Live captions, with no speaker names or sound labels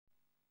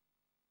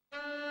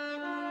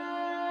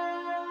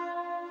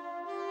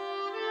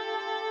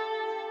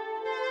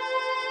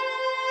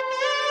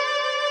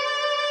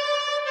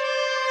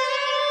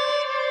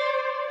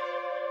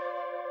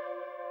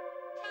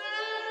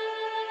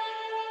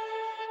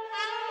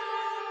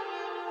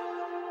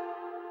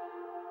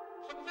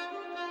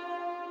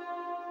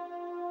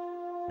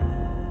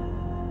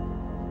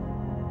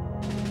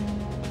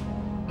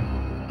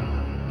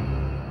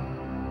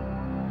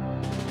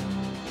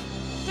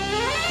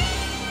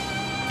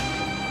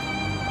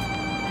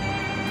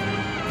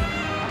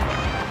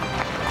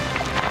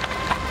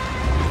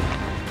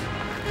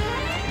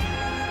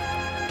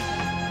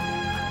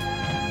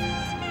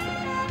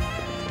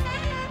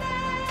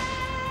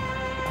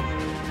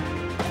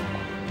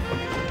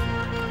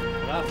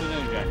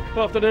Afternoon, Jack.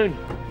 Afternoon.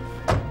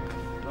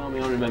 Blimey,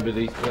 I remember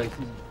these places.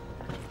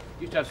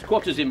 Used to have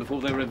squatters in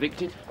before they were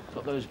evicted.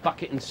 Got those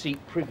bucket and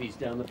seat privies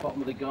down the bottom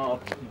of the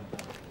garden.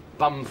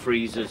 Bum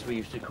freezers, we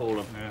used to call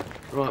them. Yeah.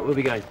 Right, where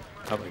we going?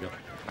 Up we go.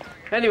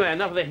 Anyway,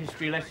 enough of the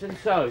history lesson.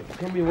 So,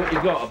 tell me what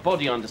you got. A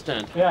body, I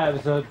understand. Yeah, it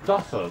was a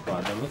docile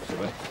by the looks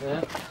of it.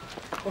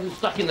 Yeah. Wasn't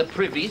stuck in the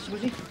privies,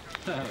 was he?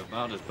 No,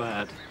 about as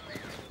bad.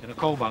 In a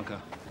coal bunker,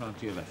 round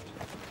to your left.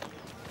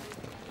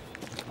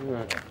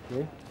 Right,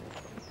 yeah.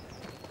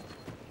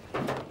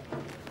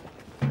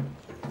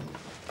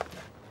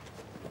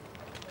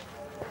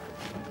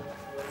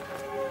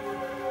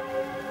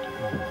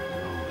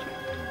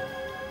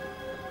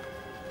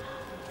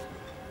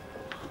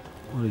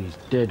 Well, he's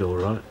dead, all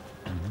right.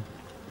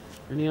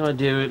 Any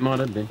idea who it might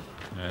have been?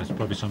 Yeah, it's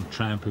probably some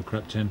tramp who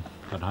crept in,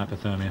 got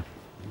hypothermia.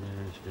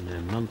 Yeah, it's been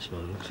there months by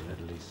the looks of it,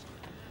 at least.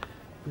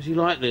 Was he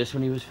like this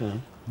when he was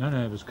found?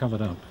 No, it was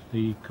covered up.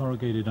 The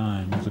corrugated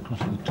iron was across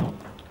the top.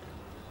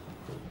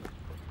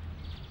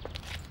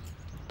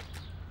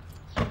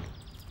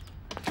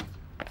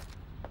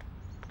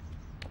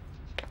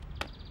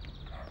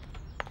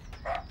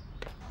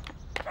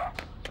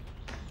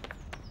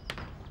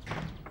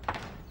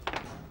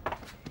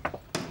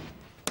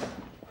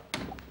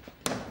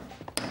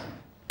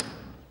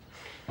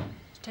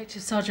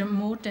 Detective Sergeant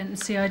Maud, Denton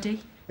CID.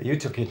 You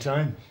took your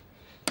time.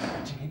 Did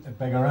you keep the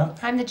beggar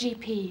out? I'm the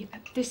GP.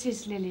 This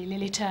is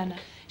Lily Turner.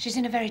 She's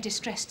in a very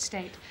distressed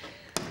state.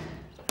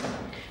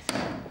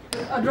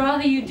 I'd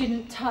rather you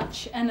didn't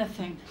touch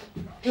anything.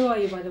 Who are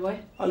you, by the way?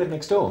 I live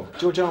next door.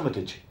 George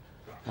Armitage.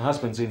 My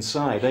husband's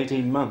inside,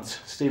 18 months,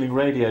 stealing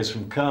radios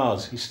from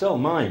cars. He stole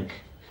mine.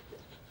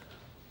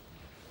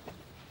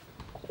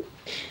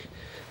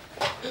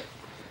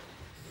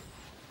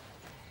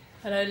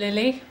 Hello,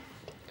 Lily.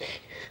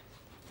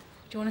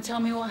 Do you want to tell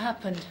me what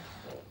happened?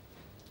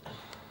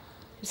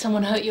 Did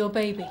someone hurt your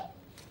baby?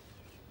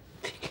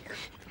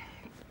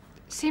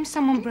 Seems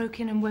someone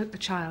broke in and woke the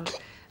child.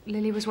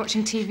 Lily was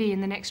watching TV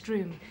in the next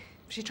room.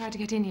 She tried to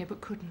get in here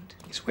but couldn't.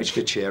 He switched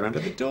a chair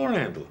under the door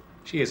handle.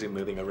 She isn't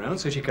moving around,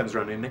 so she comes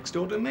running next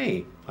door to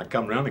me. I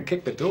come round and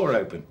kick the door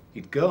open.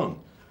 He'd gone.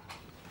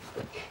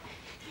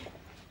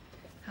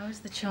 How is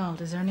the child?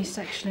 Is there any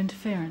sexual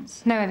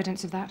interference? No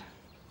evidence of that.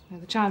 No,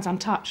 the child's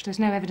untouched. There's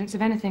no evidence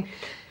of anything.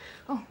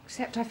 Oh,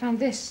 except I found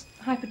this,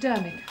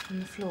 hypodermic, on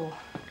the floor.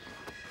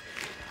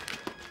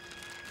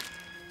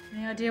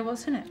 Any idea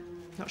what's in it?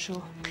 Not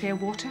sure. Clear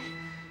water?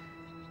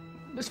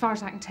 As far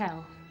as I can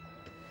tell.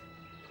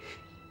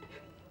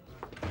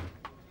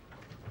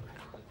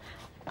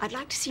 I'd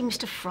like to see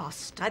Mr.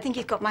 Frost. I think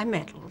he's got my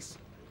medals.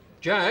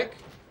 Jack?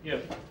 Yeah.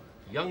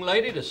 Young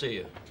lady to see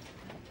you.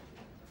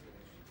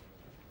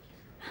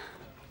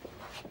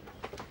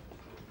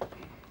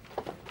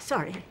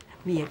 Sorry,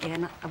 me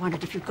again. I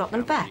wondered if you'd got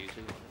them back.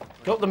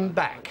 Got them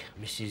back,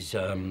 Mrs.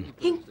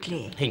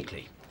 Hinckley.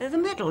 Hinckley. The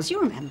medals,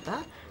 you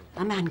remember?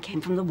 A man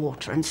came from the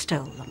water and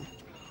stole them.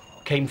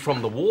 Came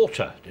from the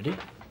water, did he?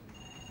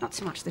 Not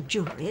so much the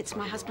jewellery, it's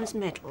my husband's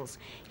medals.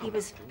 He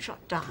was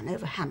shot down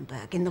over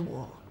Hamburg in the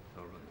war.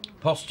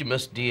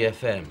 Posthumous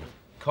DFM.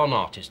 Con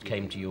artist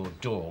came to your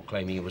door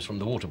claiming he was from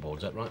the water board,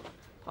 is that right?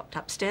 Popped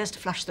upstairs to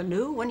flush the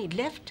loo. When he'd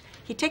left,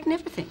 he'd taken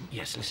everything.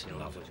 Yes, listen,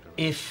 love.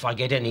 If I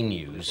get any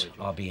news,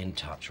 I'll be in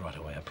touch right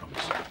away, I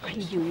promise. I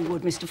knew you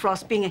would, Mr.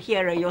 Frost, being a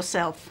hero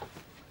yourself.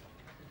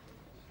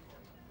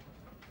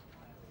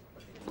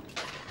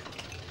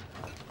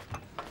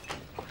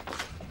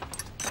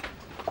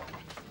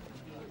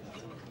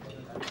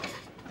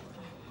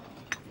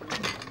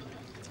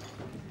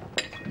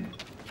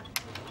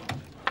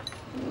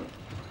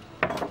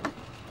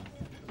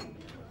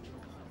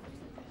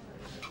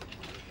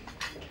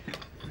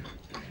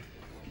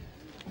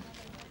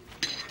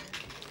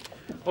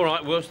 All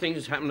right, worst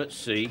things happen at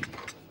sea.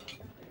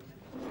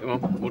 Come on,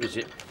 what is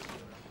it?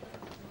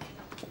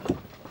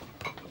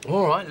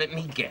 All right, let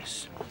me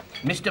guess.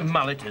 Mr.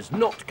 Mullet has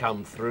not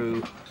come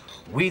through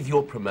with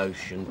your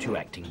promotion to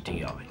acting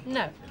DI.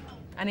 No.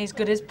 And he's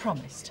good as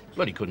promised.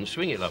 Well, he couldn't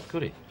swing it, love,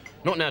 could he?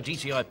 Not now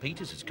DCI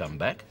Peters has come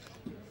back.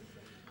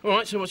 All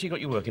right, so what's he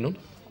got you working on?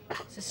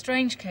 It's a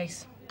strange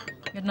case.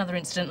 We had another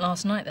incident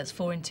last night. That's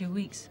 4 in 2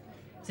 weeks.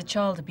 He's a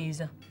child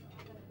abuser.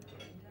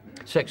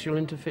 Sexual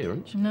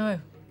interference? No.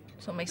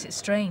 That's what makes it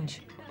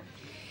strange.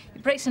 He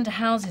breaks into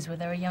houses where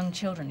there are young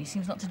children. He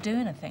seems not to do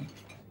anything.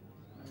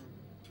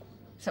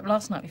 Except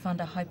last night we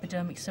found a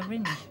hypodermic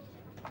syringe.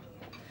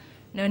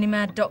 Know any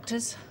mad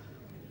doctors?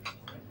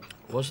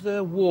 Was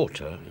there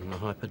water in the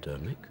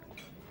hypodermic?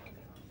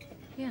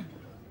 Yeah.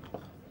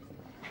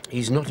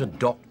 He's not a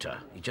doctor.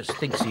 He just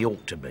thinks he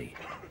ought to be.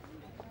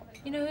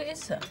 You know who it is,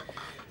 sir?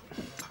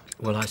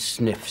 Well, I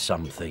sniff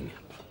something.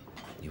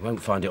 You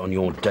won't find it on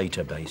your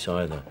database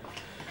either.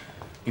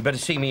 You better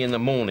see me in the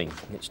morning.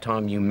 It's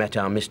time you met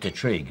our Mr.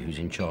 Trigg, who's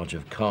in charge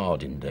of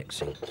card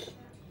indexing.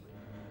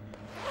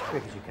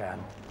 Quick as you can.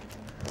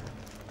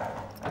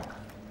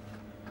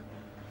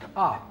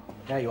 Ah,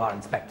 there you are,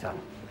 Inspector.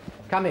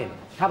 Come in,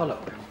 have a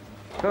look.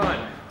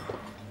 Right.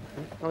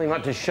 Nothing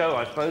much to show,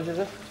 I suppose, is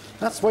there?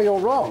 That's where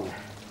you're wrong.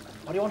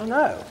 What do you want to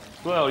know?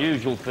 Well,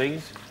 usual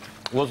things.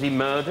 Was he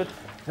murdered?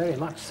 Very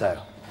much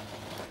so.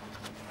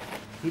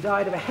 He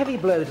died of a heavy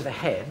blow to the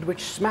head,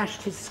 which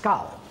smashed his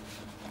skull.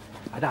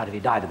 I doubt if he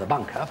died in the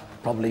bunker.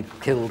 Probably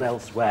killed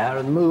elsewhere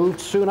and moved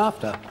soon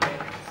after.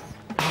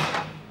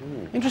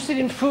 Interested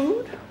in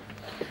food?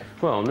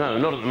 Well, no,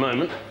 not at the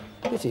moment.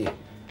 Pity,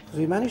 because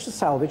we managed to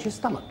salvage his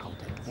stomach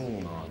contents. Oh,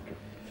 my God.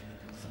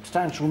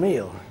 Substantial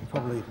meal. He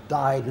probably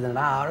died within an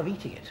hour of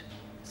eating it.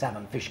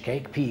 Salmon fish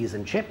cake, peas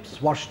and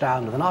chips, washed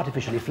down with an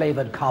artificially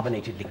flavoured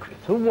carbonated liquid.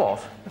 For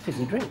what? A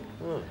fizzy drink.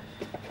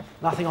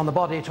 Nothing on the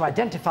body to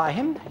identify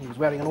him. He was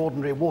wearing an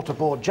ordinary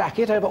waterboard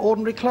jacket over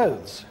ordinary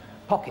clothes.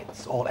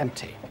 Pockets all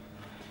empty.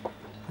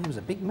 He was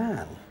a big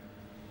man.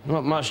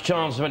 Not much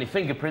chance of any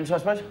fingerprints, I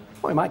suppose.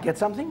 Well, we might get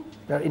something.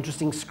 There are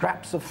interesting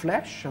scraps of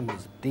flesh and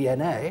his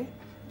DNA.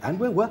 And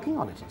we're working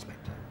on it,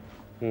 Inspector.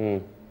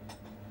 Do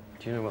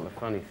you know what the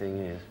funny thing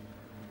is?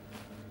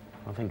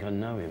 I think I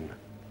know him.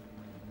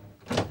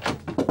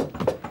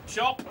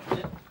 Shop!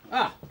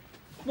 Ah,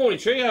 morning,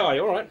 Tree. How are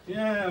you? All right?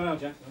 Yeah, well,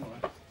 Jack, all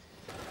right.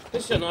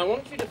 Listen, I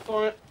want you to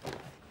find...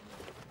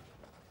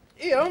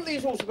 Yeah, aren't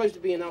these all supposed to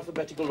be in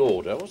alphabetical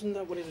order? Wasn't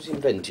that what it was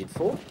invented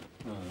for?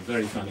 Oh,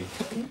 very funny.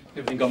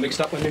 Everything got mixed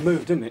up when we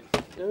moved, didn't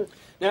it?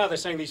 Now they're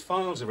saying these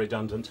files are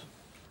redundant.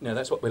 No,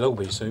 that's what we'll all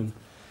be soon.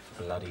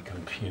 Bloody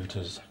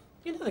computers.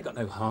 You know, they've got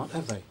no heart,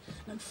 have they?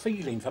 No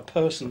feeling for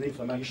personal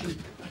information.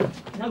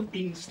 No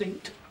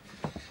instinct.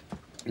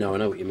 No, I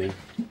know what you mean.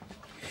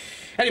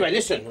 Anyway,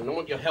 listen, and I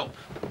want your help.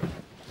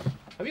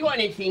 Have you got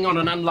anything on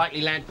an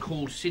unlikely lad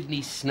called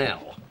Sidney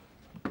Snell?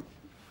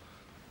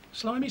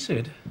 Slimy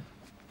Sid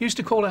used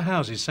to call our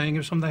houses saying he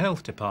was from the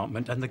health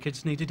department and the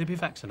kids needed to be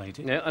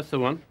vaccinated. Yeah, that's the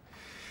one.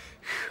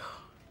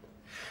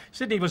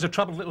 Sidney was a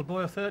troubled little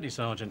boy of 30,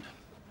 Sergeant.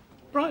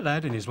 Bright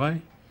lad in his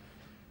way.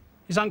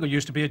 His uncle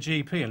used to be a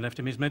GP and left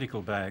him his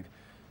medical bag.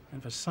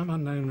 And for some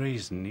unknown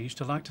reason, he used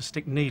to like to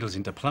stick needles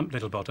into plump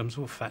little bottoms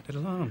or fat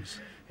little arms.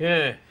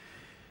 Yeah.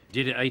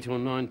 Did it 8 or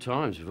 9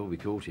 times before we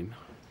caught him.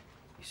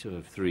 He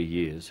served 3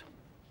 years.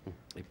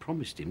 They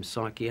promised him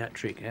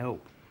psychiatric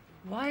help.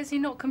 Why is he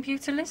not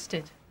computer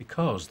listed?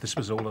 Because this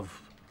was all of,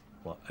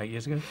 what, 8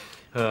 years ago?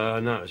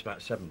 No, it was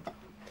about 7.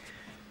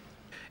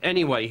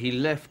 Anyway, he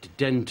left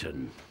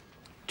Denton.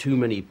 Too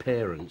many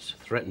parents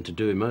threatened to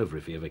do him over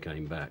if he ever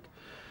came back.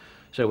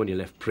 So when he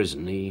left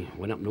prison, he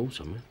went up north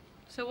somewhere.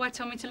 So why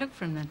tell me to look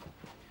for him then?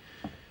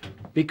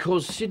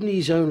 Because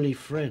Sidney's only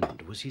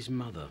friend was his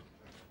mother.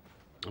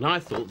 And I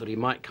thought that he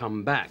might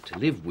come back to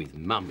live with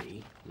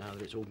Mummy now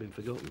that it's all been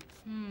forgotten.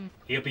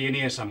 He'll be in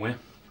here somewhere,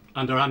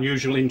 under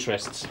unusual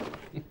interests.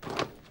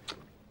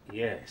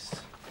 Yes.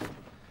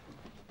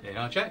 There you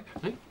are, Jack.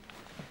 Hey?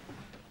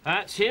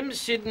 That's him,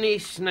 Sidney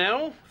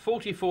Snell,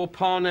 44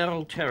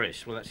 Parnell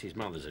Terrace. Well, that's his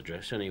mother's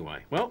address anyway.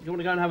 Well, do you want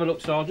to go and have a look,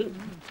 Sergeant?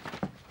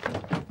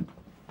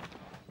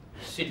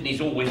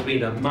 Sidney's always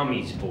been a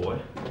mummy's boy.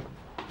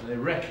 They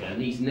reckon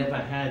he's never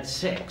had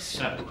sex,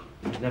 so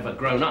he's never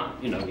grown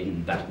up, you know,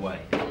 in that way.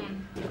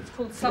 It's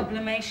called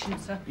sublimation,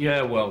 sir.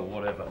 Yeah, well,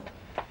 whatever.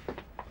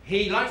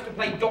 He likes to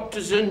play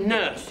doctors and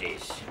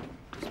nurses,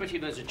 especially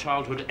when there's a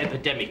childhood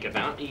epidemic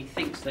about. He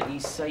thinks that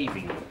he's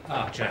saving them.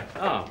 Ah, Jack.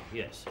 Ah,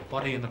 yes.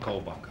 Body in the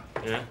coal bunker.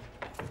 Yeah?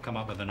 We've come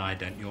up with an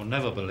ident. You'll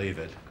never believe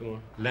it. Go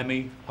on.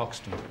 Lemmy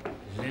Hoxton.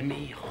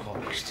 Lemmy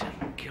Hoxton,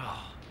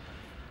 God.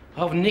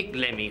 I've nicked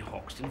Lemmy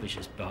Hoxton,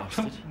 vicious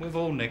bastard. We've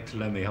all nicked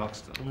Lemmy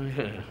Hoxton.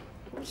 Yeah.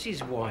 What's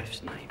his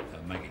wife's name?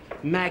 Maggie.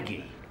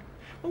 Maggie.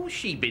 What's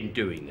she been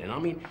doing then? I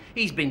mean,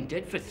 he's been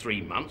dead for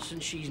 3 months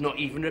and she's not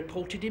even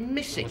reported him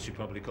missing. Well, she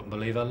probably couldn't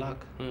believe her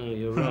luck. Oh,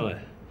 you're right.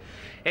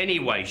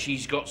 Anyway,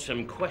 she's got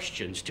some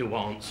questions to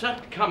answer.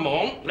 Come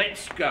on,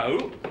 let's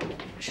go.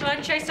 Shall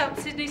I chase up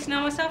Sidney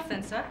Snell myself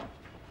then, sir?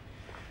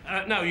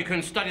 No, you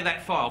can study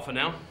that file for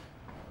now.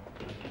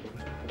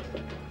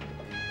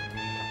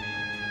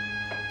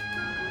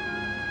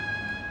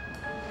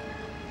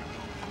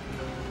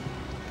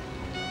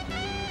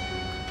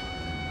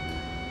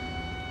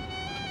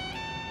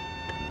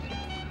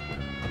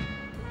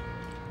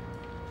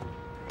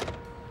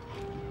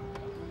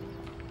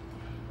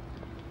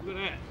 Look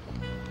at that.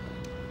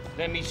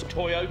 Lemmy's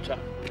Toyota.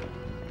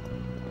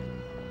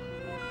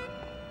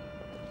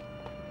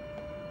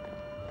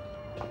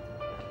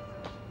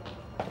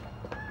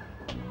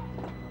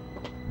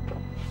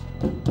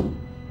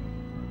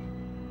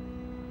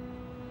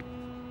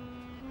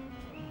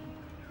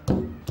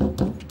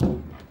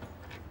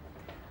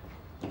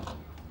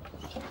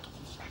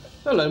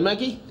 Hello,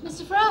 Maggie.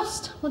 Mr.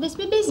 Frost, will this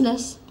be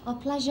business or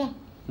pleasure?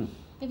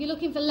 If you're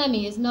looking for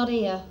Lemmy, he's not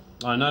here.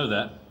 I know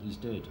that. He's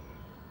dead.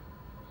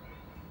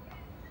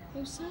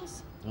 Who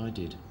says? I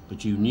did.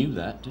 But you knew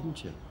that,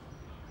 didn't you?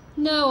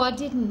 No, I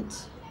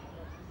didn't.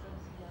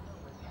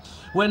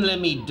 When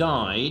Lemmy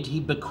died, he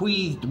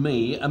bequeathed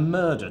me a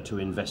murder to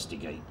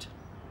investigate.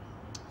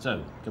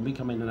 So, can we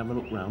come in and have a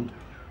look round?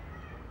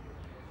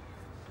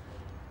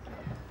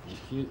 Thank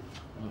you.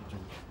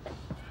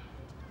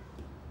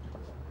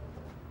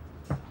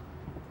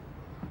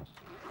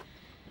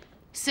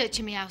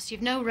 Searching me house,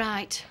 you've no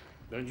right.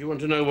 Don't you want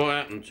to know what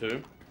happened to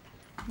him?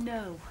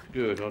 No.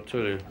 Good, I'll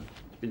tell you.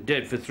 He's been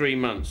dead for 3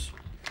 months.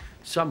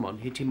 Someone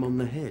hit him on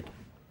the head.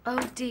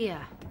 Oh,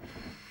 dear.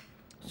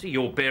 See,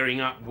 you're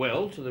bearing up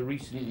well to the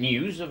recent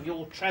news of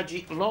your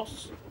tragic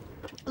loss.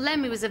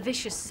 Lemmy was a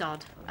vicious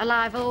sod,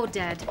 alive or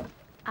dead.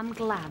 I'm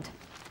glad.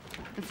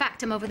 In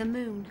fact, I'm over the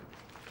moon.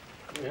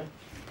 Yeah.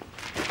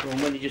 Well,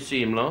 when did you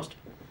see him last?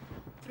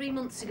 3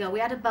 months ago, we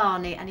had a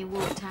Barney and he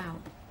walked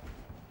out.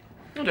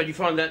 Well, don't you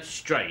find that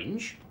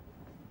strange?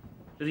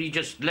 That he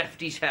just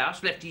left his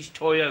house, left his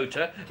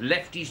Toyota,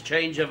 left his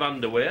change of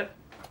underwear?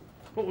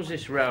 What was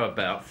this row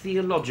about?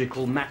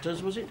 Theological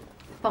matters, was it?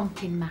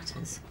 Bonking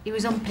matters. He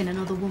was humping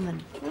another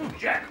woman. Oh,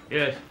 Jack.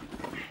 Yes.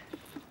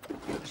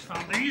 Just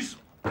found these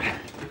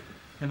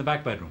in the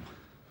back bedroom.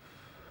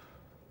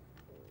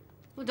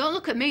 Well, don't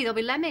look at me, they'll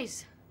be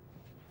Lemmy's.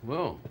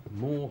 Well,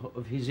 more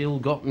of his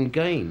ill-gotten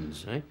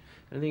gains, eh?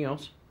 Anything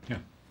else? Yeah.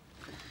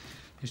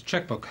 His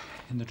checkbook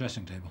in the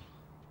dressing table.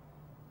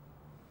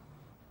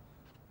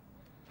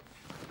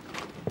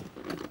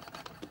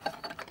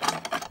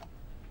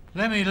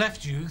 Lemmy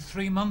left you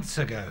 3 months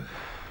ago.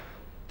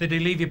 Did he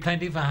leave you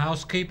plenty for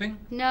housekeeping?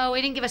 No,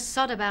 he didn't give a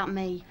sod about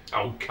me.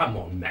 Oh, come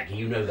on, Maggie,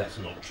 you know that's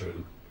not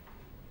true.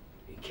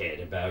 He cared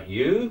about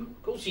you.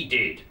 Of course he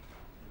did.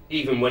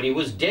 Even when he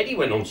was dead, he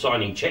went on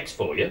signing cheques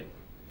for you.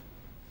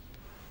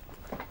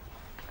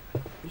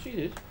 Yes, he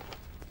did.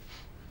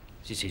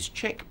 This is his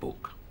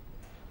chequebook.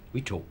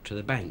 We talked to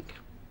the bank.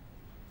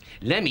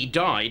 Lemmy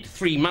died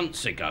 3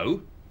 months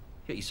ago.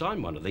 Yet he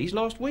signed one of these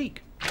last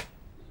week.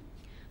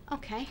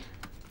 OK.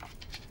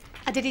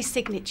 I did his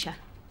signature.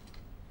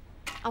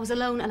 I was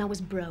alone and I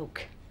was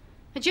broke.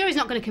 The jury's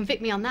not going to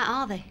convict me on that,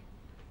 are they?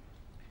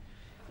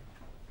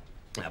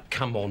 Now,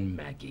 come on,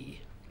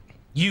 Maggie.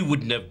 You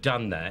wouldn't have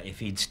done that if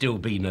he'd still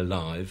been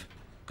alive,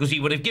 because he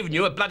would have given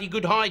you a bloody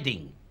good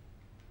hiding.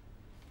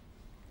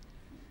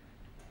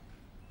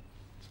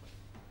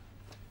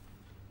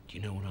 Do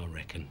you know what I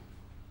reckon?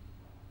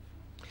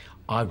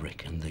 I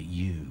reckon that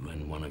you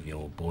and one of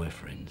your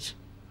boyfriends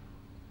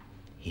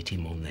hit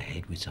him on the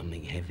head with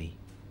something heavy.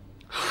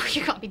 Oh,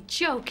 you got to be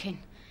joking.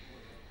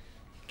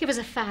 Give us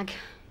a fag.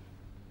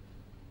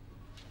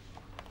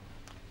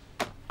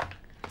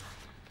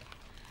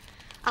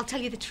 I'll tell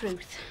you the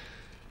truth.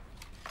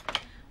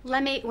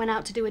 Lemmy went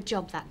out to do a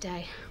job that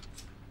day.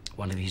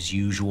 One of his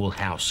usual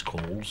house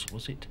calls,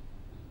 was it?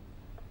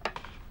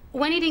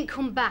 When he didn't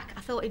come back,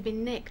 I thought he'd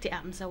been nicked. It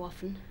happened so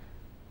often.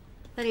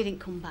 Then he didn't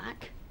come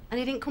back, and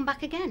he didn't come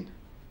back again.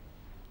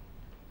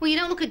 Well, you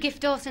don't look a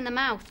gift horse in the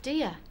mouth, do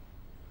you?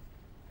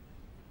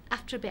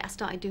 After a bit, I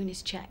started doing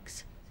his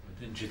checks.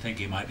 Didn't you think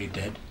he might be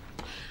dead?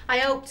 I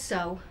hoped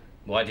so.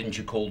 Why didn't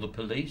you call the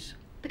police?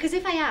 Because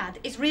if I had,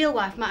 his real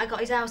wife might have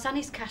got his house and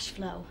his cash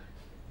flow.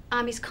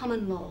 I'm his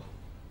common law.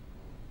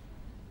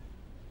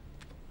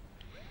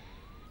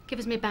 Give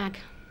us me bag.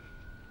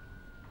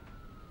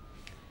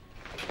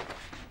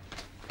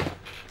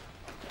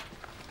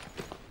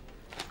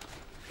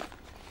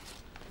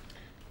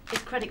 His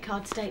credit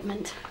card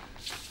statement.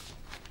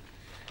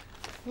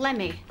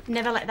 Lemmy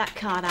never let that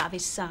card out of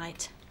his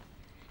sight.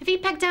 If he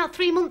pegged out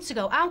 3 months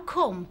ago, how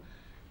come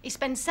he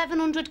spent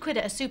 700 quid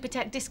at a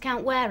Supertech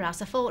discount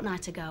warehouse a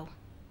fortnight ago?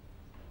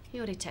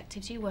 You're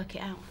detectives, you work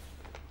it out.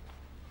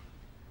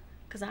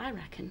 'Cause I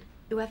reckon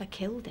whoever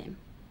killed him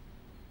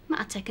might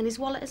have taken his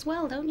wallet as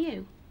well, don't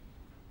you?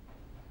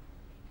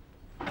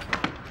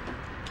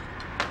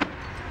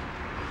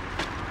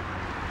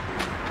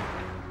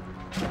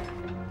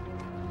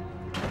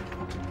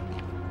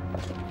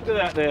 Look at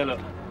that there, look.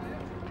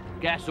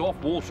 Gas off,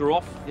 water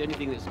off. The only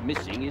thing that's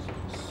missing is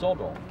sod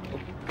off.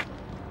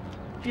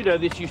 You know,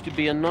 this used to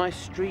be a nice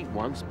street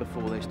once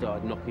before they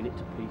started knocking it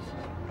to pieces.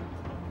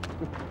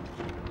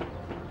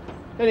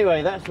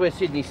 Anyway, that's where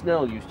Sidney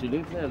Snell used to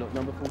live. There, look,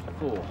 number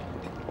 44.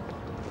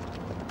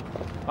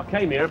 I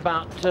came here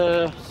about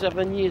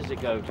 7 years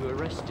ago to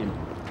arrest him.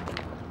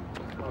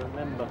 I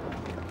remember.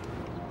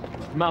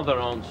 His mother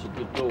answered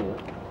the door.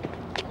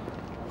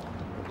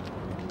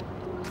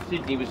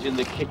 Sidney was in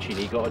the kitchen.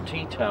 He got a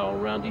tea towel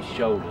around his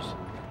shoulders.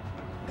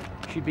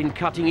 She'd been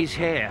cutting his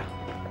hair.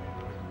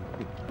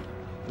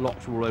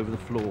 Locks all over the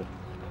floor.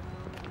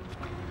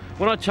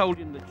 When I told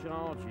him the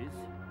charges,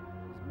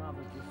 his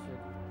mother just said,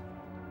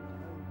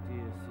 "Oh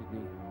dear,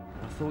 Sidney,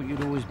 I thought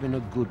you'd always been a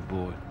good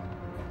boy."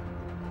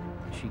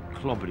 She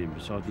clobbered him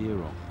beside the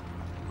ear-rock.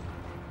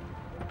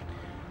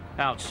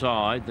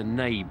 Outside, the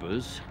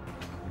neighbours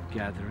were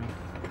gathering,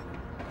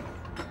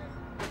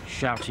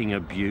 shouting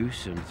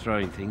abuse and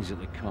throwing things at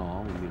the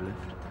car when we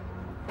left.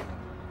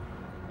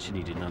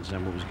 Sidney didn't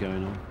understand what was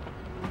going on.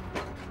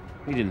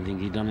 He didn't think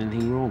he'd done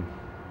anything wrong.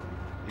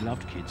 He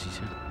loved kids, he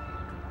said.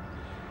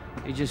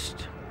 He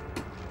just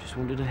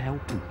wanted to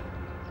help them.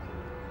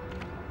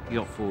 He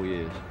got 4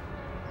 years.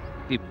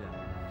 He was out.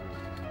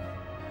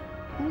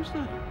 What was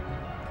that?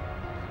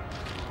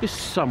 There's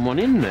someone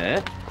in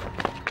there.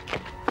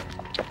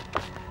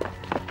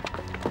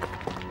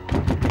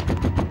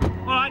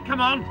 All right,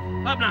 come on,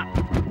 open up.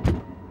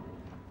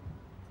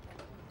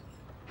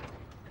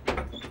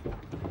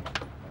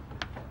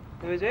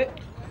 Who is it?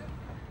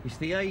 It's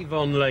the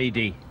Avon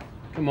lady.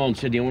 Come on,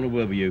 Sidney, I want a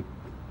word with you.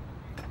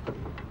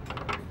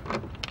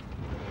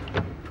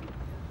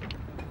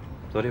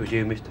 Thought it was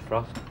you, Mr.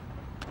 Frost.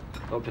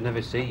 Hope to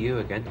never see you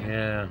again.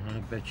 Yeah, I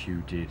bet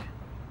you did.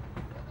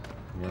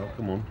 Well,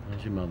 come on,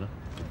 how's your mother?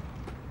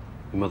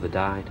 My mother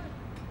died.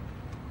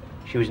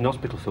 She was in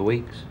hospital for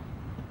weeks.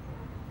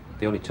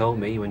 They only told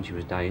me when she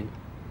was dying.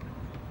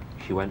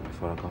 She went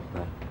before I got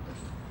there.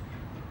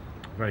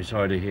 Very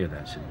sorry to hear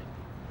that, Sidney.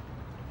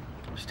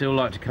 I'd still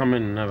like to come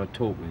in and have a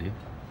talk with you.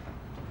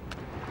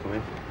 Come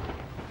in.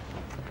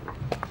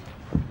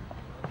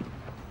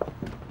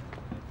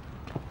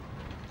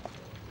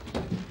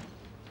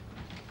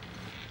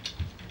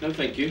 No,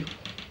 thank you.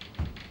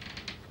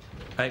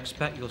 I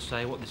expect you'll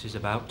say what this is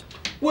about.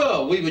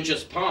 Well, we were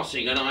just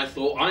passing and I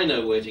thought I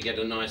know where to get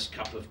a nice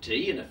cup of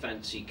tea and a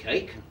fancy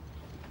cake.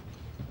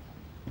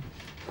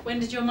 When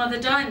did your mother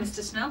die,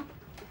 Mr. Snell?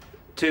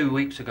 2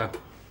 weeks ago.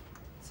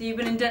 So you've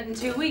been in Denton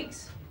 2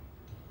 weeks?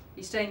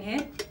 You staying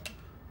here?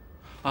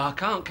 Oh, I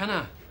can't, can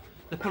I?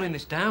 They're pulling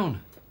this down.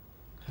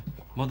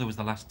 Mother was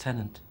the last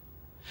tenant.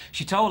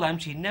 She told them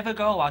she'd never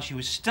go while she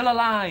was still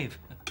alive.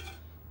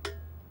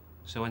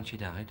 So when she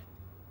died,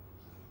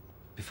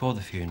 before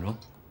the funeral,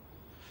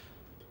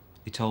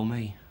 they told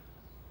me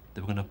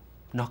they were going to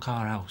knock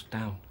our house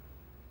down.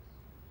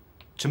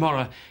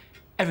 Tomorrow,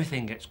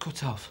 everything gets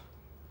cut off.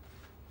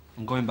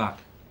 I'm going back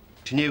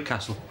to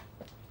Newcastle.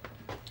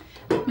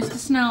 Mr.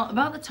 Snell,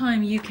 about the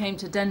time you came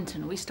to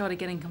Denton, we started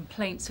getting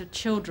complaints of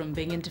children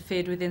being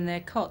interfered with in their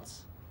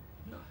cots.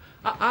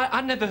 I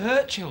never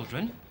hurt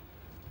children.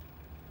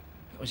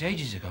 It was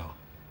ages ago.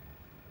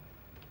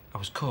 I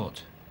was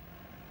caught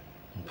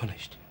and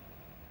punished.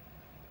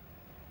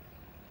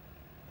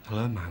 I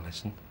learned my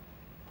lesson.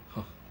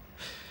 Oh.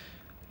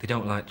 They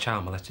don't like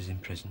child molesters in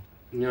prison.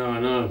 No, I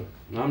know.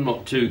 I'm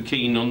not too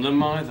keen on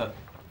them either.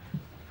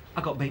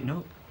 I got beaten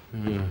up.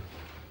 Yeah.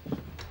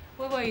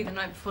 Where were you the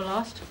night before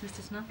last,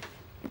 Mr. Snell?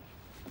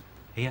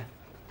 Here.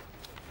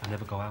 I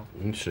never go out.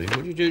 Let's see.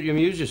 What do you do to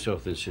amuse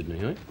yourself then, Sidney,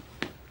 eh?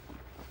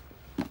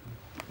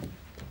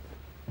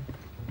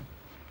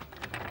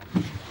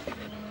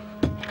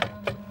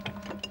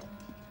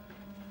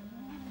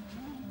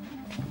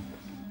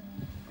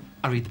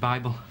 I read the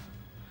Bible.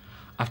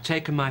 I've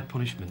taken my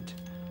punishment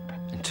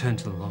and turned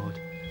to the Lord.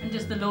 And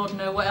does the Lord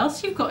know what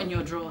else you've got in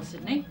your drawer,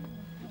 Sidney?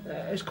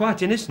 It's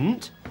quite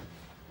innocent.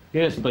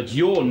 Yes, but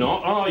you're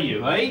not, are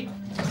you, eh?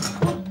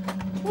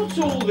 What's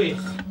all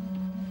this?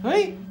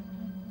 Eh?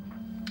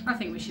 I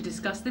think we should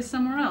discuss this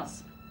somewhere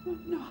else.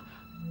 No,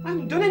 I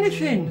haven't done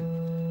anything.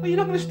 Well, you're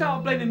not going to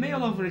start blaming me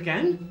all over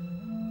again.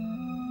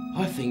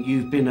 I think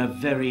you've been a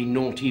very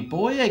naughty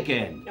boy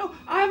again. No,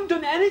 I haven't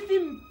done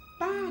anything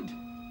bad.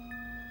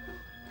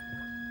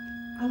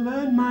 I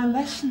learned my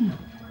lesson.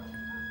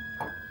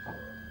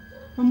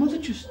 My mother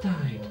just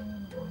died.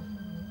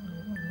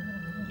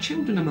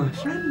 Children are my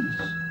friends.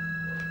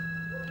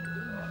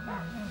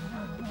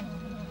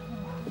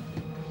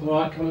 All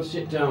right, come and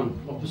sit down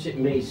opposite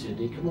me,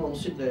 Sidney. Come on,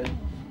 sit there.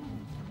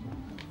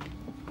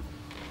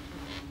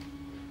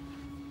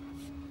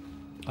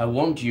 I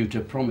want you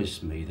to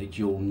promise me that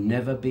you'll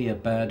never be a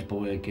bad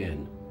boy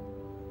again.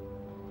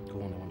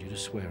 Go on, I want you to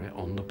swear it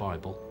on the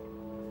Bible.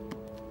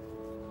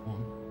 Go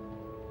on.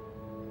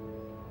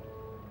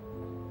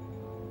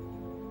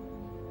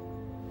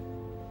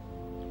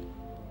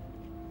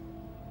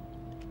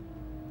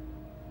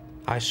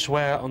 I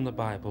swear on the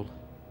Bible,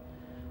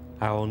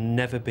 I will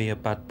never be a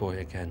bad boy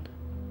again.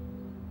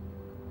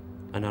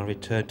 And I'll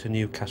return to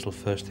Newcastle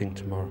first thing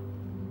tomorrow.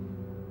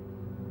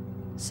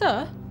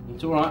 Sir?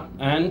 It's all right.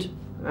 And?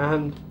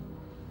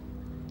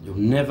 You'll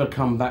never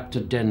come back to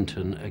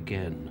Denton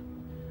again.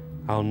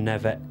 I'll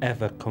never,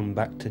 ever come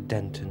back to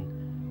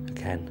Denton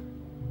again.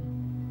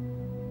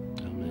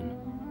 Amen.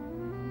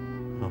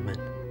 Amen.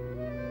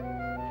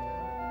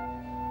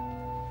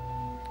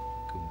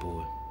 Good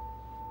boy.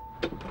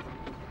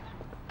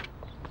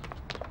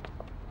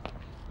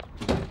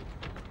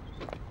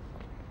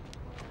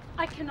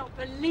 I cannot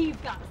believe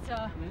that,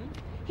 sir.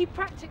 He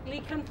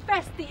practically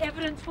confessed the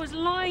evidence was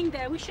lying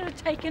there. We should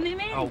have taken him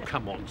in. Oh,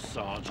 come on,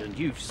 Sergeant.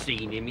 You've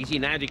seen him. He's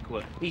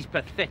inadequate. He's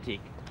pathetic.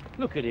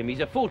 Look at him.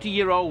 He's a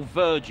 40-year-old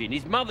virgin.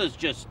 His mother's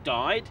just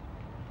died.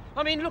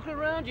 I mean, look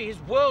around you. His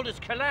world has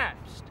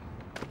collapsed.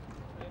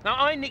 Now,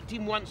 I nicked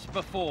him once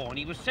before, and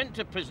he was sent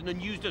to prison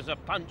and used as a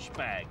punch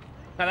bag.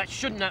 Now, that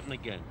shouldn't happen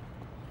again.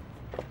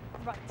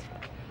 Right.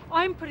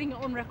 I'm putting it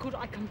on record.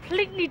 I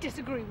completely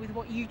disagree with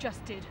what you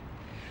just did.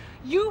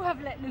 You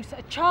have let loose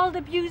a child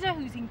abuser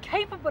who's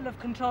incapable of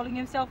controlling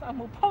himself and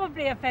will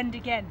probably offend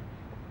again.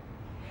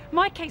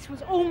 My case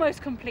was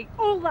almost complete.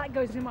 All that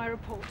goes in my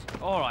report.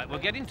 All right, we'll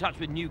get in touch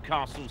with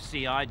Newcastle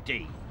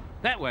CID.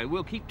 That way,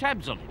 we'll keep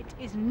tabs on it.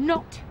 It is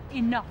not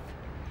enough.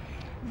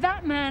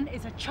 That man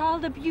is a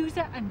child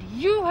abuser and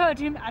you heard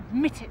him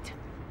admit it.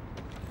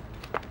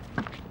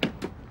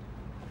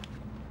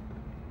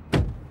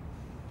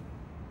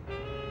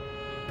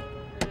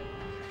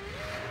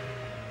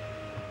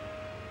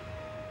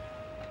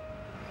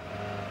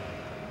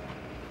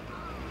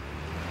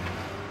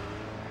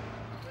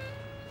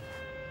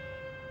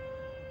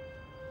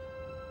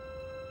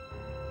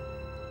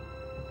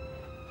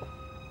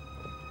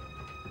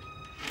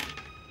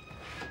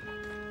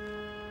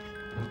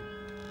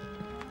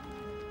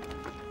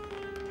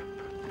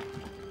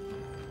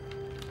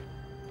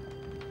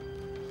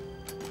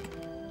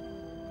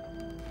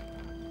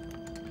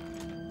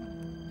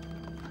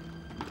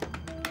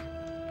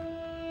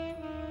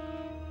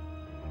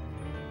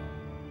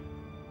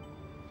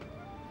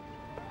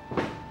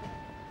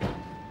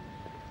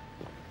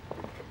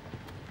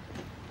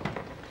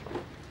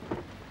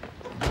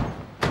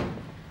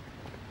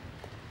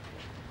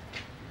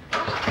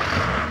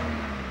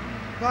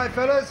 Bye,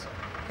 fellas.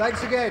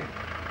 Thanks again.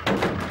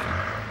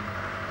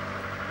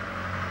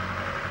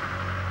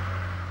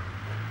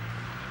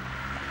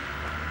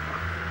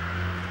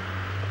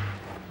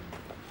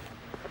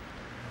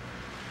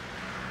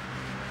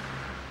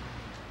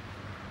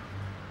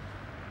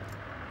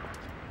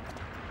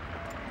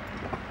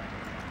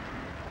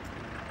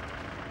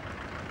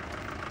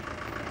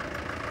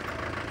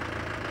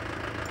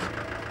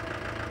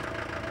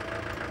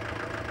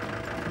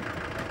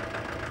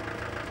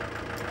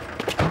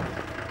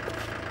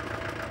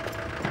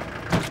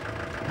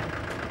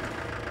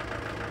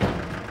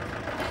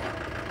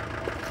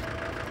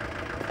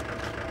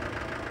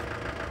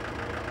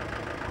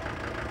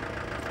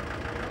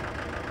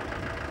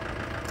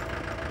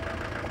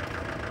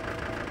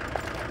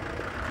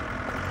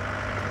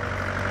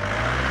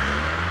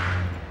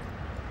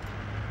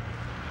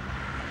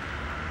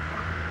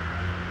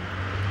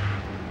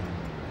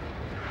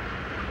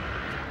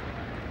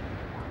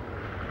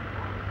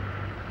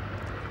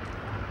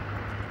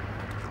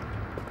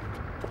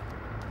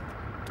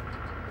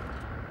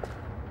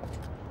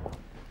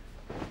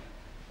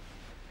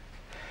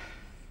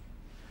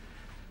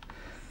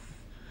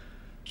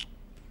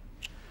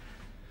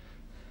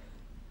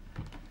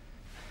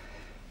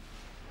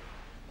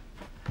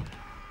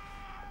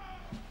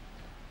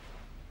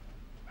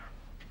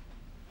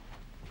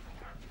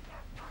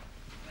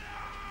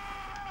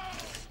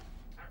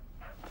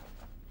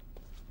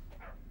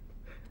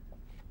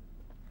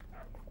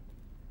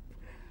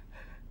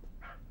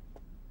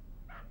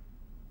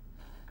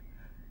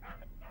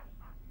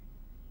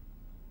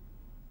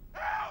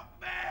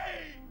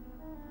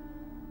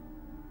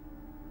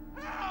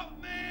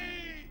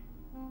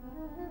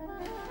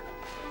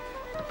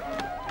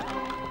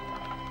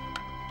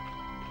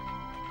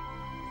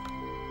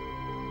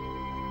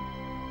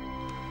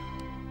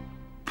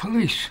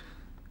 Police.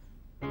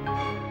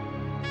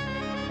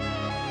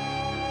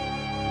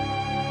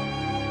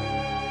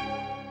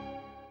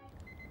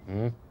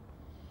 Hmm?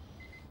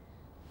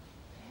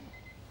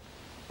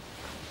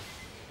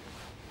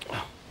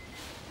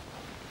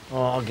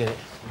 Oh, I'll get it.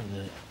 I'll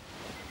get it.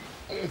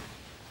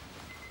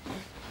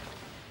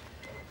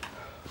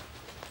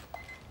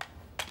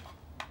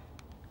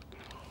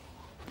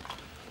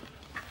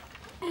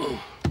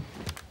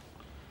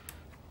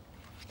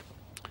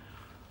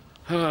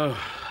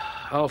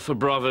 Alpha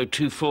Bravo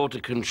 2-4 to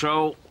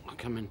control.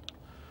 Come in.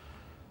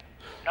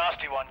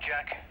 Nasty one,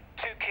 Jack.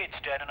 2 kids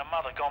dead and a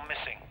mother gone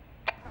missing.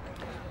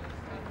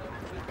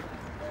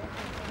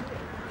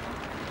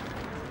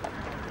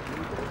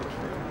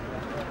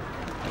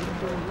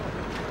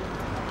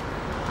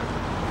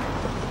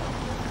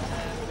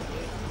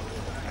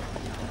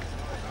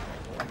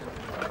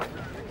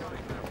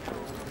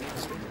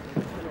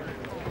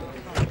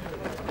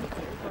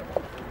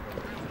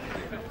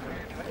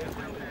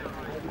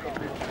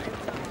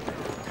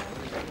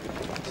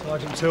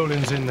 Sergeant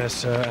Tillden's in there,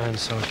 sir, and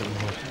Sergeant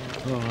Wood.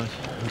 All right.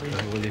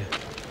 Okay, will you?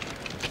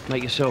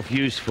 Make yourself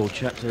useful.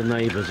 Chat to the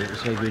neighbours. It'll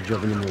save you a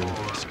job in the morning.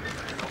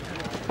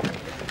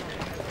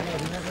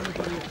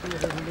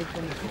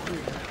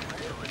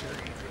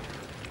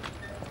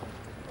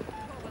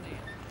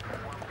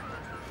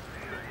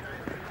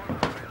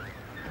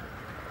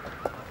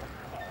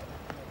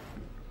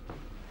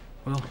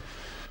 Well,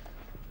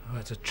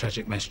 it's a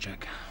tragic mess,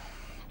 Jack.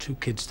 2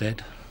 kids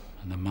dead,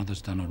 and the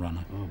mother's done a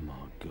runner. Oh, my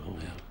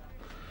God. Yeah.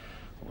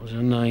 What was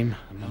her name?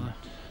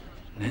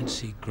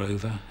 Nancy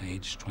Grover,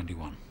 aged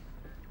 21.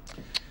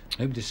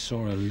 Nobody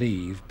saw her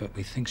leave, but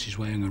we think she's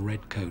wearing a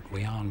red coat.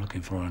 We are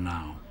looking for her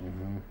now.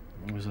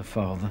 Where's her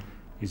father?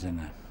 He's in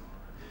there.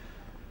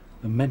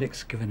 The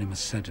medic's given him a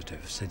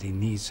sedative, said he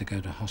needs to go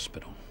to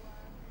hospital.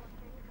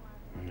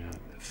 Yeah.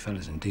 The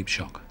fella's in deep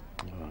shock.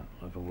 All right,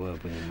 I'll have a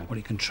word with him. Well,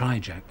 he can try,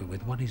 Jack, but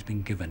with what he's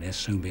been given, he'll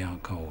soon be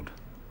out cold.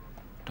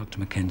 Dr.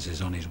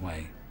 Mackenzie's on his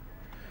way.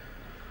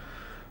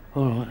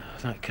 All right,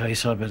 in that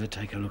case, I'd better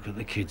take a look at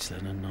the kids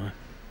then, hadn't I?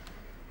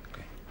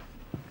 Okay.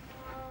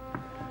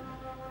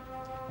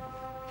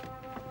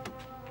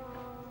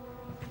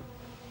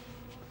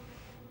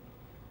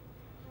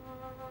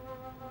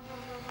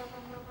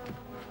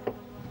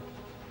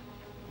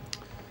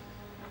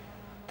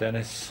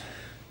 Dennis,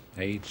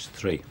 age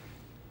 3.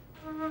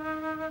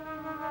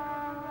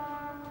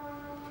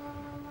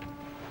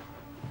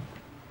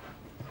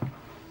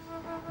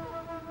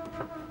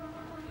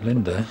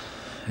 Linda,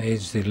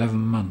 aged 11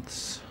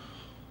 months.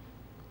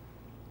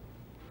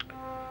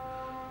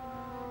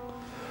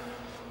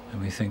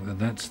 And we think that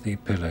that's the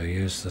pillow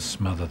used to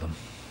smother them.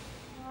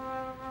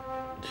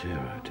 Dear,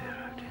 oh dear,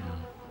 oh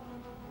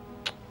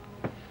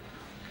dear.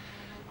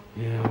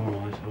 Yeah, all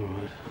right, all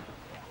right.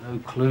 No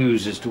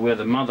clues as to where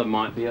the mother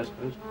might be, I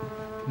suppose?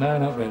 No,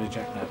 not really,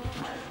 Jack, no.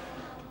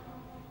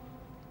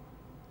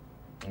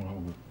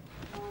 Oh.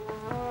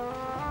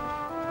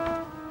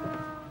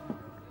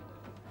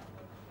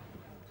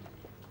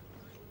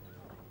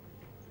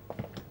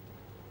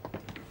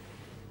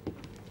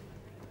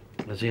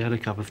 Has he had a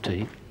cup of tea?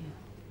 Yeah.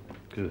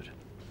 Good.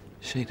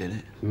 She did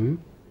it. Hmm?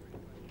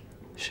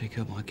 She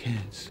killed my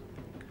kids.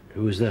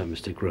 Who was that,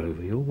 Mr.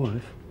 Grover? Your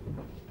wife?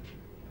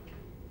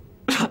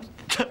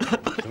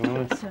 All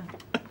right. Sir.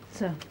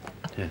 Sir.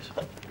 Yes.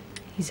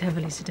 He's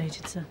heavily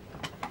sedated, sir.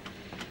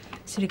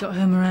 Said he got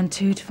home around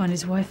 2 to find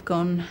his wife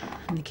gone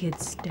and the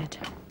kids dead.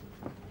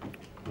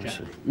 I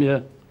see.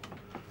 Yeah.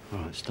 All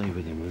right, stay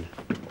with him, will you?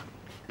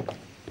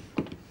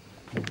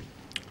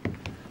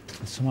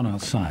 There's someone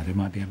outside who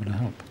might be able to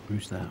help.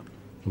 Who's that?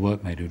 The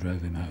workmate who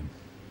drove him home.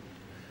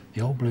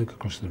 The old bloke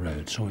across the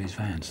road saw his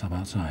van stop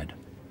outside,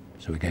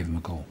 so we gave him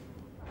a call.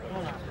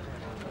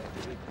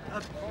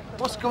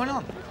 What's going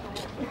on?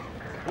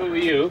 Who are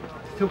you?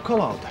 Phil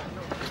Collard.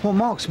 Well,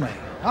 Mark's mate.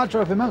 I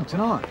drove him home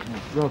tonight.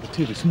 Well, rather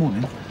 2 this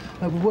morning.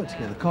 We worked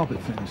together, carpet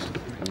fitters.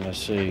 I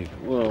see.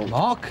 Well...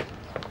 Mark?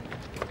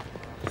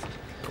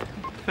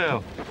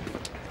 Phil.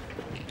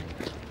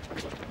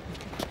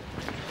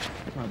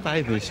 My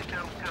babies.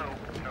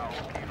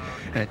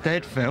 They're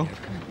dead, Phil.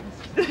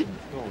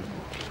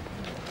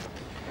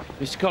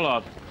 Mr.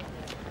 Collard,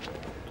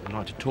 I'd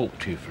like to talk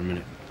to you for a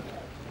minute.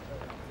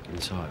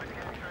 Inside.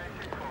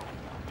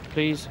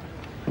 Please.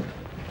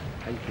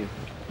 Thank you.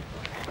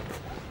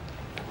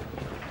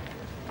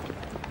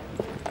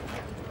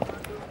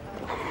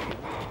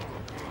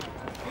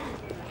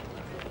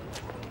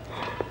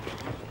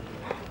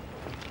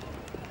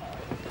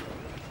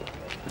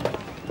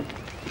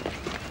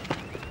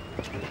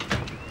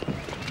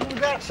 Who's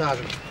that,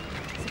 Sergeant?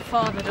 It's the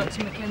father,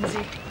 Dr. Mackenzie,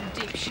 in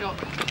deep shock.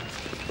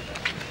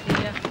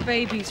 The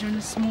babies are in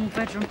a small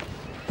bedroom.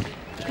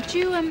 Could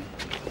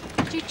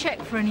you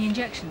check for any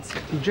injections?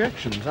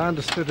 Injections? I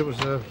understood it was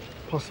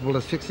possible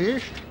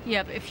asphyxiation.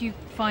 Yeah, but if you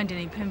find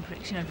any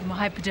pinpricks, you know, from a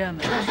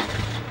hypodermic.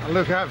 I'll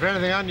look out for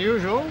anything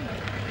unusual.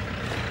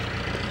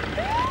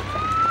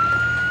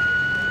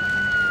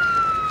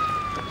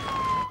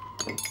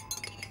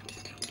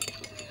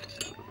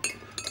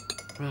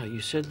 Right,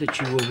 you said that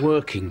you were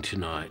working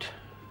tonight.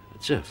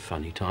 It's a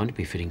funny time to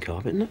be fitting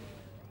carpet, isn't it?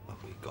 Well,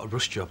 we got a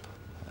rush job.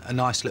 A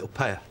nice little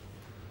pair.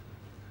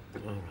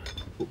 All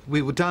right.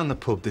 We were down the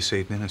pub this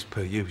evening, as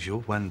per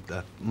usual, when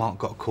Mark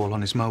got a call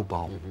on his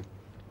mobile.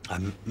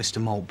 Mr.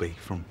 Maltby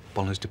from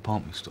Bonner's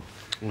department store.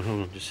 Well,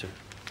 hold on just a second.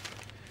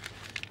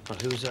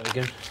 Right, who was that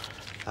again?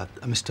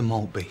 Mr.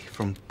 Maltby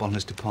from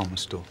Bonner's department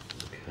store.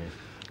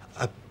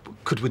 Okay.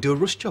 Could we do a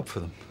rush job for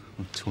them?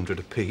 200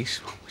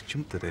 apiece. We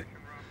jumped at it.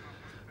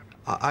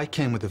 I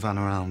came with the van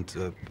around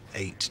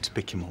 8 to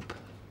pick him up.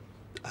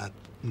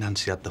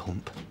 Nancy had the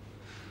hump.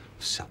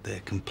 Sat there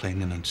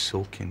complaining and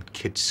sulking,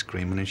 kids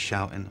screaming and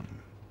shouting.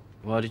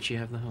 Why did she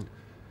have the hump?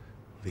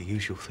 The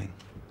usual thing.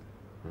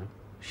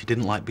 She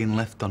didn't like being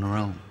left on her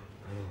own.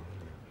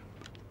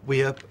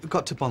 We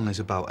got to Bonley's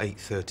about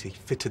 8:30,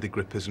 fitted the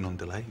grippers and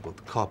underlay, but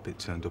the carpet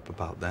turned up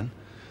about then.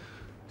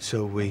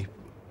 So we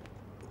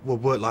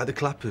worked like the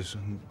clappers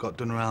and got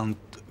done around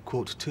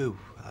 1:45.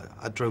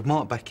 I drove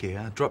Mark back here,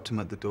 I dropped him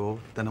at the door,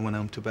 then I went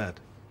home to bed.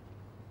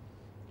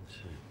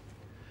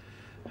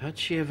 Had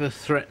she ever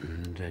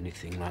threatened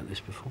anything like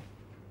this before?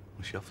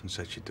 Well, she often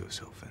said she'd do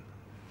herself in.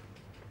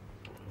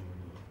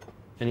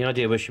 Any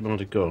idea where she might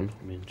have gone?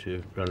 I mean,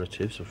 to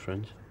relatives or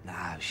friends?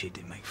 Nah, she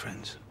didn't make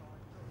friends.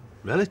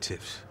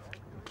 Relatives?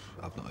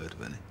 I've not heard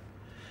of any.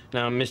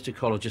 Now, Mr.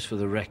 Collard, just for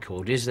the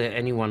record, is there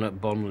anyone at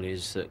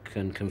Bonley's that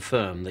can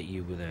confirm that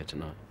you were there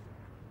tonight?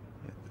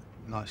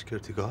 Night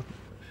security guard.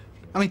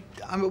 I mean,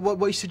 what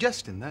are you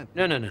suggesting then?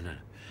 No.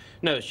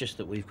 No, it's just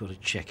that we've got to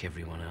check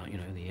everyone out, you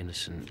know, the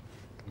innocent,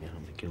 you know,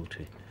 the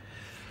guilty.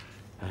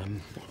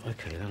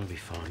 OK, that'll be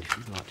fine. If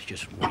you'd like to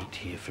just wait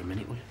here for a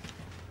minute, will you?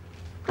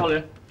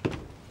 Collier.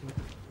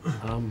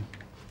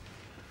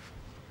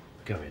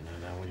 Go in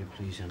now, will you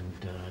please, and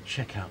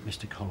check out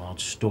Mr.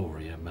 Collard's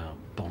story about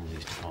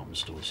Bonley's department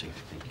store, see if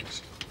you think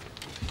it's...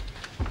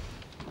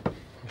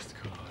 Mr.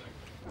 Collard.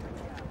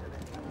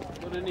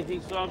 Got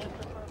anything, Sergeant?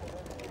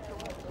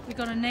 We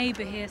got a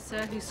neighbour here,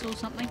 sir, who saw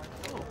something.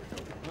 Oh,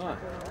 right.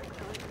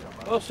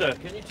 Well, sir,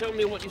 can you tell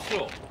me what you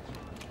saw?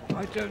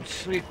 I don't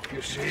sleep,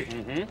 you see.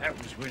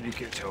 Happens when you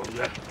get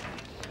older.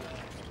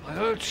 I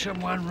heard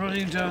someone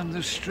running down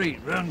the street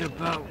round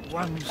about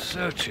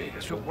 1:30.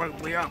 That's what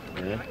woke me up.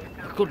 Yeah?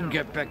 I couldn't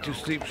get back to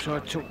sleep, so I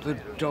took the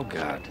dog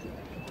out.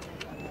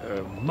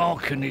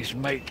 Mark and his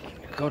mate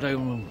got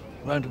home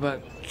round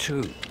about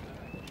 2.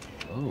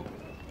 Oh,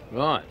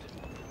 right.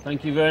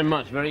 Thank you very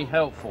much. Very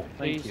helpful.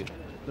 Thank you.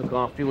 Look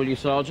after you, will you,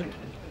 Sergeant?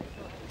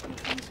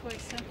 This way,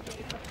 sir.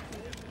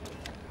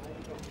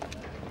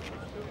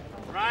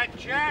 Right,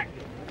 Jack?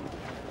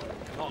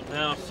 Not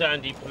now,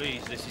 Sandy,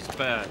 please. This is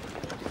bad.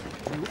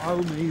 You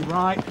owe me,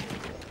 right?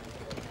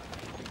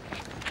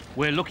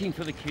 We're looking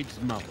for the kid's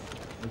mother,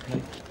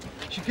 OK?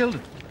 She killed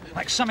him.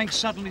 Like something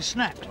suddenly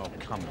snapped. Oh,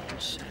 come on,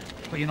 Sam.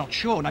 But you're not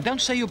sure. Now, don't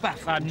say you're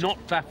baffled. I'm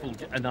not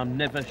baffled, and I'm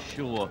never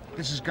sure.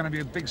 This is going to be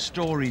a big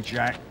story,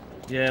 Jack.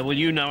 Yeah, well,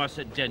 you know us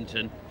at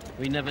Denton.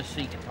 We never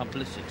seek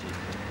publicity.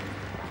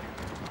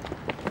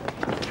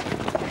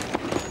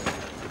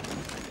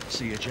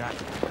 See you, Jack.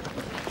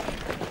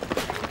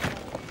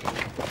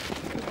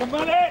 Mr.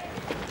 Mullet!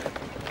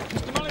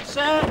 Mr. Mullet,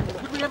 sir,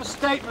 could we have a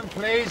statement,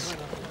 please?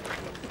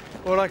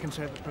 All I can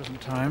say at the present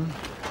time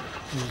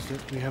is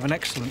that we have an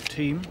excellent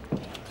team.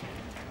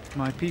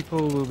 My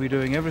people will be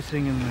doing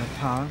everything in their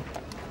power.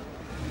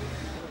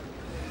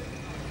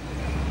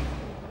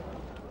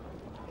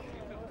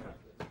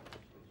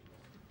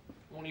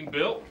 Morning,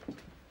 Bill.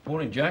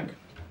 Morning, Jack.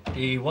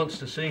 He wants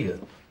to see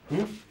you.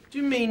 Do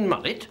you mean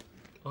Mullet?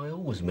 I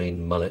always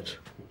mean Mullet.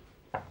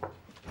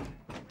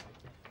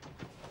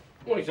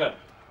 Morning, sir.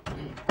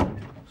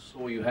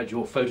 Saw you had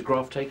your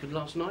photograph taken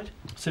last night.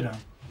 Sit down.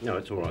 No,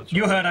 it's all right.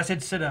 You heard I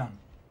said sit down.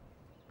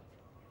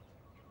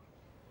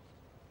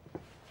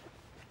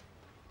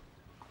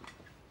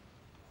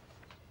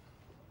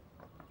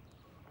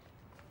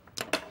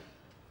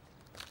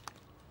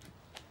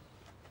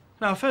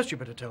 Now, first you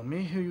better tell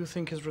me who you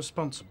think is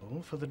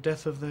responsible for the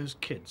death of those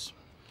kids.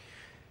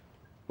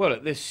 Well,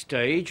 at this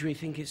stage, we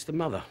think it's the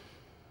mother.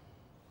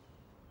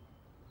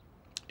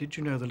 Did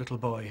you know the little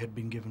boy had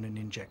been given an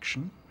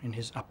injection in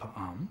his upper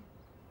arm?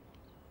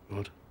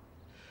 What?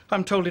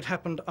 I'm told it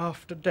happened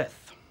after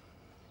death.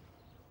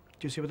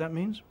 Do you see what that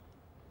means?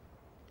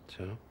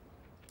 So?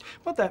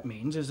 What that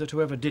means is that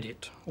whoever did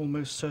it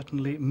almost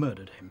certainly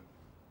murdered him.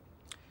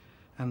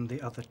 And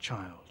the other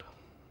child.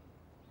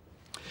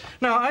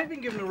 Now, I've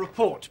been given a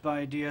report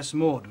by DS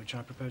Maud, which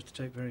I propose to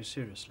take very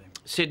seriously.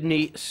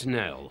 Sidney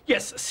Snell.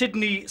 Yes,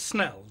 Sidney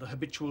Snell, the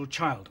habitual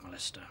child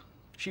molester.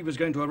 She was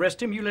going to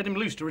arrest him. You let him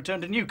loose to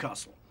return to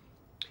Newcastle.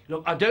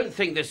 Look, I don't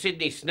think that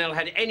Sidney Snell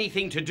had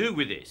anything to do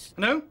with this.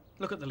 No?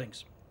 Look at the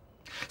links.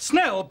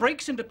 Snell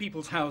breaks into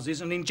people's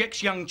houses and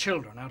injects young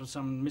children out of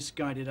some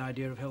misguided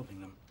idea of helping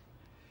them.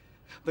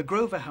 The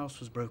Grover house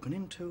was broken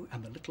into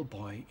and the little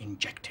boy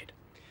injected.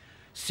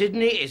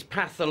 Sidney is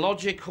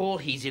pathological,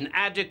 he's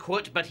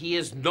inadequate, but he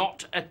is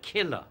not a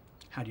killer.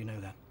 How do you know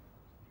that?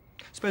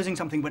 Supposing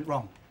something went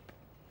wrong.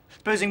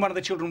 Supposing one of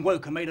the children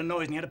woke and made a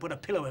noise and he had to put a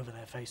pillow over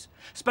their face.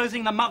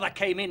 Supposing the mother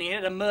came in here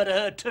to murder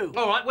her too.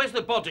 All right, where's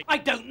the body? I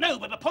don't know,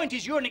 but the point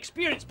is you're an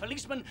experienced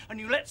policeman and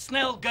you let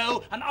Snell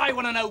go and I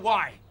want to know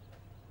why.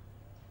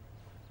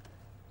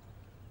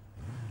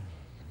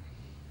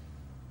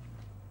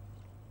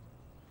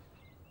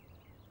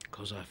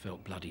 Because I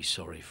felt bloody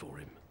sorry for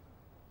him.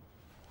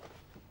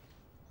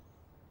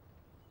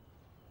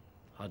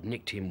 I'd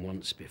nicked him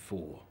once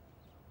before.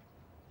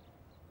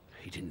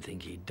 He didn't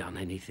think he'd done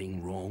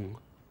anything wrong.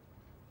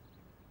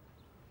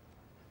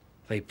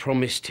 They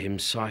promised him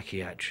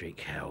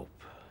psychiatric help.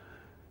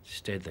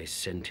 Instead, they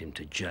sent him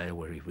to jail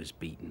where he was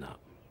beaten up.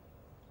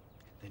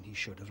 Then he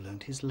should have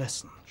learned his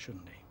lesson,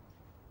 shouldn't he?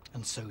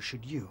 And so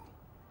should you.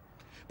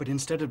 But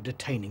instead of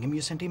detaining him,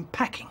 you sent him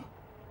packing.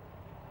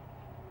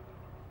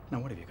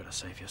 Now, what have you got to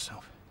say for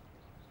yourself?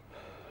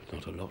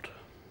 Not a lot.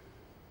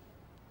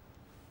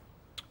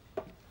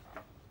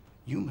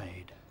 You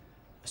made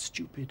a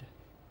stupid,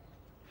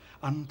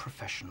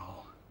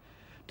 unprofessional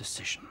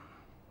decision.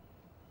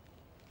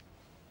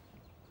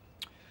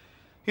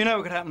 You know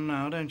what could happen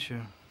now, don't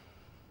you?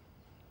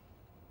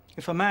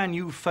 If a man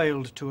you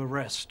failed to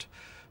arrest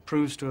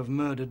proves to have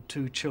murdered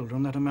 2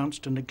 children, that amounts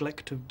to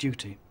neglect of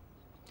duty.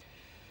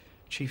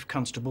 Chief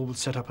Constable will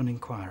set up an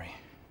inquiry.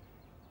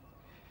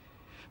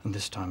 And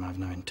this time I've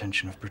no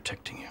intention of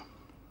protecting you.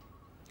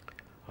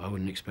 I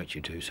wouldn't expect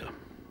you to, sir.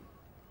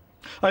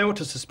 I ought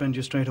to suspend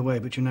you straight away,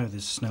 but you know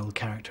this Snell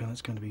character, and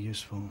that's going to be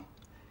useful.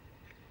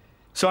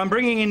 So I'm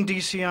bringing in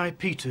DCI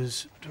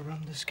Peters to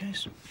run this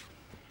case.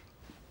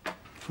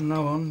 From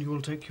now on, you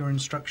will take your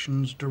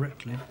instructions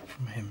directly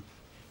from him.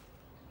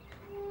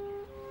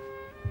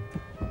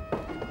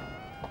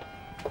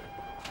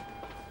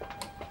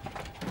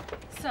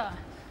 Sir,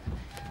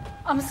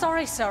 I'm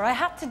sorry, sir. I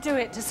had to do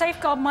it to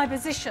safeguard my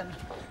position.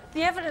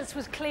 The evidence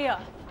was clear.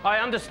 I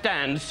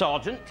understand,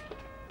 Sergeant.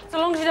 So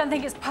long as you don't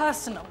think it's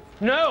personal.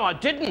 No, I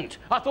didn't.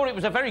 I thought it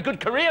was a very good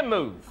career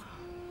move.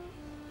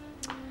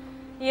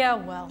 Yeah,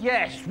 well.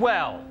 Yes,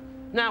 well.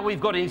 Now we've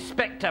got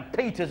Inspector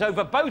Peters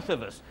over both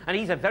of us, and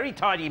he's a very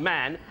tidy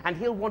man, and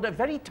he'll want a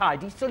very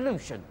tidy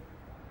solution.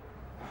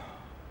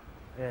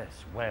 Yes,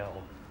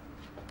 well.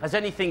 Has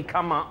anything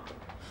come up?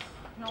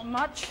 Not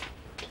much.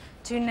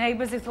 2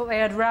 neighbours who thought they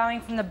heard rowing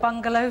from the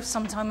bungalow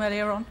sometime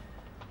earlier on.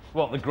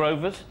 What, the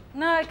Grovers?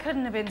 No, it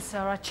couldn't have been,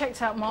 sir. I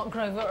checked out Mark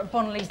Grover at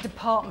Bonnelly's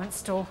department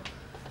store.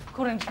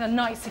 According to the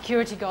night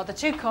security guard, the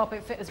 2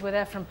 carpet fitters were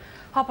there from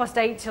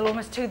 8:30 till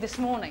almost 2 this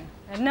morning.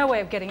 They had no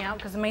way of getting out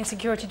because the main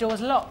security door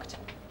was locked.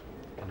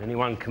 Can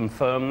anyone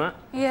confirm that?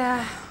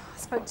 Yeah, I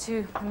spoke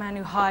to the man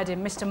who hired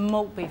him, Mr.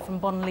 Maltby from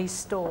Bonnelly's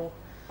store.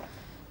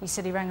 He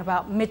said he rang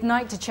about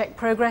midnight to check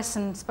progress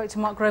and spoke to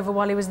Mark Grover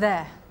while he was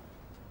there.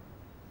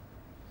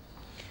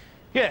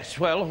 Yes,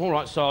 well, all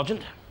right,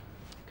 Sergeant.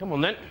 Come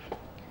on, then.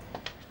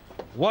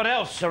 What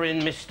else are in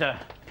Mr.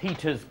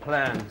 Peters'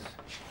 plans?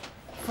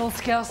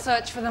 Full-scale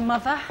search for the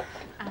mother,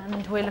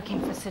 and we're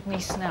looking for Sidney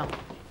Snell.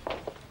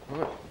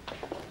 Right.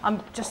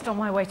 I'm just on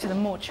my way to the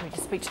mortuary to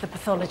speak to the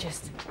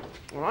pathologist.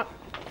 All right.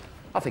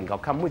 I think I'll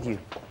come with you.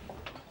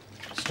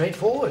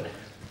 Straightforward.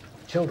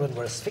 Children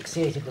were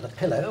asphyxiated with a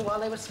pillow while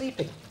they were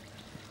sleeping.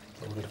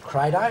 They wouldn't have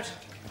cried out,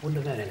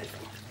 wouldn't have known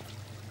anything.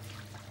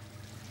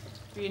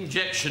 The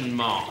injection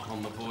mark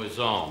on the boy's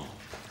arm.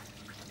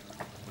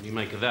 What do you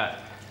make of that?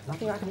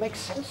 Nothing I can make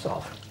sense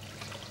of.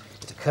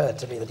 It occurred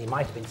to me that he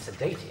might have been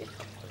sedated.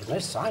 There's no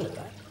sign of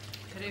that.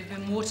 Could it have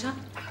been water?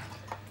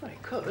 Well,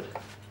 it could.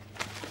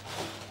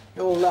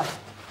 You'll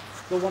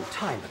want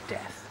time of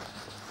death.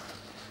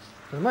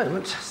 For the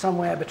moment,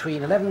 somewhere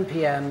between 11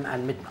 p.m.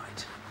 and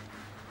midnight.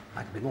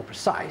 I could be more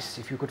precise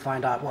if you could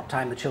find out what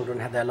time the children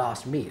had their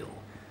last meal.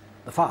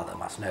 The father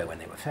must know when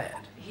they were fed.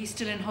 He's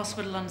still in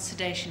hospital on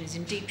sedation. He's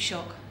in deep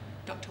shock.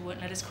 Doctor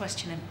won't let us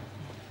question him.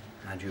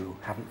 And you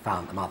haven't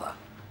found the mother?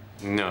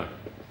 No.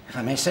 If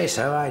I may say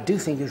so, I do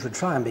think you should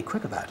try and be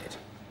quick about it.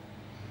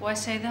 Why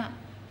say that?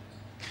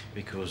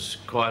 Because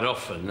quite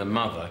often the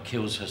mother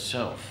kills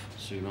herself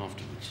soon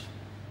afterwards.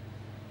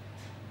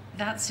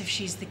 That's if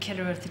she's the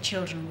killer of the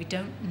children. We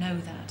don't know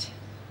that.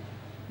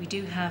 We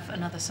do have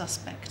another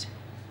suspect.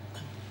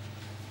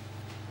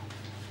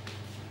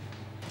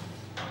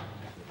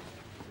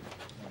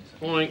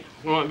 Morning.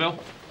 All right, Bill?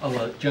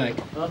 Oh, Jack.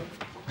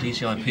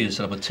 DCIP has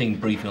set up a team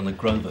briefing on the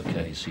Grover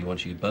case. He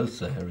wants you both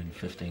there in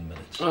 15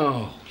 minutes.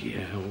 Oh,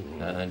 yeah.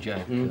 And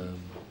Jack,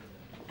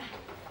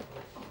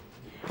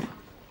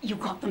 You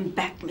got them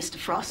back, Mr.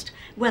 Frost.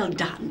 Well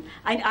done.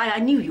 I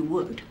knew you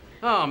would.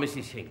 Oh,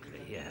 Mrs.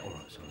 Hinckley. Yeah, all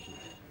right, Sergeant.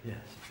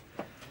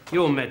 Yes.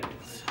 Your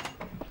medals.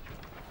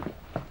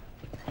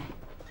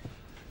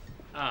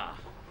 Ah.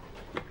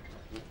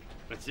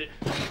 That's it.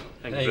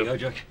 Thank There you go,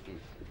 Jack.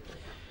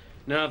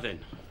 Now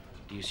then,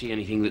 do you see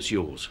anything that's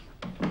yours?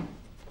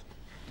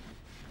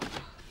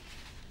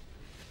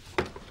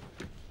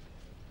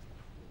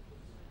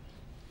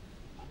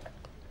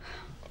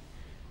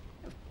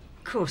 Of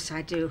course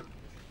I do.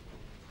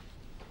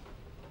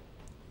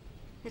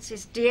 It's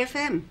his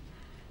DFM.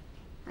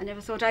 I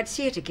never thought I'd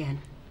see it again.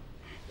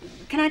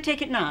 Can I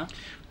take it now?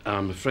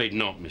 I'm afraid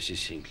not,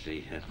 Mrs.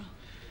 Hinckley.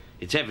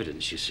 It's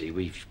evidence, you see.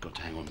 We've got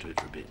to hang on to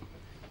it for a bit.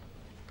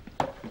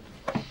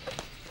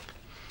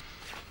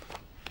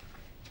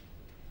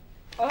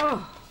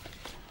 Oh.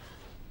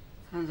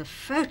 And the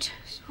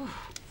photos. Oh.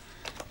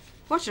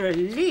 What a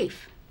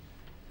relief.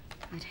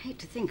 I'd hate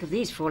to think of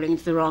these falling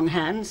into the wrong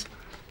hands.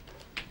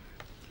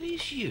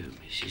 It's you,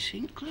 Mrs.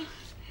 Hinckley.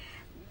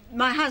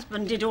 My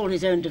husband did all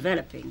his own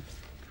developing.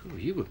 Oh,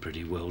 you were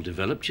pretty well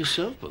developed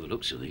yourself, by the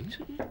looks of things.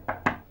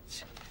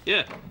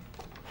 Yeah.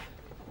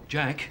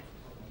 Jack,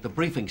 the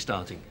briefing's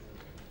starting.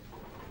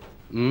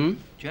 Hmm?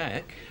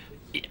 Jack?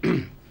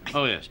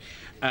 Oh, yes.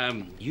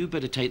 You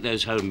better take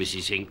those home,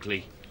 Mrs.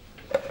 Hinckley.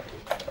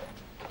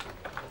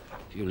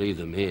 If you leave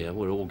them here,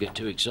 we'll all get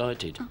too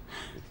excited.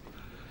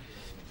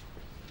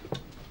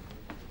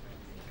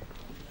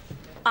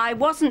 I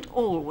wasn't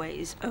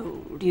always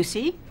old, you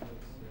see.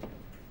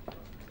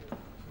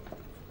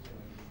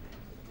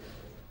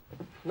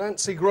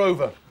 Nancy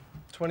Grover,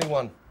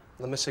 21,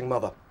 the missing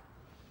mother.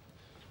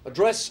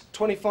 Address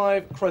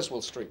 25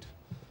 Creswell Street.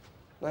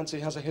 Nancy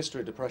has a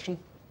history of depression.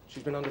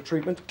 She's been under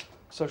treatment.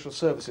 Social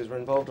services were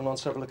involved, and on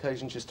several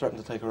occasions she's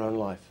threatened to take her own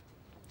life.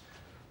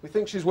 We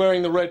think she's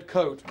wearing the red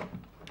coat.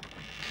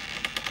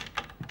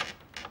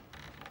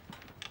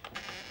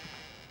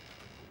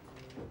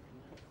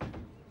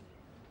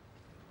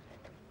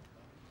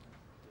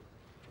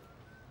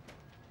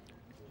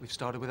 We've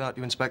started without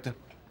you, Inspector.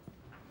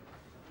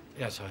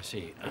 Yes, I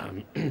see.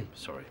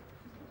 Sorry.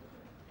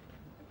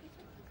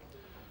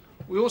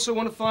 We also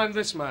want to find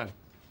this man,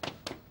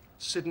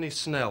 Sidney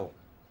Snell.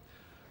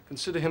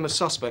 Consider him a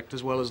suspect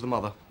as well as the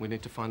mother. We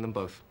need to find them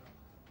both.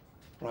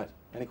 Right,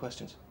 any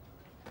questions?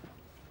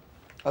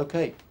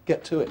 Okay,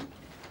 get to it.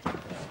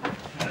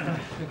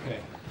 Okay.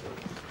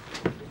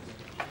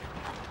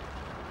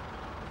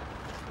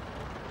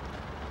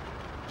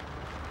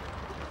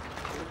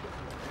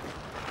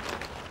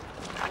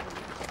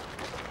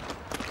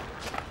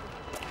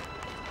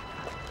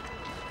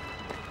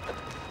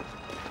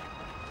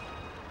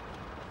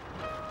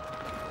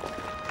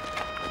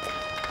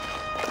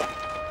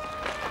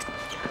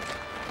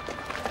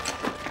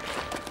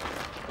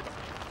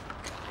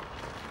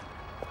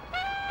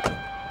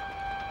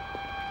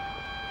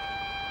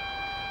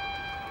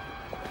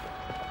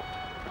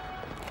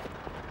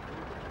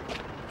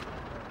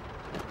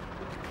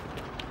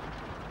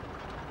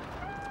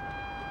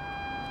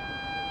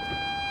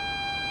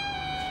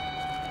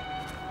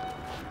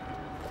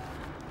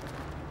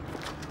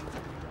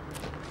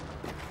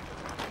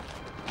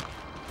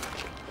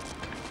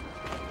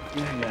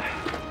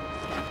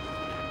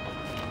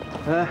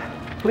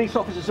 Police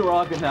officers are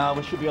arriving now.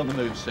 We should be on the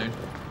move soon.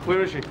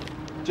 Where is she?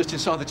 Just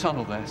inside the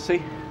tunnel there,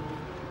 see?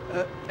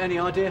 Any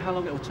idea how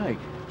long it'll take?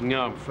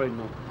 No, I'm afraid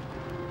not.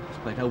 It's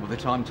played hell with the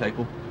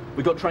timetable.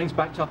 We've got trains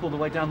backed up all the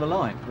way down the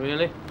line.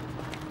 Really?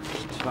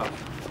 It's tough.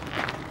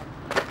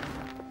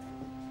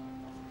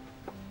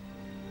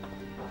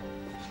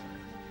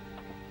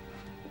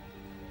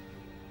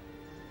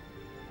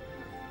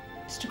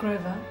 Mr.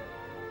 Grover?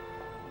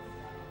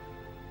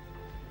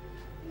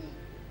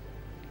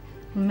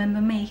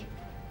 Remember me?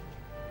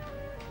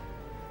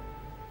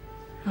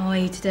 How are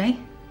you today?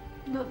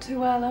 Not too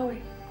well, are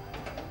we?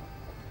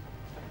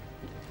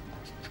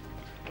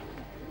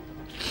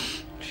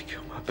 She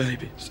killed my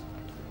babies.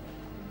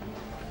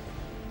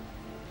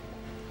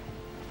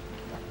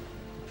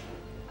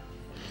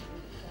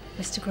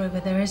 Mr. Grover,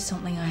 there is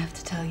something I have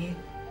to tell you.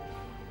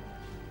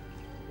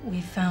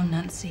 We've found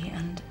Nancy,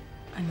 and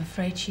I'm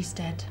afraid she's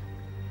dead.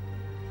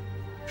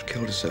 She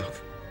killed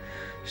herself.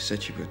 She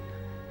said she would.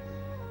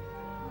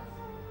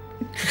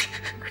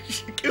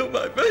 She killed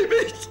my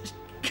baby.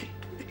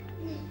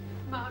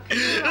 Mark.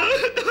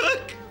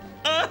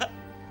 I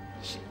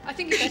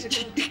think you better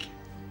go.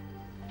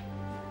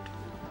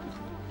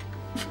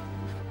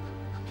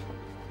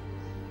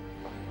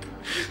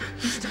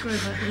 Mr.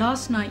 Grover,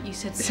 last night you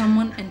said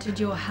someone entered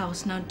your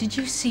house. Now, did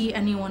you see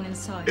anyone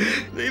inside?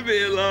 Leave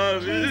me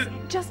alone. Please,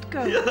 just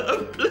go.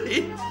 Yeah,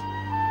 please.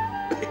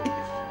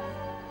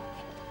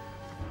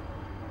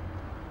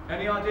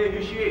 Any idea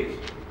who she is?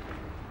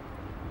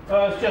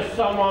 It's just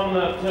someone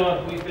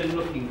that we've been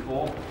looking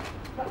for.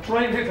 That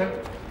train hit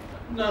her.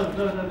 No,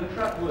 the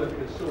track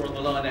workers saw on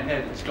the line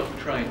ahead and stopped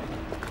the train.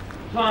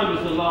 Time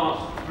was the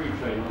last through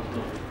train, wasn't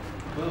it?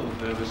 Well,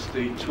 there was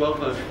the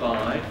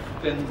 12:05,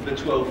 then the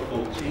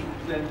 12:40,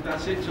 then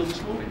that's it till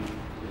this morning.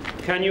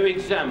 Can you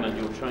examine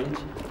your trains?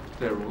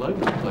 They're all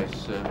over the place,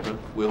 sir, but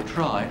we'll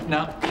try.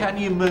 Now, can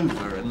you move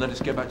her and let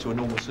us get back to a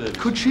normal service?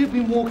 Could she have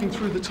been walking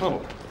through the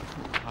tunnel?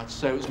 I'd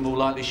say it was more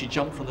likely she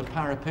jumped from the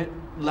parapet,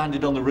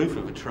 landed on the roof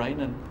of a train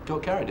and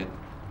got carried in.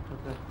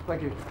 Okay,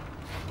 thank you.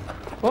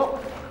 Well,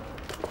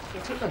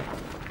 what's it then?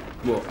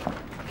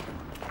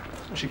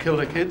 What? She killed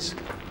her kids,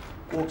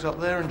 walked up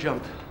there and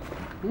jumped.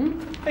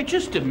 Hey,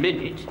 just a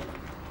minute.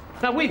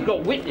 Now, we've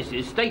got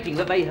witnesses stating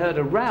that they heard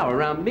a row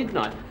around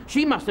midnight.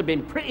 She must have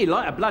been pretty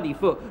light a bloody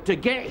foot to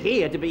get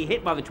here to be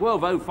hit by the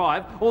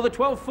 12:05 or the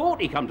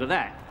 12:40, come to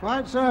that.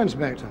 Quite so,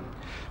 Inspector.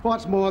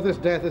 What's more, this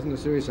death isn't a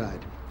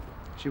suicide.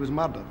 She was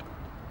murdered.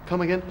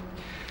 Come again?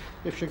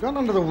 If she got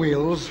under the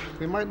wheels,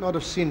 we might not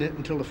have seen it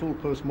until the full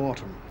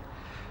post-mortem.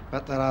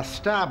 But there are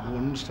stab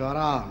wounds to her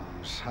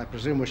arms, I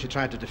presume where she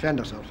tried to defend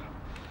herself.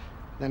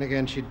 Then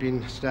again, she'd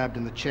been stabbed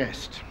in the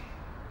chest.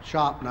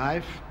 Sharp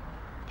knife,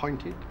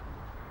 pointed.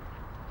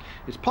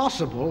 It's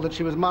possible that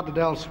she was murdered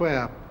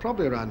elsewhere,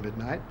 probably around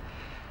midnight,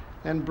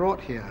 then brought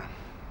here.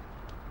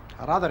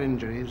 Her other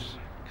injuries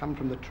come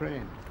from the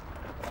train.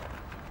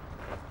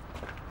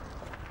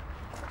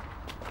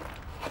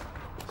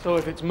 So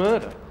if it's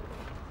murder,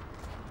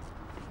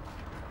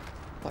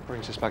 that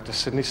brings us back to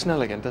Sidney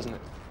Snell again, doesn't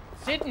it?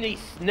 Sidney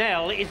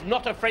Snell is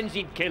not a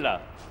frenzied killer.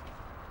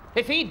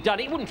 If he'd done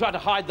it, he wouldn't try to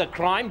hide the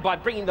crime by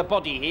bringing the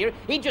body here.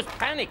 He'd just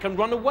panic and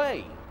run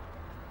away.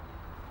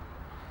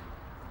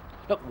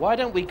 Look, why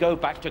don't we go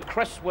back to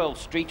Cresswell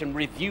Street and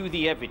review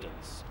the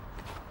evidence?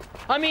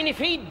 I mean, if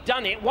he'd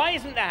done it, why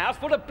isn't the house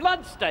full of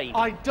bloodstains?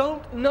 I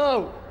don't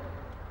know.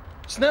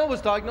 Snell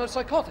was diagnosed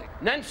psychotic.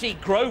 Nancy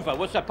Grover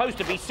was supposed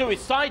to be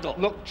suicidal.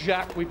 Look,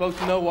 Jack, we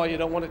both know why you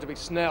don't want it to be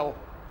Snell.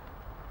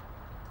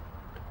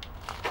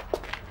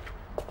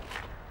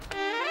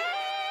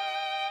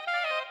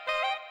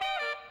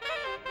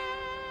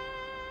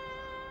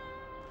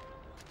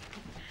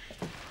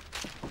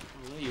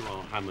 There you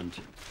are, Hammond.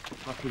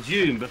 I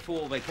presume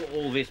before they put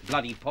all this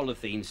bloody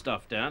polythene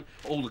stuff down,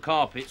 all the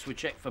carpets were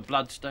checked for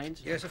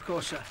bloodstains? Yes, of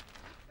course, sir.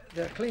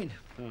 They're clean.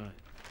 Right.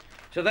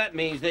 So that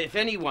means that if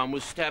anyone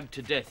was stabbed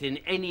to death in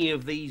any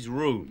of these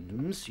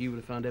rooms, you would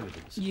have found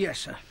evidence? Yes,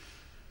 sir.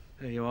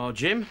 There you are,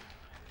 Jim.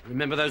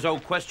 Remember those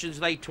old questions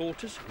they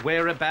taught us?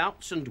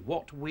 Whereabouts and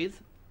what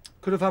with?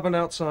 Could have happened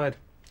outside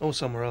or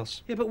somewhere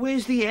else. Yeah, but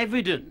where's the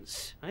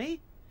evidence, eh?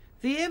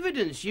 The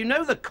evidence. You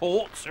know the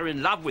courts are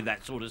in love with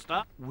that sort of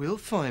stuff. We'll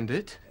find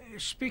it.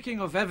 Speaking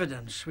of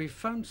evidence, we've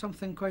found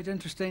something quite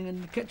interesting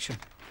in the kitchen.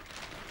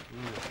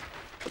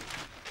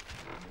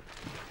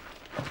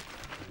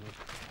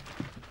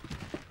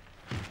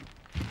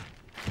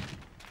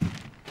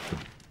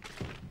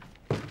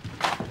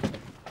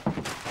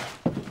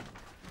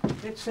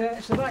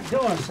 It's the back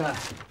door, sir.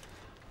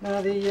 Now,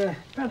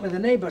 apparently the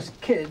neighbour's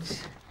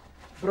kids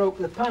broke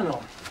the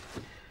panel.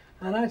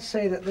 And I'd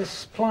say that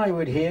this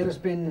plywood here has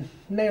been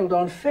nailed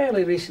on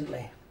fairly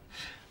recently.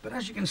 But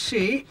as you can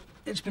see,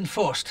 it's been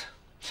forced.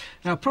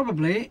 Now,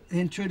 probably the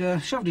intruder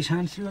shoved his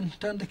hand through and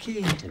turned the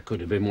key. It could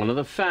have been one of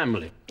the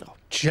family. Oh,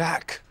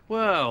 Jack!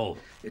 Well...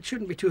 It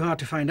shouldn't be too hard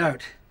to find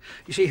out.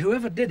 You see,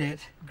 whoever did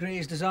it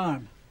grazed his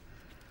arm.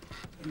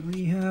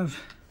 We have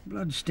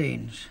blood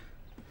stains.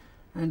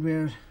 And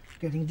we're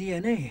getting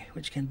DNA,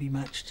 which can be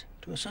matched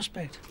to a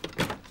suspect.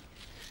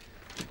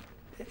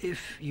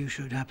 If you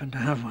should happen to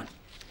have one.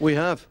 We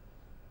have.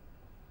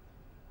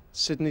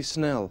 Sidney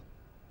Snell.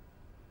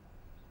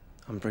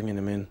 I'm bringing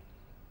him in.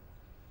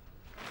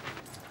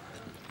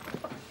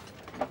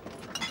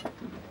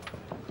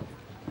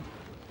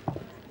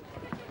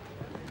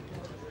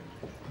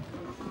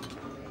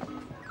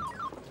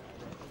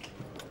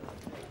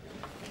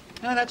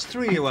 No, that's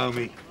 3 you owe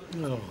me.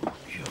 Oh,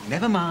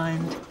 never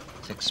mind.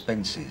 It's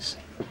expenses.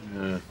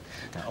 Now,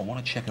 I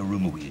want to check a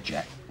rumour with you,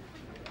 Jack.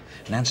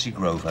 Nancy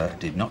Grover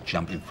did not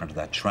jump in front of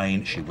that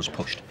train. She was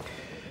pushed.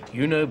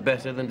 You know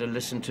better than to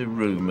listen to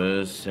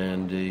rumours,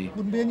 Sandy.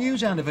 Wouldn't be a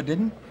news hound if I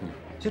didn't.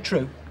 Is it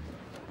true?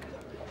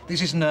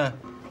 This isn't a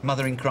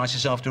mother in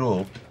crisis after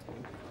all.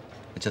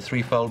 It's a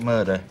threefold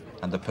murder.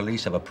 And the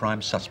police have a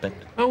prime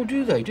suspect. Oh,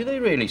 do they? Do they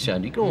really,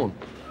 Sandy? Go on.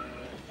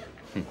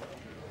 There's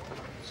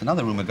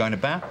another rumour going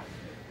about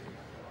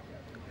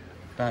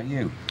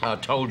you. I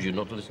told you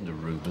not to listen to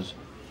rumours.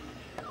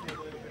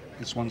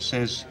 This one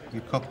says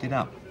you cocked it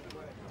up.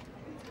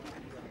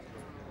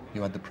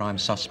 You had the prime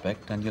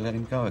suspect and you let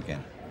him go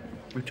again.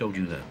 Who told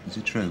you that? Is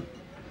it true?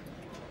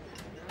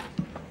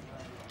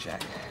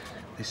 Jack,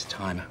 this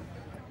time,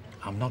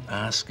 I'm not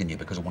asking you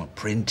because I want to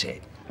print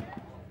it.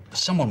 But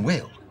someone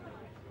will.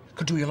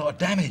 Could do you a lot of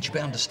damage, you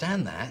better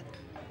understand that.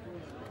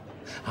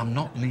 I'm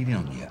not leaning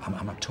on you.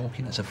 I'm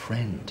talking as a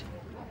friend.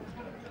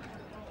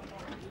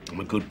 I'm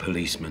a good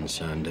policeman,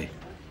 Sandy.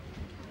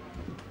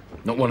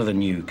 Not one of the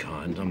new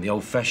kind. I'm the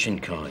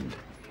old-fashioned kind.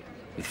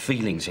 With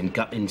feelings and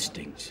gut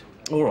instincts.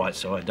 All right,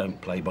 so I don't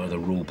play by the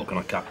rule book and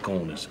I cut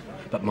corners.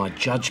 But my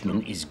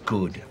judgment is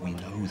good. We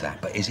know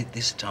that, but is it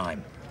this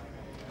time?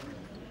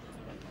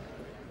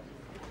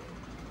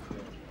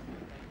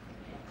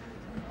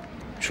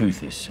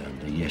 Truth is,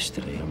 Sandy,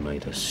 yesterday I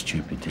made a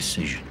stupid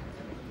decision.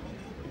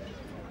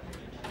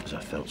 Because I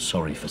felt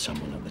sorry for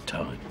someone at the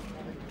time.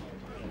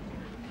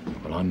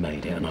 Well, I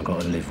made it and I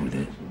got to live with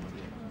it.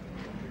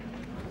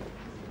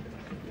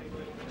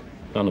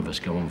 None of us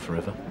go on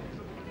forever.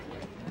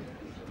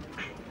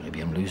 Maybe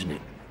I'm losing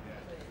it.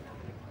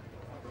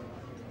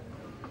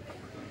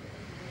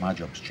 My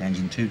job's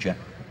changing too, Jack.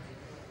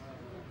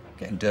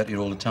 Getting dirtier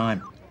all the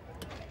time.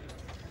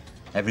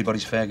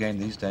 Everybody's fair game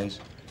these days.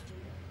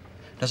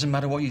 Doesn't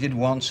matter what you did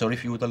once or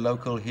if you were the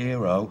local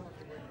hero.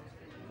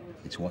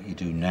 It's what you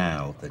do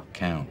now that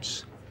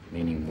counts.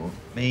 Meaning what?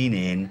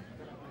 Meaning,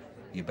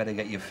 you better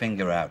get your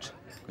finger out,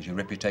 because your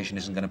reputation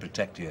isn't going to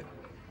protect you.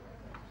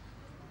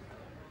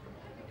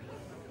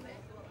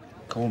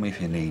 Call me if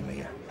you need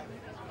me.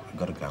 I've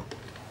got to go.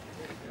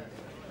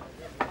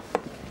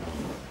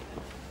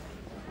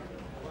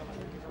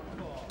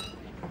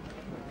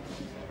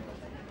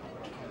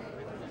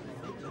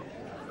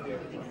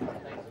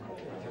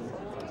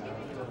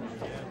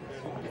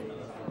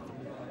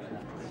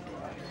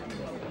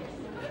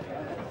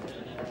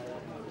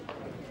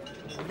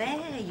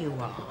 There you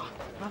are.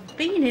 I've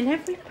been in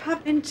every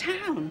pub in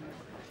town.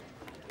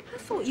 I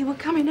thought you were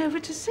coming over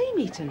to see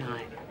me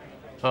tonight.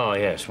 Oh,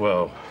 yes,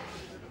 well...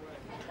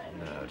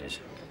 No, it is.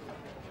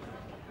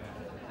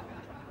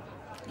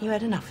 You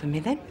had enough of me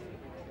then?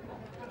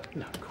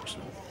 No, of course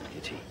not,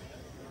 Kitty.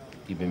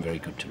 You've been very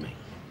good to me.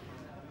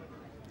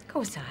 Of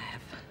course I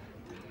have.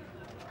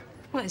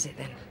 What is it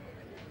then?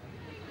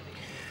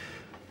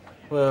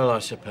 Well, I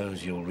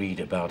suppose you'll read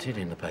about it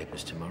in the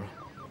papers tomorrow.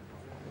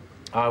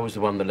 I was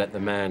the one that let the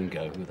man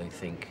go who they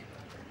think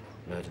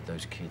murdered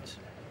those kids.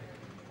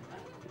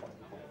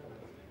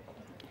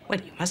 Well,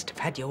 you must have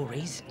had your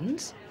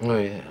reasons. Oh,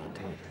 yeah, I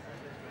did.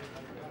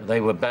 But they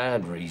were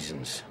bad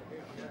reasons.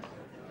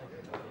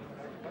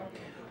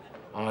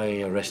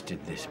 I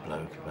arrested this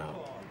bloke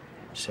about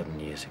 7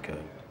 years ago.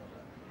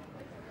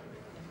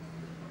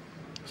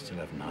 I still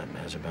have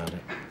nightmares about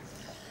it.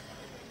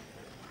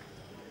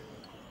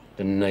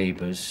 The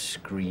neighbours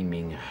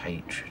screaming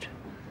hatred.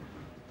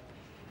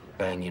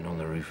 Banging on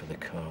the roof of the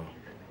car.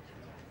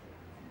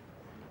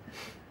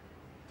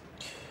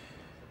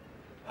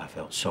 I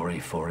felt sorry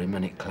for him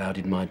and it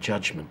clouded my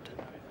judgment.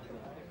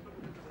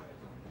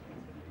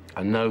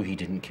 I know he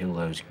didn't kill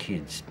those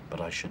kids, but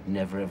I should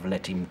never have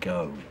let him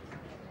go.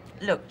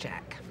 Look,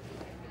 Jack,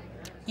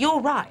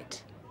 you're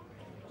right.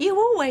 You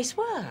always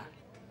were.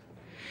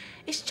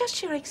 It's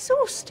just you're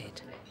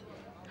exhausted.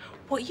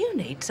 What you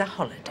need's a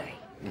holiday.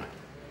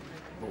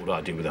 What would I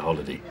do with a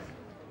holiday?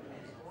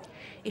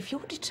 If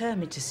you're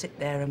determined to sit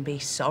there and be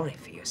sorry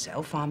for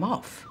yourself, I'm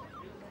off.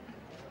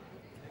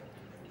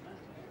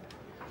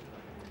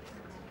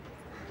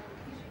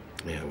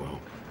 Yeah, well,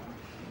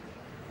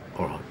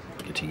 all right,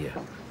 Kitty, yeah.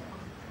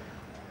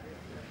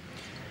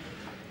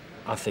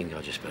 I think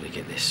I just better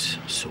get this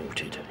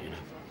sorted, you know.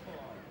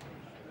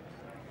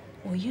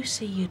 Well, you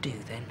see you do,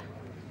 then.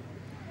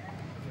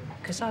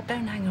 Because I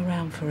don't hang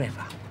around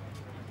forever.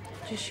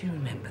 Just you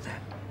remember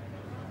that.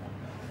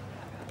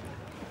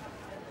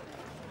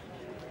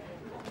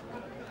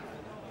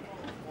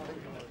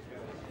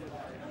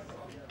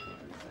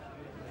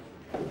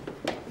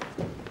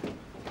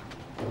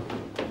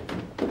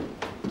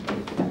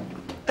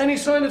 Any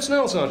sign of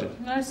Snell,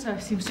 Sergeant? No, sir.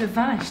 Seems to have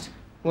vanished.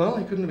 Well,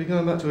 he couldn't be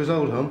going back to his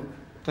old home.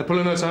 They're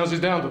pulling those houses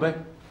down today.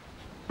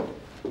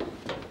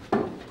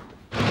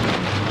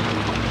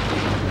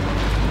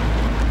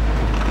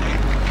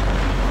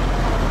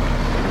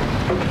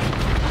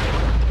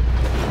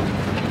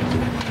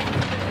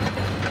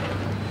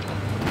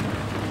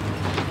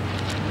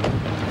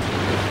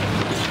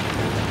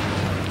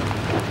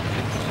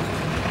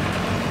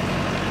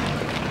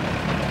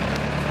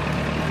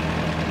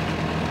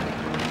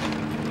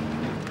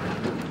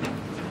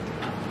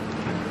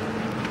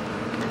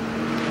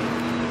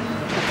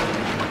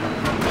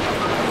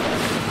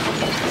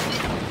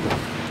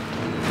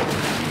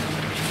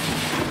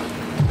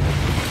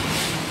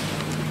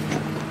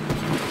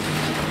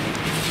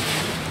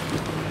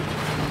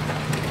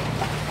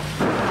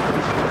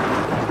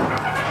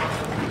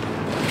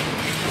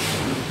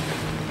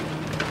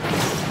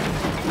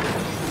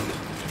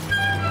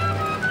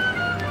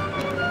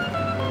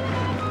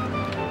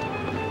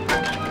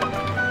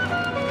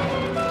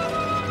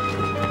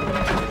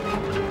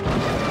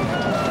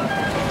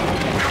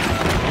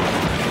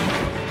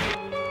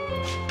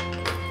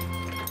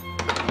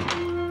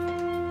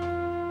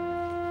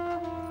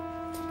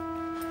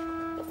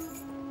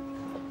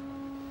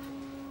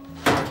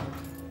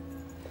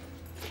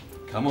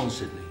 Come on,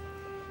 Sidney.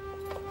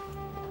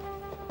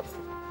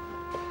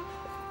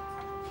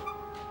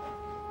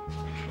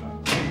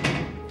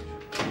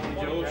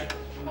 George.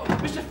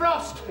 Mr.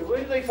 Frost! Where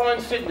did they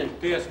find Sidney?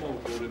 P.S. Moore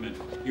called him in.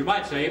 You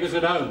might say he was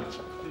at home.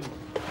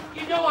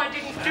 You know I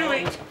didn't do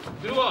it!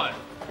 Do I?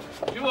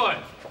 Do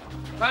I?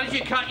 How did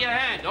you cut your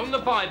hand? On the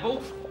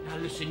Bible? Now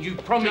listen, you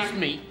promised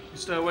me... You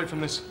stay away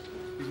from this.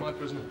 He's my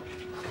prisoner.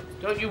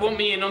 Don't you want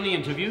me in on the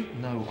interview?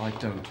 No, I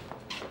don't.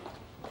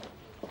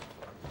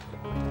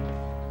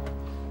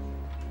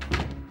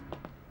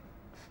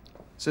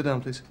 Sit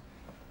down, please.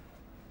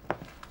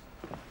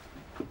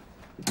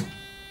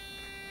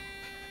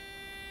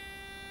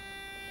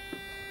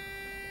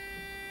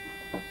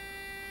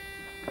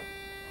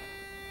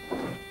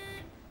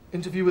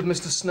 Interview with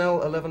Mr. Snell,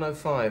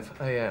 11:05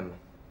 a.m.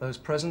 Those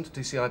present,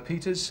 DCI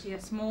Peters.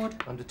 Yes,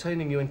 Maud. I'm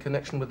detaining you in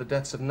connection with the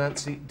deaths of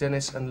Nancy,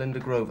 Dennis and Linda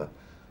Grover.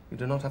 You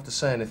do not have to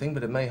say anything,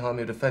 but it may harm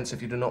your defence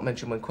if you do not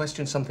mention when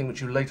questioned something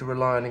which you later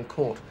rely on in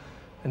court.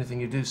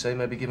 Anything you do say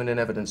may be given in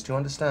evidence. Do you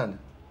understand?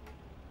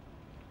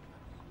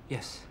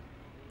 Yes,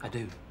 I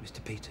do,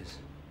 Mr. Peters.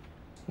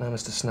 Now,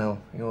 Mr.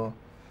 Snell, your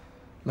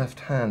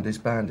left hand is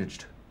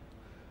bandaged.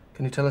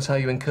 Can you tell us how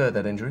you incurred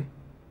that injury?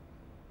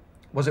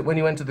 Was it when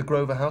you entered the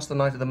Grover house the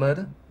night of the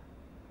murder?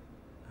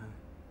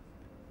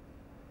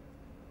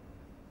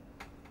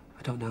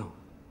 I don't know.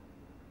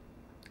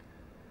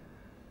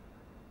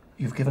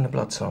 You've given a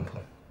blood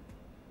sample.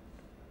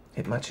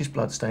 It matches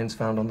bloodstains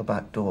found on the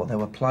back door. There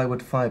were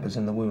plywood fibres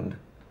in the wound.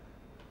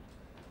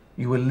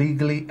 You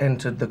illegally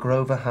entered the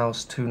Grover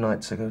house 2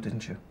 nights ago,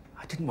 didn't you?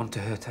 I didn't want to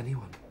hurt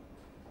anyone.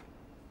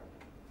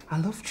 I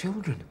love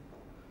children.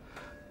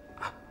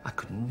 I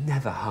could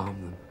never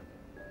harm them.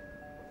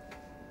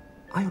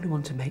 I only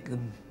want to make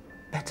them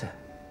better.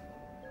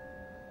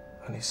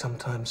 Only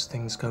sometimes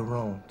things go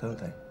wrong, don't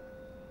they?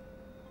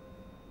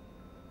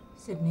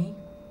 Sidney,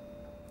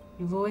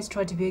 you've always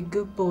tried to be a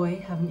good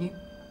boy, haven't you?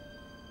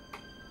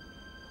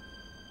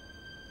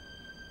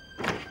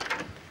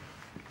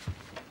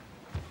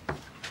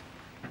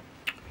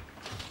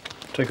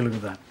 Take a look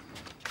at that.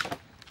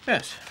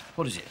 Yes.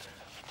 What is it?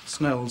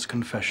 Snell's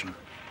confession.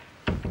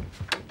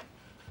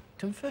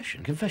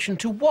 Confession? Confession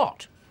to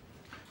what?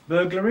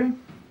 Burglary,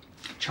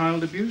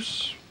 child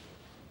abuse,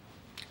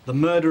 the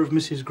murder of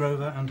Mrs.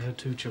 Grover and her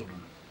 2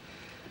 children.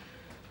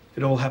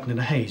 It all happened in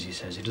a haze, he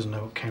says. He doesn't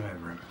know what came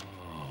over him.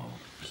 Oh,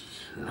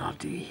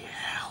 bloody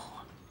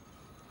hell.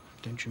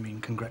 Don't you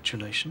mean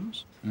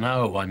congratulations?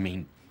 No, I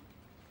mean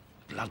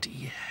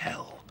bloody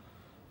hell.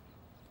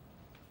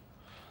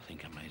 I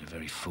think I made a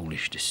very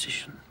foolish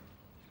decision.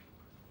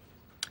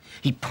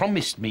 He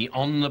promised me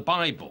on the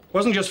Bible.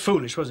 Wasn't just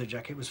foolish, was it,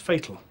 Jack? It was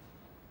fatal.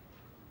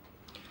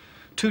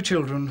 2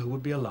 children who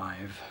would be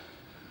alive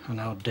are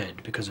now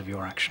dead because of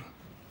your action.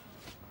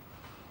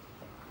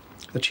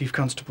 The Chief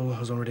Constable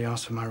has already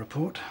asked for my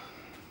report.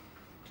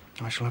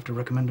 I shall have to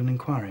recommend an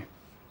inquiry.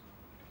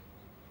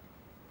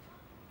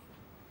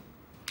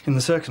 In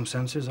the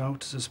circumstances, I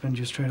ought to suspend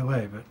you straight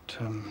away, but,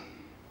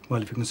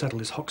 well, if you can settle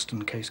this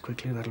Hoxton case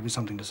quickly, that'll be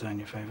something to say in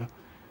your favour.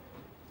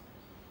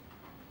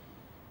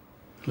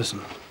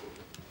 Listen.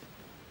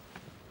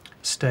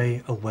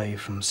 Stay away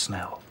from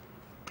Snell.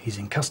 He's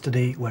in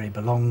custody where he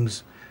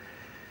belongs.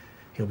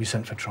 He'll be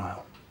sent for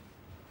trial.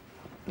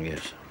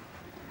 Yes.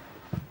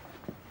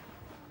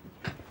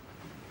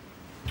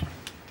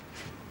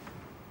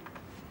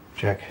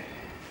 Jack,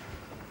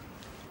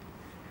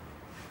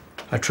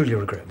 I truly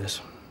regret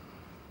this.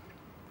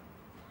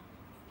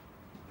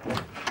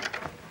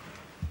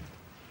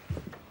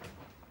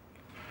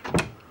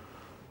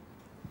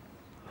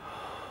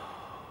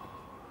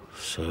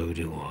 So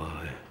do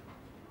I.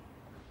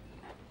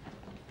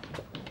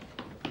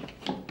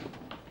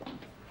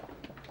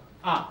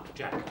 Ah,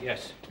 Jack,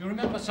 yes. You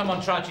remember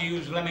someone tried to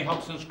use Lemmy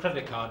Hobson's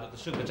credit card at the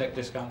Supertech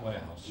discount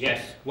warehouse?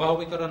 Yes. Well,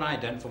 we got an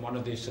ident from one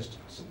of the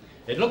assistants.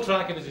 It looks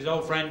like it was his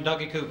old friend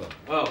Dougie Cooper.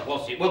 Oh,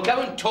 was it? Well,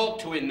 go and talk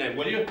to him then,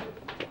 will you?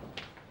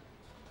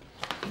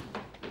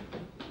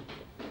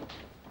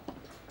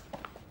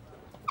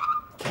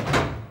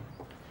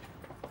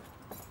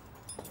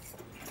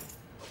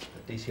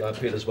 DCI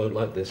Peters won't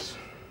like this.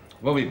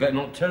 Well, we better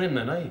not tell him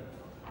then, eh?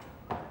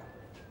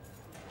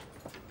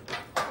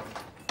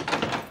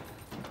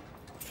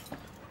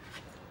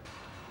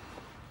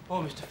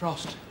 Oh, Mr.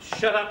 Frost.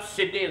 Shut up,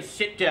 Sidney, and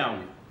sit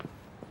down.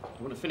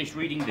 I want to finish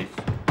reading this.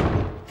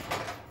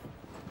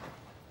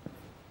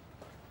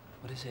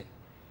 What is it?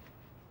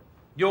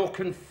 Your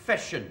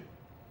confession.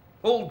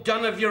 All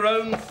done of your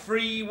own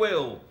free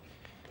will.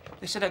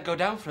 They said I'd go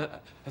down for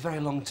a very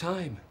long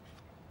time.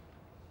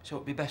 So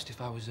it'd be best if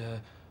I was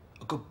a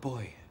good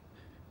boy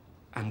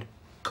and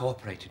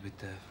cooperated with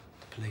the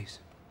police.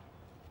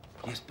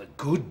 Yes, but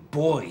good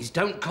boys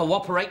don't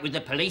cooperate with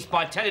the police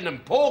by telling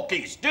them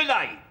porkies, do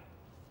they?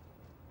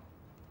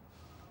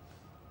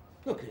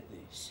 Look at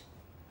this.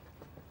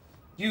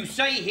 You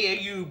say here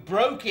you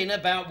broke in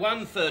about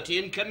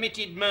 1:30 and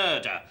committed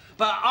murder.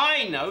 But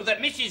I know that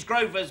Mrs.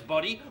 Grover's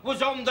body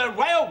was on the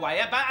railway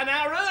about an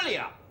hour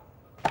earlier.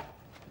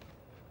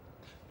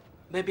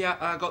 Maybe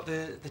I got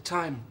the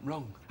time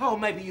wrong. Oh,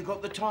 maybe you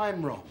got the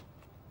time wrong.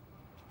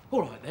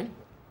 All right, then.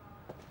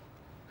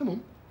 Come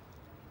on.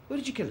 Where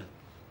did you kill her?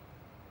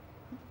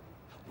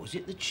 Was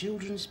it the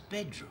children's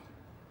bedroom?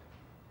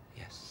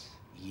 Yes.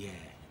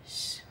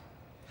 Yes.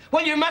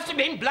 Well, you must have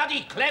been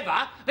bloody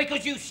clever,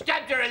 because you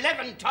stabbed her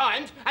 11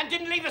 times and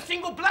didn't leave a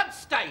single blood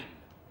stain.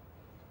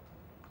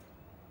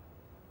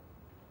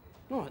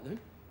 All right, then.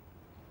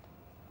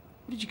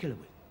 What did you kill her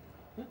with?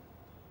 Huh?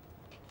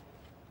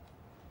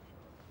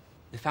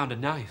 They found a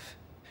knife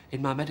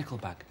in my medical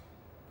bag.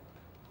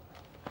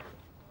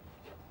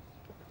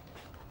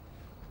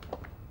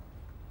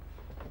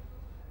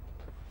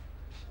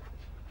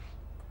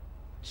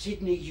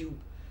 Sidney, you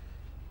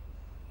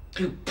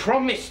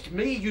promised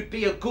me you'd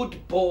be a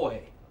good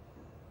boy.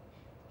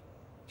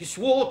 You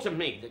swore to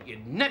me that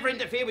you'd never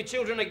interfere with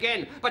children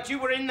again, but you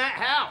were in that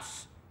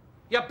house.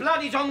 Your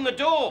blood is on the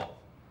door.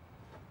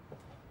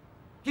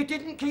 You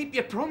didn't keep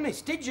your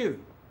promise, did you?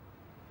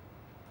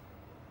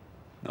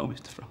 No,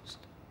 Mr. Frost.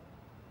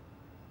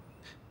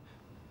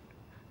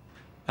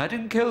 I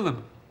didn't kill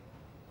them.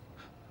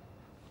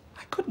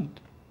 I couldn't.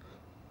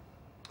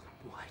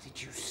 Why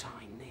did you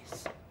sign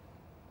this?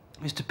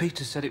 Mr.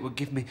 Peters said it would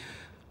give me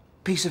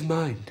peace of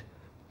mind.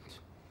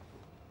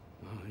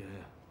 Oh, yeah.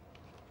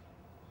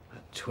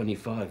 About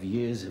 25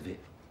 years of it,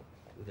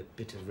 with a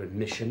bit of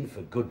remission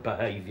for good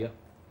behaviour.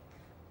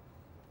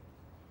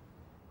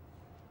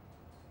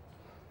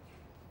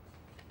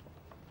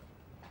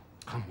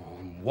 Come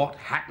on, what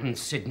happened,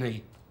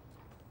 Sidney?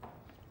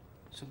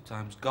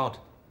 Sometimes God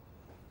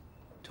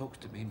talks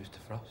to me, Mr.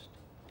 Frost.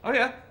 Oh,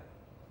 yeah?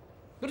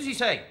 What does he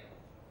say?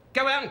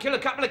 Go out and kill a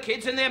couple of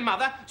kids and their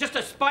mother just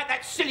to spite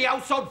that silly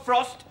old sod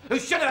Frost who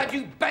should have had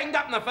you banged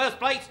up in the first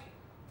place?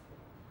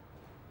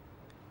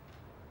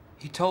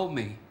 He told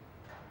me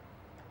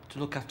to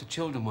look after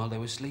children while they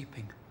were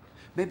sleeping.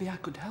 Maybe I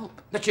could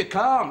help. But you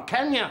can't,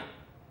 can you?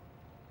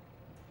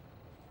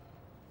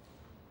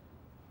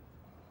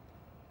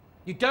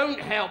 You don't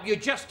help, you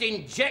just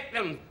inject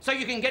them so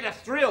you can get a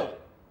thrill.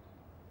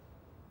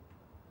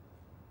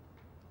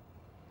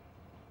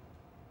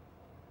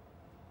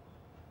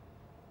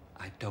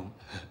 I don't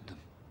hurt them.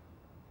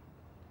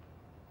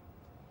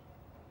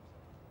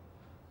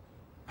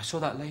 I saw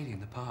that lady in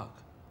the park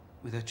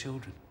with her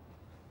children.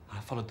 I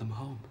followed them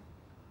home.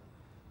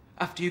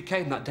 After you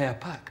came that day, I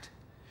packed.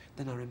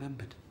 Then I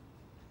remembered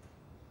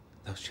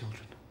those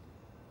children,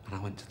 and I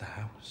went to the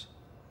house.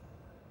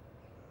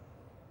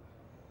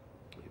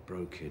 You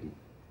broke in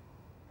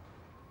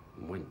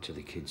and went to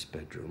the kids'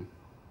 bedroom.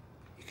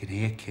 You can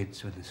hear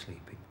kids when they're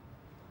sleeping.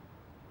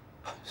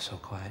 So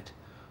quiet.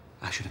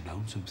 I should have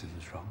known something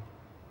was wrong.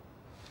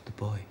 The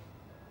boy.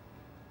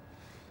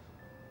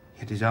 He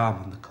had his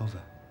arm on the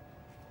cover.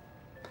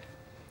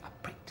 I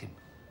pricked him.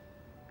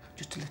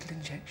 Just a little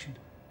injection.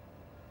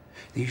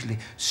 They usually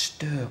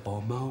stir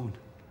or moan.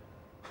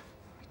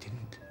 He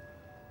didn't.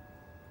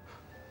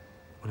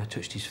 When I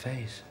touched his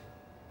face,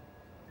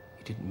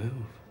 he didn't move.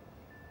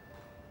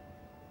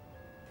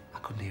 I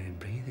couldn't hear him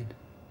breathing.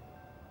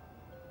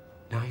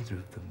 Neither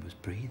of them was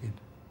breathing.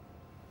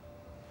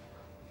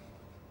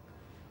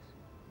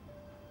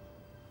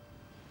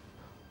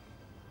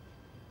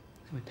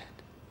 They were dead.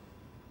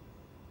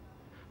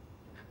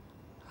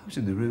 I was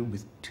in the room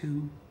with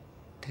 2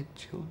 dead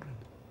children.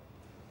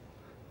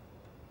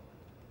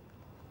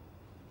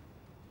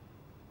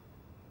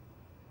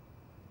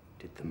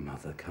 Did the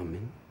mother come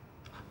in?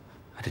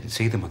 I didn't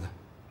see the mother.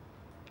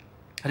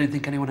 I didn't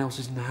think anyone else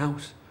was in the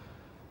house.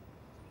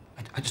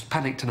 I just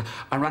panicked and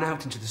I ran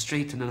out into the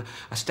street and then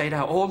I stayed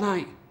out all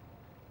night.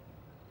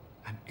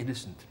 I'm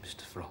innocent,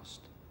 Mr.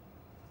 Frost.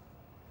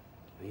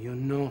 You're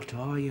not,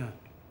 are you?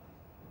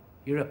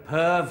 You're a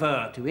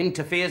pervert who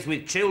interferes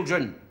with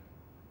children.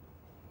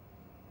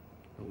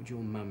 What would your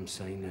mum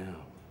say now?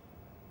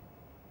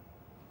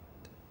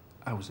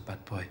 I was a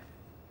bad boy.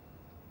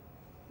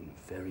 A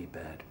very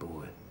bad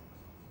boy.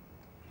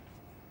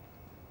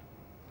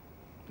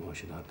 Why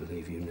should I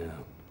believe you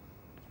now?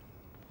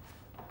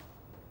 I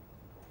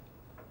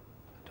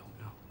don't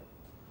know.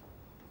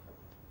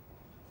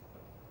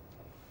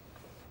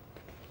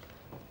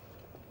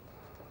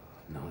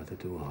 Neither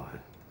do I.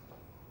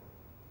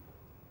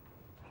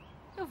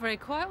 You're very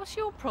quiet. What's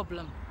your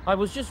problem? I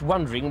was just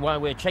wondering why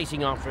we're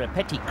chasing after a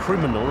petty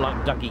criminal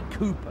like Dougie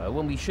Cooper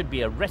when we should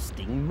be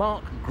arresting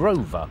Mark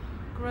Grover.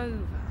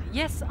 Grover.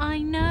 Yes, I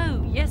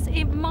know. Yes,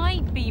 it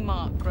might be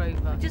Mark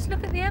Grover. Just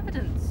look at the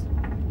evidence.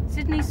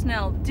 Sidney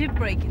Snell did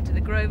break into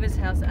the Grover's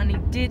house and he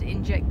did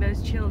inject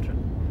those children.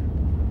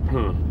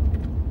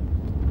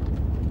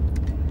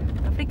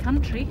 Lovely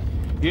country.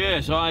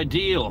 Yes,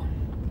 ideal.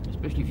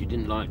 Especially if you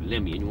didn't like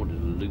Lemmy and you wanted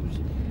to lose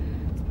him.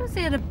 Suppose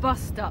they had a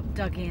bust up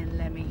Dougie and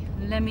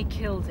Lemmy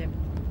killed him.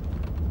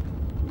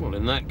 Well,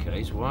 in that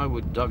case, why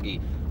would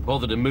Dougie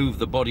bother to move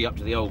the body up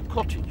to the old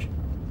cottage?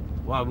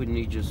 Why wouldn't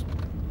he just,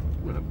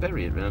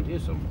 bury it around here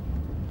somewhere?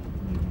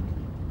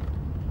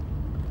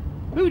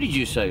 Who did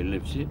you say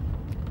lives here?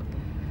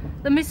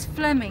 The Miss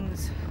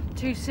Flemings,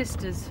 2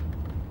 sisters.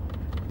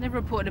 Never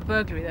reported a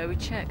burglary, though. We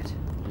checked.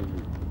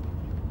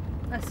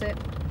 That's it.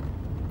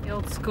 The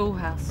old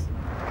schoolhouse.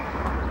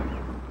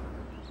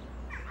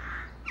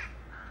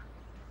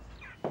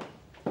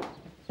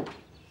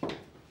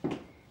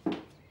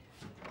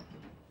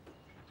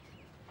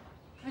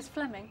 Miss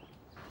Fleming?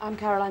 I'm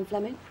Caroline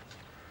Fleming.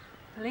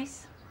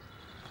 Police?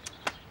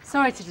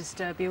 Sorry to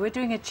disturb you. We're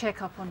doing a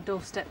check-up on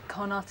doorstep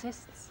con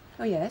artists.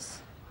 Oh,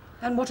 yes?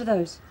 And what are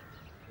those?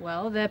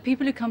 Well, they're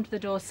people who come to the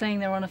door saying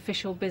they're on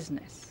official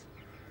business.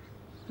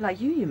 Like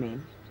you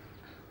mean?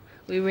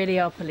 We really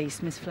are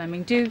police, Miss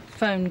Fleming. Do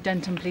phone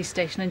Denton Police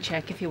Station and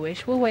check if you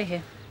wish. We'll wait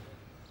here.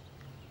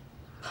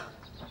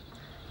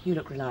 You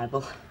look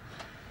reliable.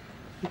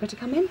 You better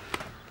come in.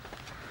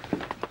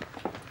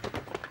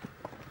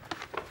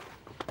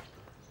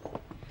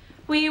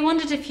 We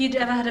wondered if you'd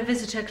ever had a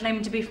visitor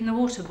claiming to be from the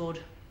water board.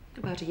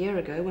 About a year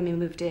ago, when we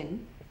moved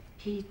in,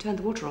 he turned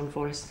the water on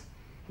for us.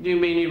 Do you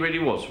mean he really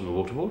was from the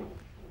water board?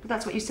 But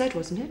that's what you said,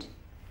 wasn't it?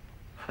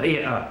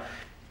 Yeah.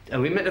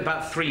 We met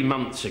about 3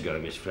 months ago,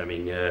 Miss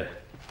Fleming.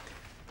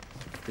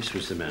 This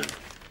was the man.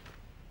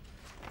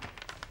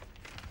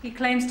 He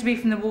claims to be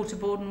from the water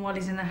board, and while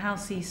he's in the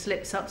house, he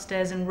slips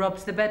upstairs and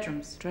robs the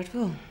bedrooms.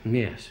 Dreadful.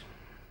 Yes.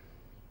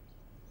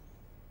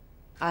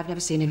 I've never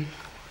seen him.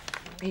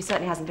 He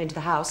certainly hasn't been to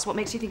the house. What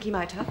makes you think he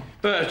might have?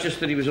 But it's just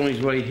that he was on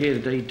his way here the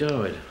day he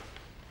died.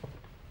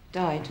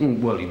 Died?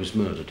 Well, he was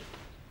murdered.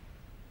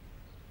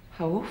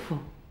 How awful.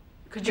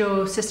 Could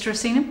your sister have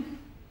seen him?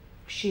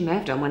 She may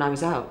have done when I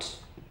was out.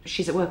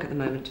 She's at work at the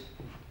moment.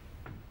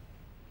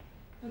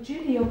 Oh,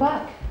 Julie, you're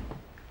back.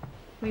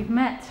 We've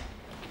met.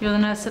 You're the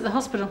nurse at the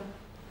hospital.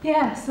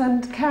 Yes,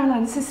 and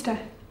Caroline's sister.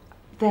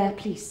 They're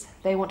police.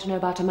 They want to know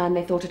about a man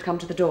they thought had come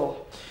to the door.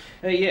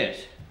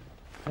 Yes.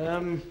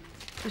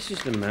 This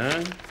is the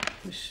man,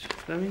 Miss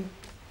Fleming.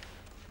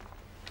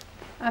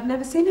 I've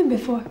never seen him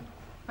before.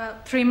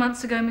 About 3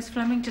 months ago, Miss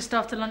Fleming, just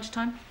after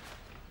lunchtime.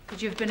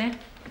 Could you have been here?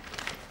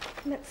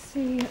 Let's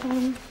see,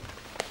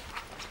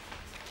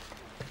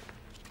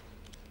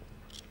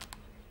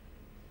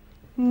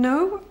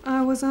 No,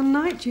 I was on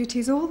night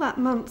duties all that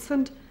month,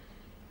 and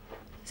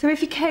so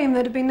if he came,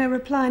 there'd have been no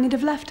reply and he'd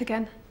have left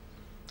again.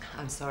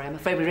 I'm sorry, I'm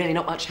afraid we're really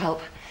not much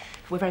help.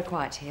 We're very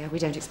quiet here. We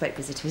don't expect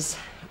visitors,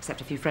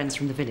 except a few friends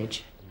from the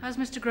village. How's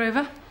Mr.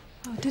 Grover?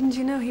 Oh, didn't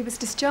you know he was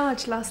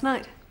discharged last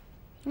night?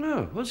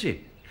 Oh, was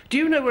he? Do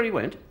you know where he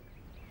went?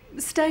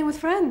 Staying with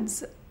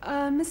friends.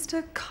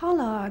 Mr.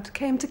 Collard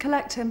came to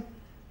collect him.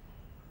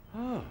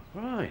 Oh,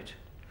 right.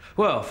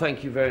 Well,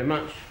 thank you very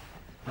much,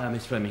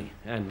 Miss Fleming,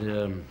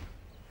 and,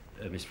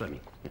 Miss Fleming.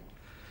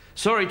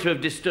 Sorry to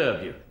have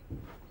disturbed you.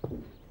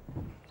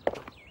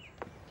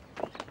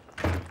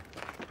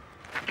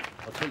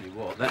 I'll tell you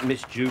what, that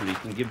Miss Julie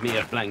can give me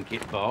a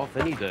blanket bath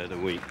any day of the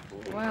week.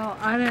 Well,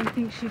 I don't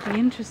think she'd be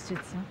interested,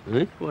 sir.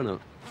 Eh? Why not?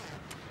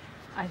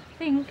 I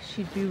think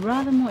she'd be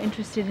rather more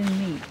interested in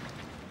me.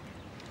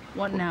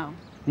 What now?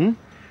 Hmm?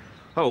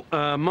 Oh,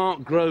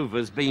 Mark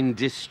Grover's been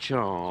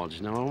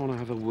discharged. Now, I want to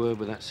have a word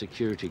with that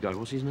security guy.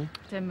 What's his name?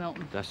 Tim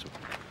Milton. That's all.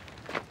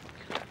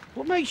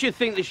 What makes you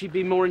think that she'd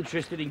be more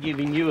interested in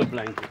giving you a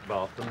blanket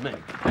bath than me?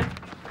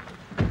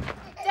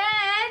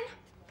 Dan!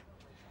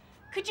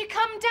 Could you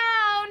come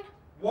down?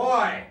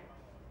 Why?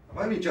 I've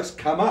only just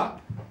come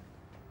up.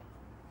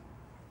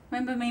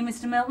 Remember me,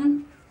 Mr.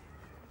 Milton?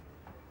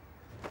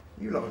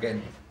 You lot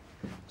again.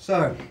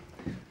 So,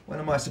 when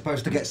am I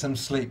supposed to get some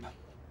sleep?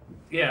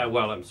 Yeah,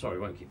 well, I'm sorry,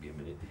 won't keep you a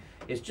minute.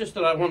 It's just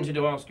that I wanted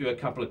to ask you a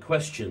couple of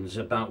questions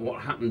about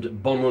what happened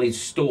at Bonnelly's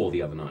store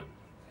the other night.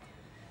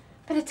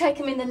 Better take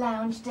him in the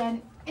lounge,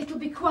 Dan. It'll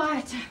be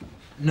quieter.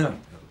 No,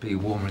 it'll be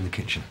warmer in the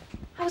kitchen.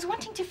 I was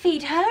wanting to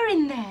feed her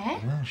in there.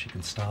 Well, she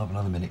can starve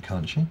another minute,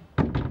 can't she?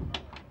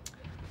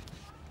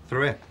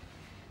 Through here.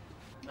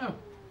 Oh,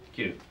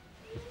 cute.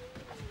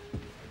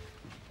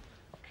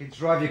 Kids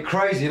drive you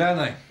crazy, don't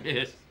they?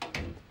 Yes.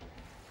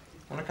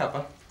 Want a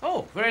cuppa?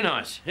 Oh, very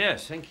nice.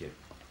 Yes, thank you.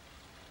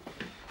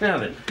 Now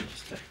then,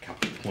 just a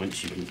couple of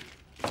points you can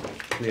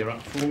clear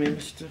up for me,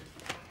 Mr.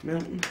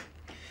 Milton.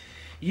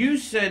 You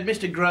said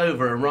Mr.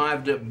 Grover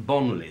arrived at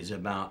Bonnelly's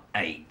about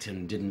 8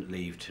 and didn't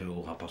leave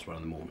till 1:30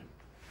 in the morning.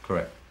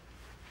 Correct.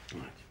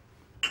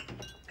 Right.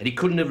 And he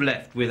couldn't have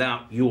left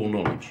without your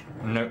knowledge?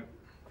 No.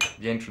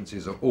 The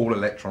entrances are all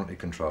electronically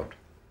controlled.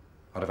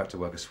 I'd have had to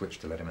work a switch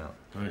to let him out.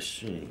 I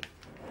see.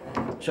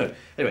 So,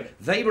 anyway,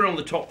 they were on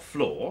the top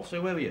floor,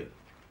 so where were you?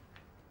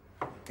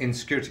 In the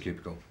security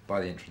cubicle,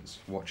 by the entrance,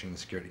 watching the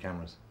security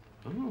cameras.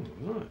 Oh,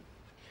 right.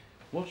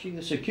 Watching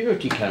the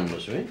security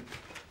cameras, right?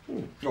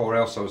 Or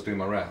else I was doing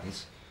my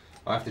rounds.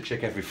 I have to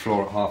check every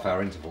floor at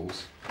half-hour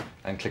intervals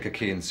and click a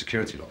key in the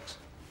security locks.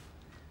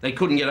 They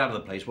couldn't get out of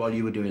the place while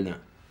you were doing that?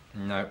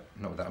 No,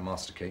 not without a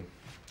master key.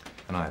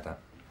 And I had that.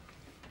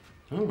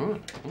 All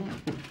right.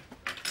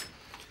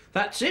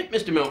 That's it,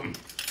 Mr. Milton.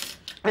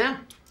 Yeah,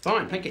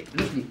 fine, thank you.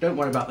 Listen, don't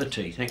worry about the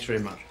tea. Thanks very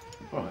much.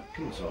 All right,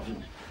 come on,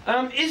 Sergeant.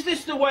 Is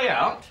this the way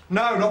out?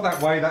 No, not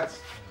that way. That's...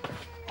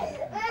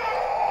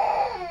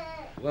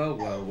 Well,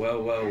 well,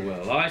 well, well,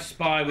 well. I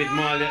spy with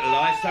my little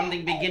eye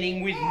something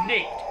beginning with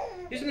Nick.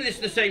 Isn't this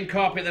the same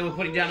carpet they were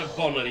putting down at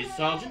Bonnelly's,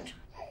 Sergeant?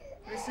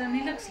 It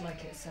certainly looks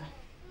like it, sir.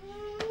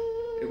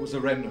 It was a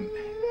remnant.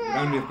 It would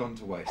only have gone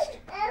to waste.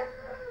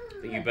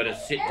 Think you better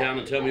sit down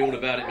and tell me all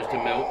about it,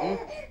 Mr. Melton.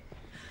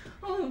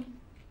 Oh,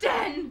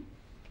 Dan!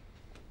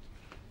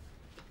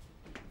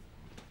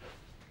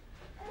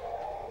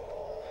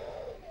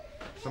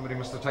 Somebody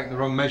must have taken the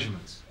wrong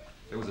measurements.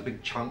 There was a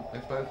big chunk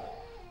left over.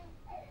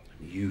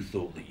 And you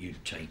thought that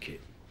you'd take it?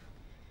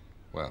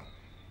 Well,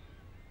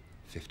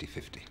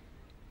 50-50.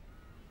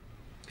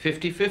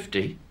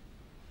 50-50?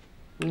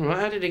 All right,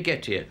 how did it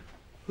get here?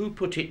 Who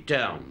put it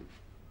down?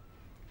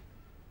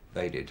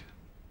 They did.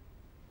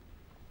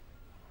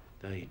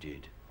 They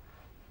did.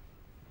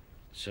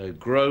 So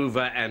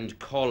Grover and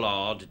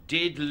Collard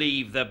did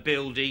leave the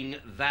building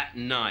that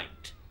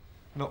night?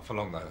 Not for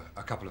long, though.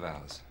 A couple of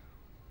hours.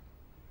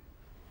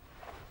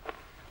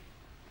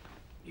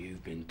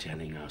 You've been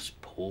telling us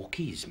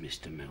porkies,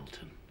 Mr.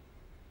 Melton.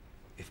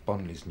 If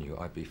Bonley's knew,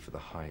 I'd be for the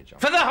high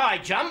jump. For the high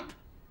jump?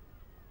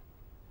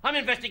 I'm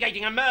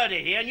investigating a murder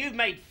here, and you've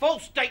made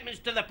false statements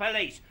to the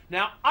police.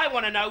 Now, I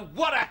want to know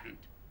what happened.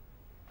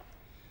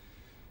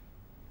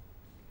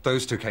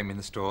 Those two came in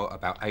the store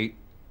about 8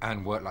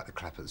 and worked like the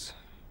clappers.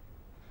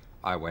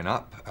 I went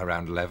up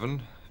around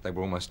 11. They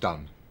were almost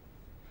done.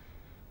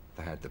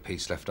 They had the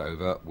piece left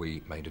over.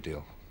 We made a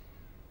deal.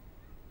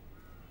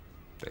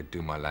 They'd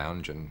do my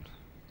lounge and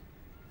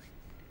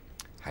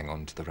hang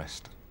on to the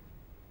rest.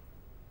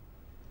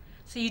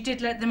 So you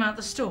did let them out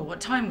the store. What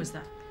time was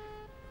that?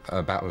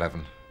 About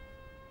 11.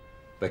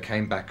 They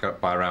came back up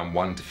by around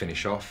 1 to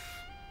finish off.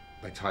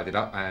 They tied it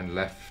up and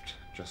left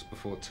just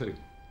before 2.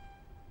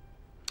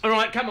 All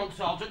right, come on,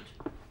 Sergeant.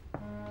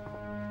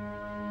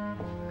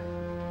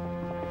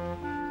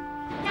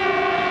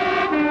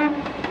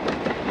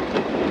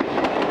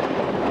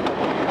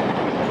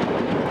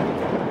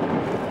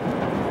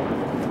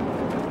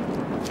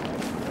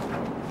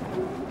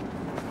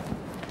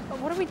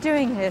 What are we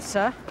doing here,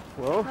 sir?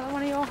 Well, Another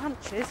one of your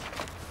hunches?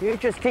 you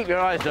just keep your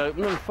eyes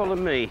open and follow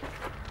me.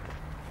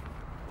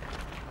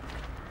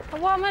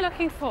 What am I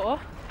looking for?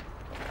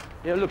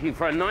 You're looking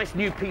for a nice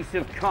new piece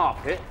of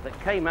carpet that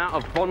came out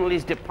of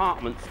Bonley's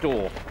department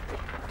store.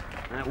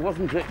 Now, it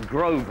wasn't at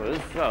Grover's,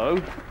 so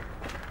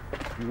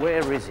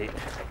where is it?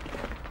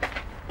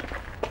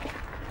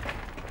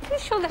 Are you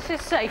sure this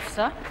is safe,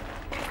 sir?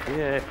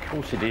 Yeah, of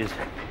course it is.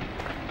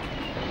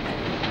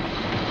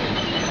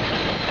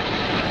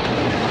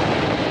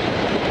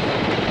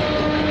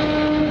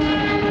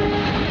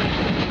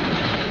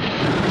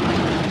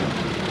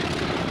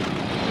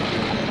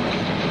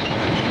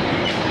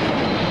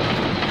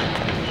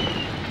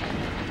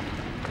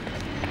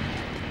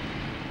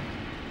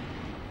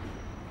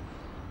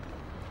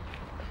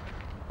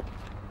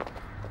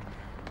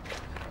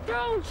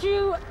 Don't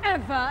you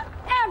ever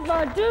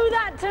do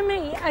that to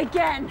me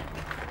again!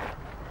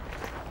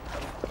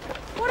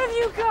 What have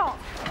you got?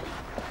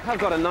 I've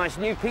got a nice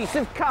new piece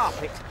of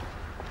carpet.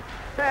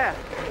 There,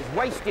 it was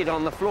wasted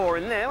on the floor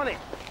in there, wasn't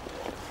it?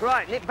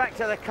 Right, nip back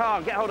to the car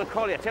and get hold of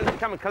Collier. Tell him to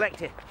come and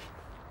collect it.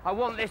 I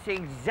want this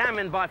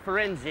examined by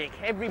forensic,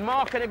 every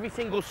mark and every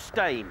single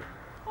stain.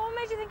 What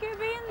made you think it would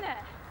be in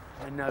there?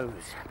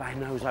 By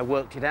nose, I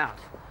worked it out.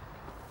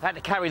 They had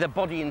to carry the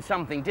body in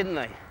something, didn't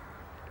they?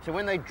 So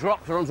when they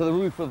dropped her onto the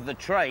roof of the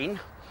train,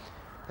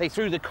 they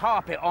threw the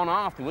carpet on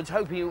afterwards,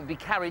 hoping it would be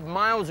carried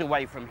miles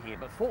away from here.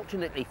 But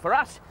fortunately for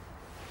us,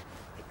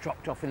 it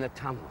dropped off in the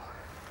tunnel.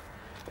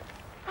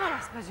 I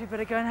suppose we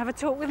better go and have a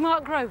talk with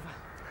Mark Grover.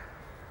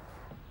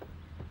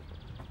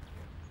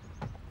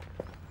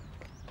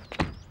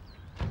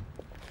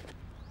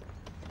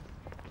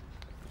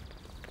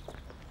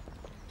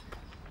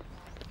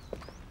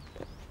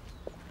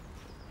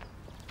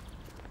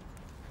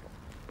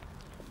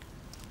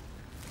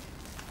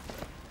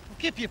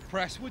 Give your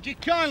press, would you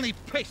kindly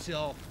piss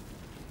off?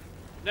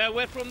 No,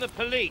 we're from the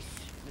police,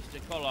 Mr.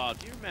 Collard.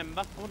 Do you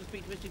remember? I want to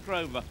speak to Mr.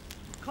 Grover.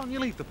 Can't you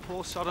leave the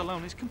poor sod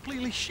alone? He's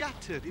completely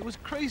shattered. He was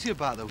crazy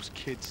about those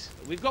kids.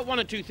 We've got 1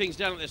 or 2 things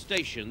down at the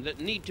station that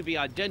need to be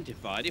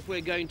identified if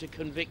we're going to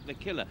convict the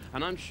killer,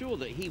 and I'm sure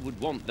that he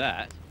would want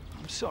that.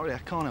 I'm sorry, I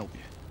can't help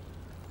you.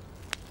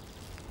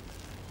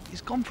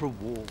 He's gone for a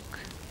walk.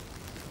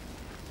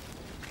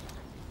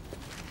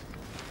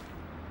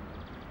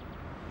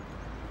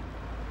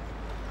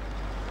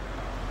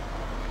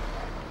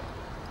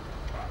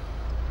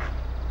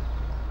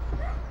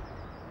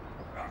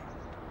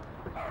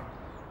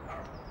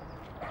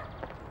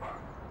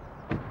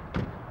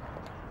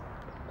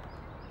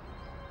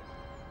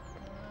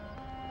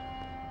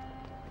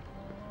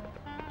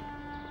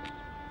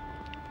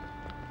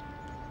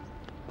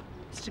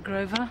 Mr.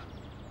 Grover?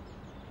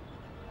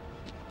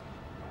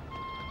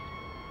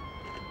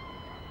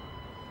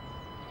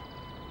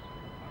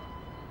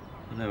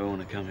 I never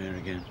want to come here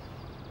again.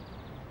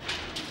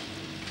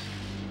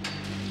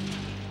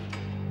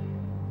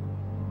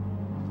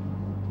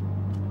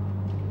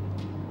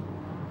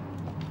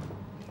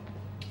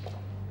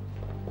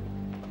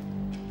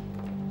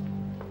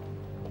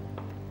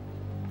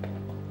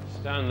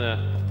 Stand there.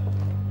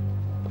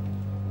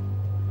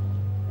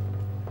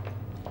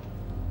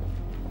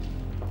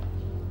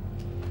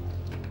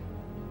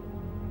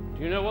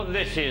 Do you know what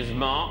this is,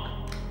 Mark?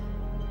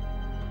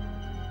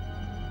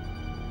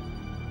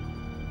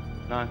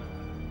 No.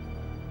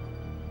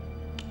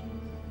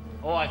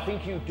 Oh, I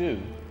think you do.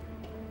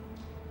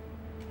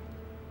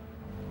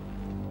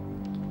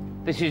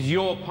 This is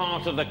your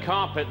part of the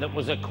carpet that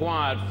was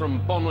acquired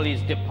from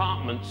Bonnelly's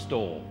department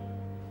store.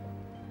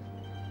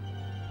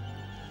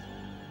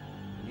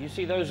 Do you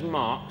see those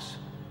marks?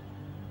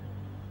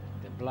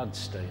 They're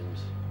bloodstains.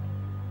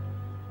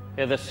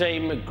 They're the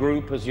same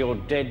group as your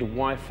dead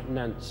wife,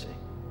 Nancy.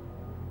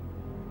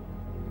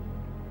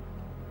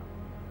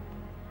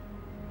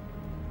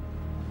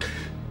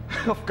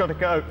 I've got to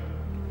go.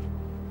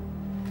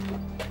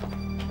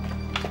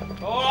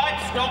 All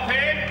right, stop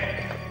him!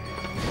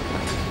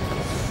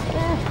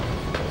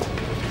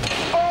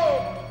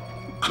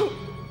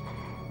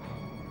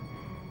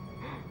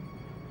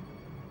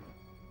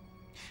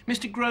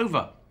 Mr.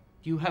 Grover,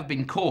 you have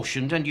been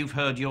cautioned and you've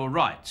heard your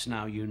rights.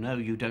 Now, you know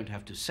you don't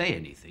have to say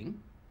anything.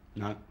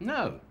 No.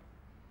 No.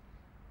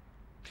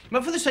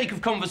 But for the sake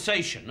of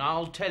conversation,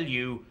 I'll tell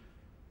you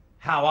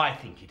how I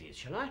think it is,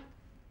 shall I?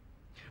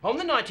 On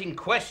the night in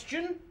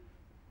question,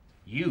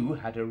 you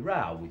had a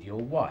row with your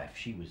wife.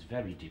 She was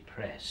very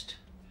depressed.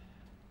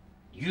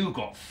 You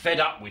got fed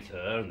up with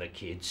her and the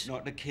kids.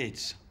 Not the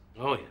kids.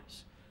 Oh,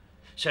 yes.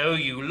 So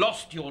you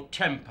lost your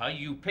temper,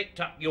 you picked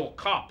up your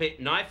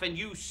carpet knife and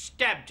you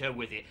stabbed her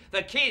with it.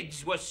 The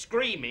kids were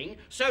screaming,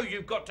 so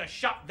you've got to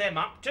shut them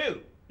up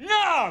too.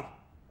 No!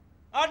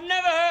 I'd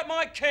never hurt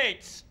my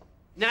kids!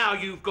 Now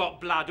you've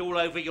got blood all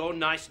over your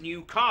nice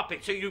new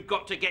carpet, so you've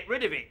got to get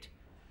rid of it.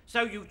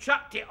 So you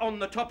chucked it on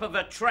the top of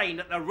a train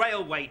at the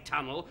railway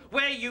tunnel,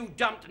 where you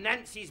dumped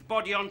Nancy's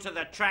body onto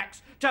the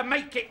tracks to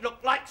make it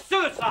look like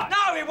suicide.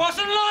 No, it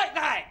wasn't like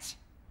that!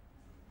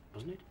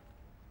 Wasn't it?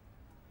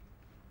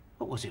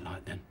 What was it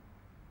like then?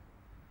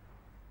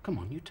 Come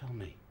on, you tell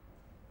me.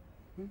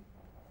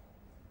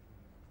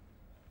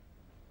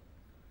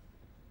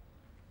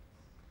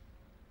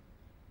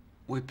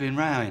 We've been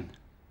rowing.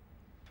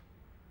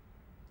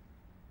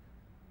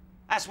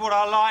 That's what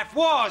our life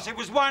was. It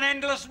was one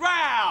endless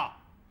row.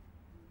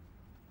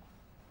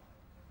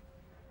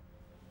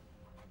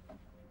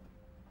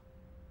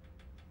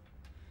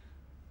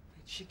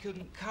 She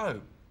couldn't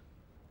cope.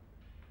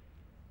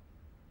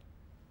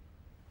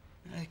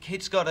 The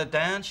kids got her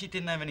down. She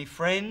didn't have any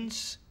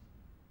friends.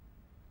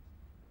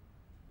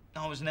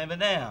 I was never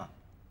there.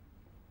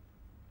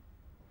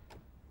 I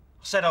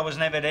said I was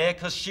never there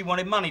because she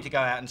wanted money to go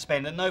out and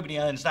spend, and nobody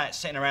earns that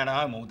sitting around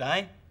at home all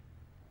day.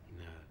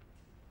 No.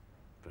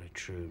 Very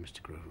true,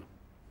 Mr. Grover.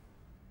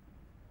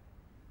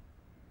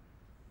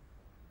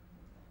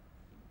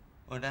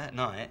 Well, that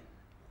night,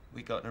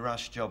 we got the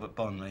rush job at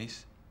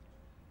Bonnelly's.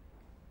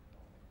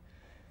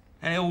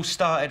 And it all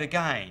started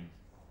again.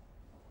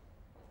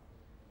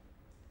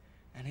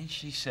 And then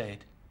she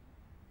said,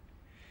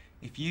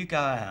 if you go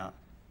out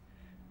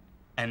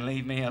and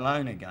leave me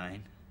alone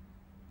again,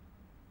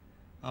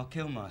 I'll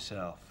kill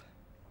myself.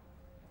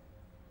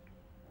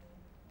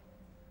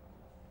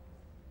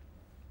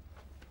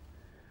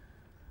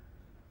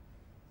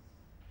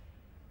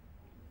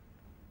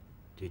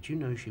 Did you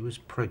know she was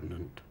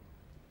pregnant?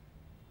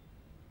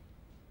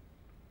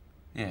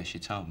 Yeah, she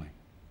told me.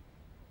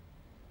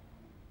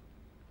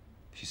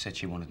 She said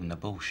she wanted an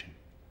abortion.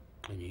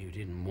 And you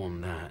didn't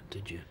want that,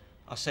 did you?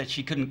 I said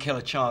she couldn't kill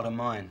a child of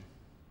mine.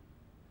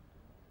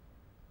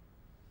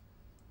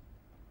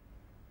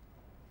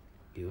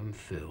 You and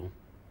Phil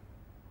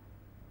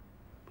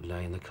were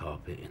laying the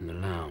carpet in the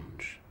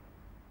lounge.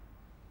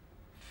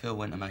 Phil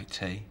went to make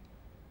tea.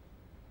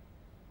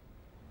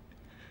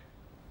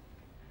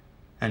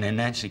 And then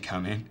Nancy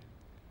come in.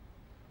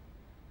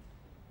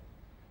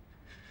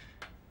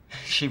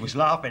 She was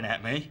laughing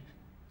at me.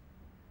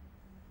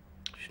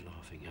 She's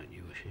laughing at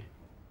you, was she?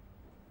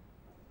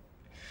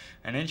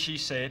 And then she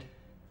said,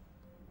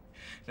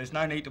 there's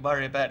no need to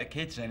worry about the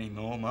kids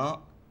anymore,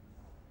 Mark.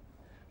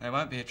 There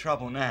won't be a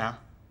trouble now.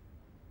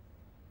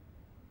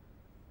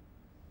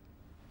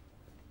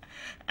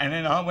 And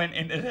then I went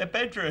into their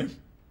bedroom.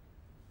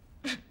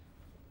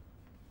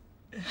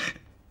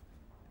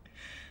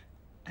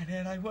 And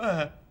there they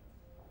were.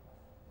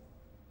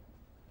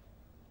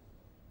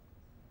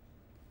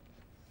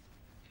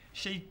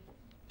 She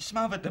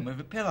smothered them with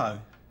a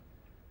pillow.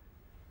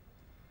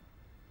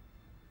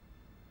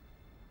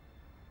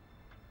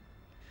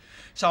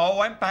 So I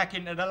went back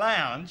into the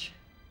lounge,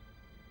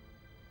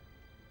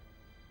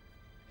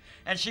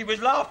 and she was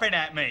laughing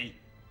at me.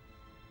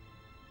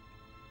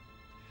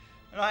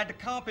 And I had the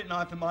carpet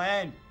knife in my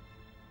hand.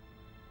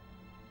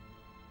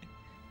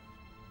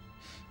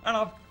 And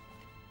I...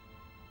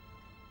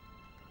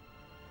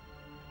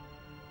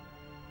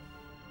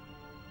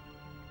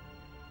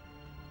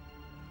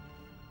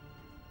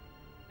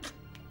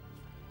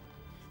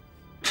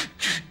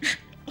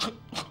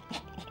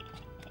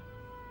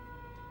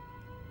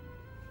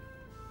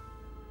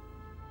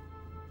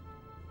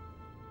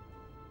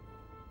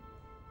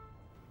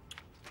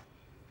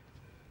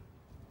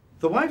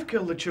 The wife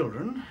killed the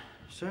children,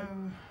 so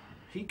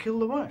he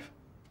killed the wife.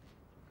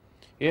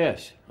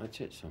 Yes,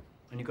 that's it, son.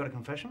 And you got a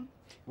confession?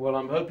 Well,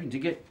 I'm hoping to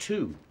get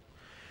two.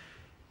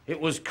 It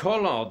was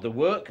Collard, the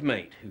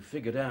workmate, who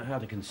figured out how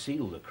to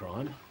conceal the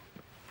crime.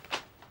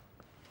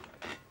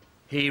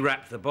 He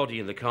wrapped the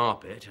body in the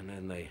carpet, and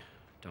then they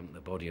dumped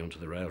the body onto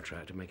the rail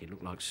track to make it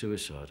look like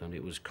suicide. And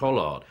it was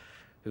Collard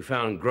who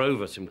found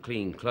Grover some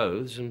clean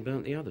clothes and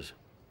burnt the others.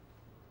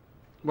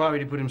 Why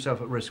would he put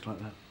himself at risk like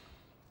that?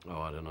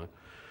 Oh, I don't know.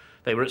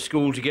 They were at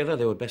school together.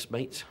 They were best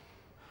mates.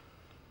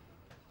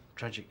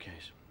 Tragic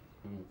case.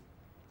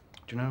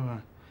 Do you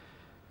know,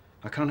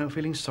 I can't help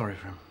feeling sorry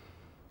for him.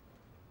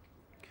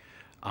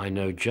 I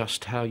know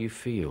just how you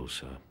feel,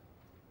 sir.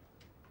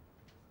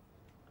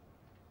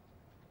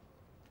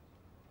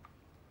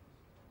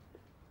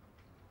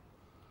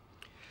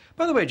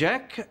 By the way,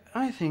 Jack,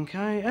 I think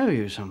I owe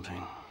you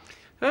something.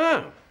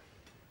 Oh.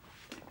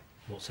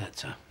 What's that,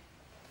 sir?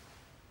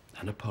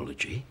 An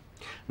apology?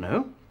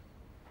 No.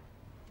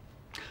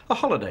 A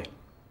holiday.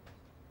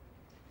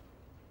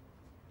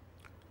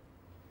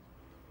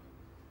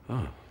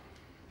 Oh.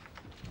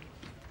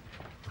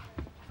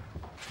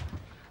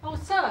 Oh,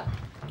 sir,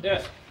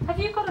 Yes. have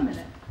you got a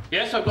minute?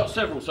 Yes, I've got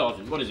several,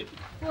 Sergeant. What is it?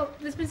 Well,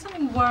 there's been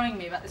something worrying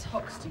me about this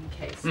Hoxton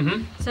case.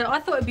 Mm-hmm. So I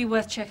thought it'd be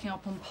worth checking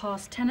up on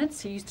past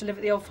tenants who used to live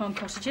at the old farm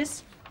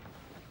cottages.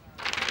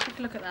 Take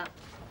a look at that.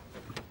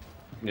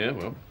 Yeah,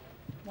 well.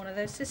 One of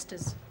those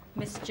sisters,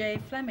 Miss J.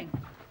 Fleming.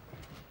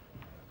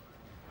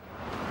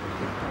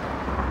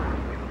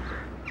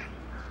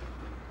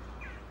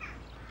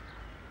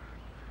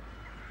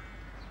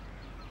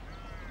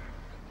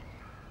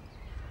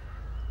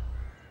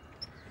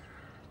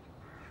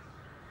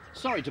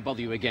 Sorry to bother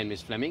you again,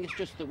 Miss Fleming. It's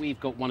just that we've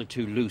got one or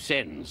two loose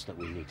ends that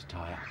we need to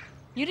tie up.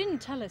 You didn't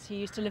tell us he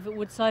used to live at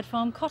Woodside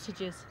Farm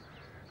cottages.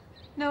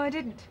 No, I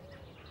didn't.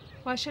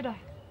 Why should I?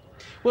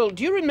 Well,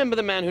 do you remember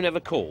the man who never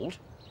called?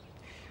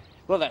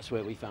 Well, that's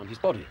where we found his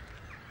body.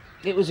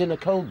 It was in a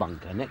coal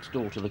bunker next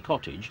door to the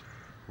cottage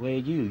where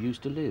you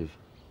used to live.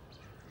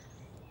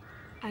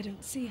 I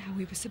don't see how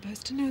we were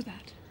supposed to know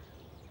that.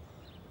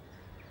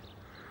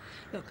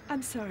 Look,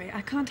 I'm sorry, I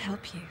can't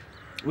help you.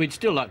 We'd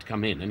still like to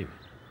come in, anyway.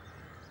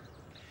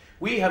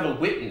 We have a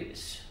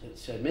witness that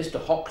said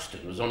Mr.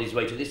 Hoxton was on his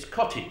way to this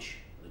cottage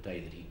the day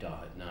that he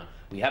died. Now,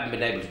 we haven't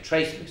been able to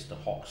trace Mr.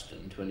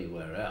 Hoxton to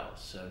anywhere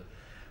else, so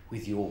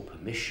with your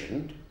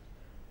permission,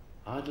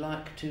 I'd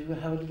like to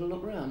have a little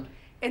look round.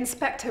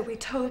 Inspector, we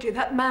told you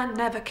that man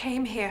never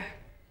came here.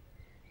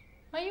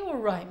 Are you all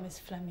right, Miss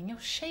Fleming? You're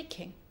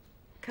shaking.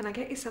 Can I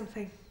get you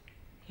something?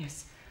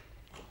 Yes.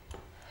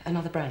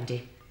 Another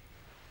brandy.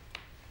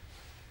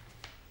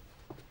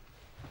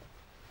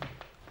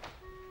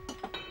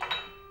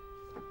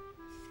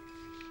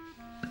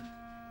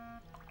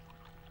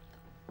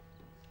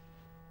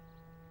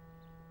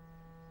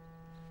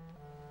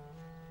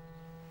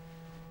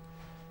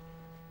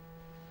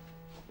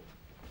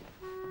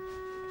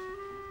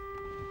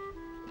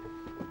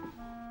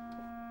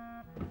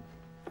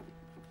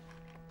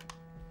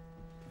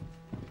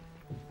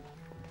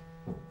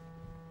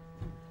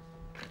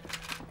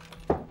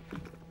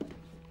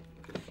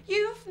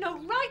 You've no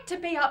right to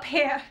be up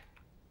here.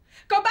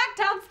 Go back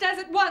downstairs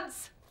at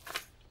once.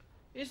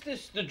 Is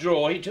this the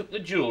drawer he took the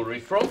jewellery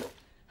from?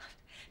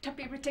 Don't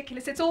be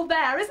ridiculous. It's all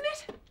there, isn't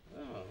it?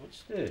 Oh,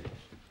 what's this?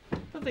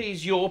 Are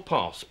these your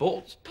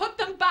passports? Put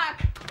them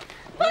back.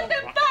 Put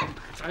them back.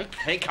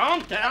 Okay,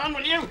 calm down,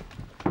 will you?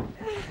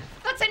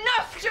 That's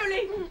enough,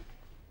 Julie.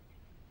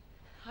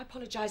 I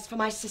apologise for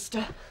my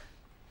sister.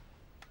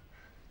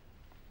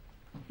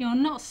 You're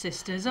not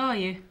sisters, are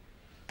you?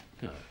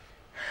 No.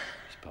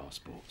 His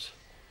passports.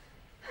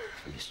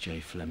 Miss J.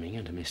 Fleming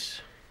and a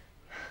Miss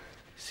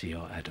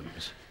C.R.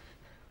 Adams.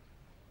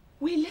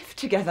 We live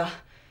together.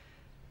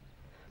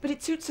 But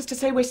it suits us to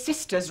say we're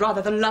sisters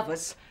rather than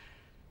lovers.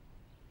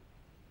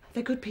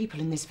 They're good people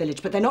in this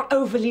village, but they're not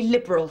overly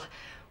liberal.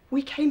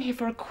 We came here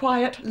for a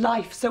quiet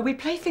life, so we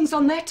play things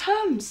on their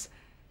terms.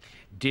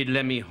 Did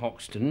Lemmy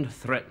Hoxton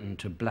threaten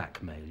to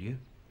blackmail you?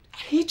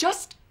 He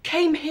just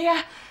came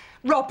here,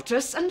 robbed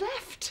us and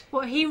left.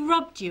 What, he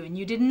robbed you and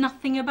you did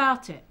nothing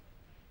about it?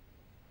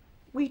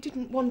 We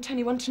didn't want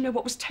anyone to know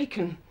what was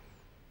taken.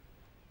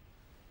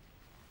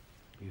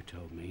 You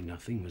told me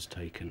nothing was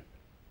taken.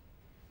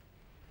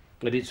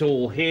 But it's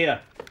all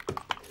here.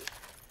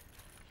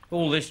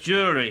 All this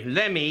jewellery.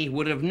 Lemmy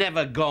would have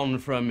never gone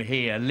from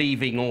here,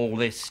 leaving all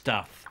this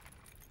stuff.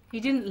 He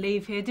didn't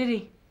leave here, did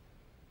he?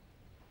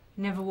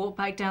 He never walked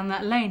back down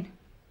that lane.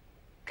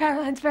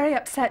 Caroline's very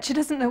upset. She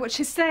doesn't know what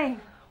she's saying.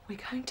 We're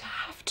going to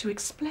have to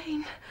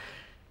explain.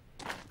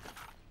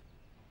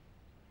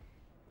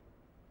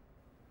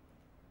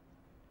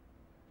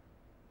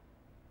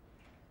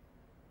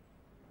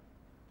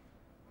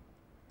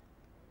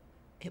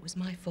 It was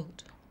my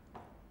fault.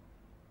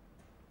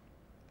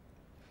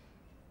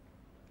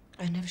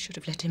 I never should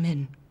have let him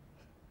in.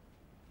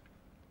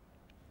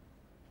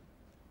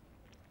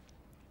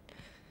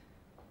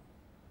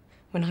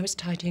 When I was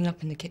tidying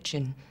up in the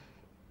kitchen,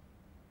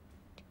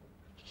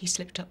 he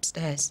slipped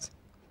upstairs.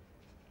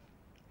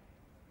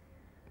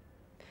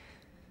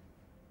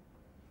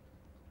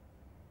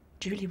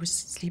 Julie was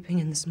sleeping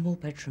in the small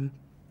bedroom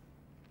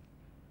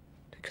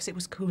because it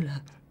was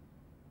cooler.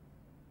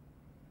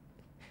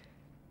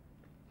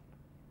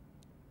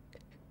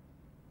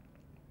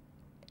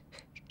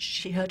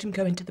 she heard him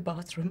go into the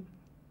bathroom.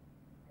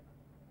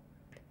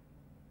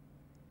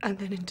 And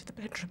then into the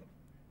bedroom.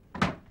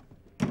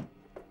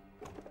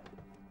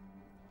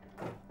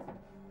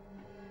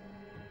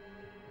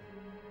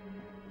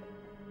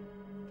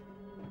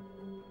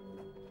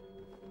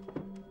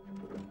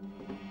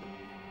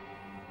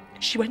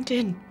 She went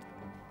in.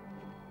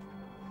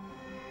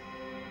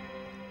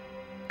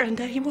 And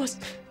there he was,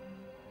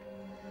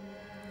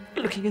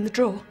 looking in the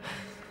drawer.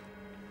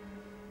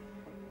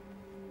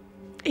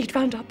 He'd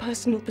found our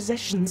personal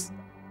possessions.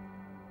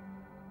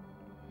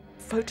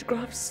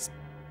 Photographs.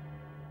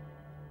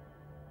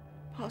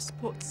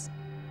 Passports.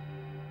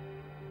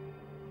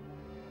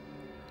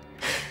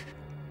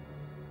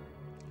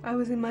 I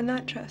was in my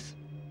nightdress.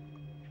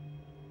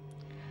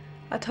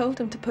 I told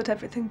him to put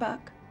everything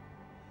back.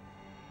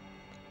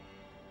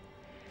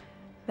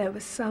 There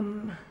was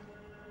some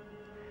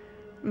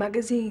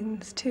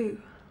magazines,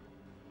 too.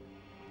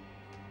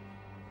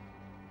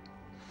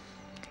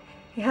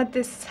 He had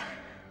this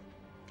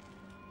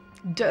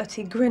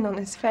dirty grin on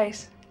his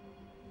face.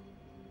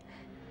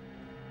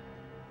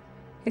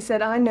 He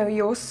said, "I know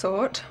your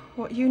sort.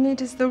 What you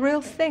need is the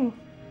real thing."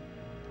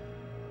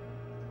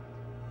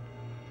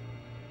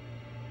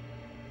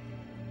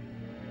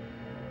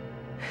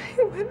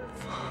 He went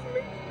for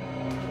me.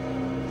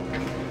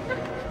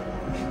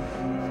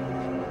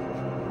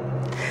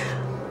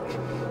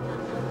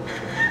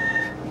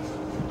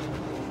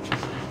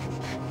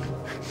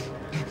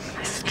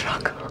 I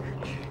struggled.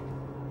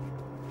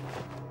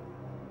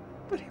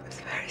 But he was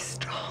very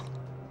strong.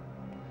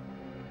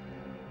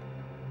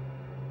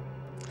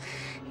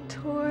 He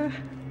tore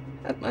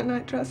at my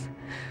nightdress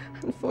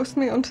and forced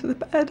me onto the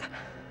bed.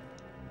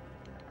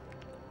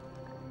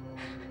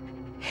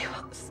 He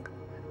was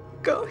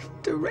going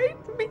to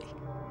rape me.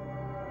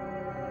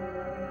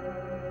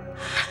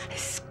 I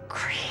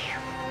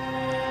screamed.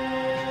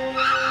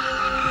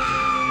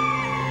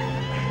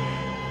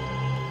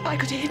 I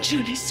could hear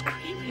Julie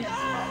screaming.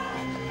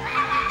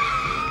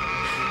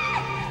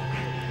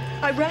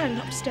 I ran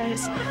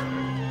upstairs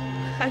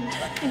and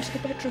into the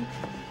bedroom.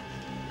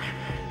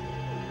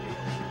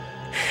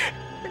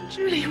 And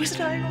Julie was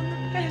lying on the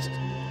bed.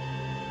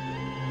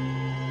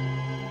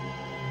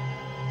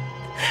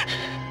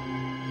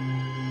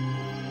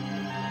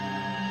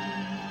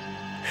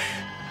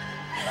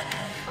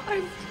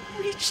 I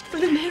reached for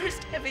the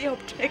nearest heavy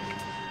object.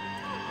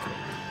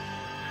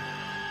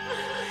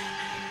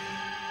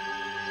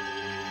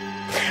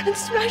 And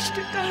smashed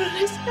it down on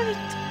his head.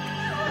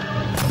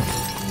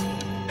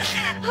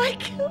 I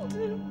killed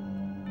him.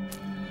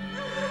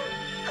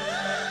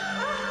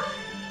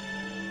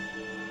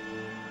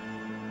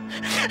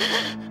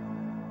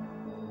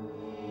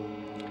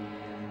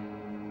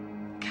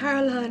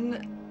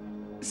 Caroline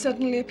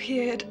suddenly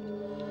appeared.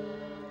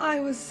 I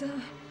was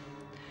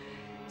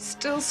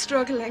still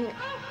struggling.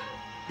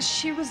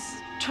 She was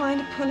trying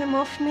to pull him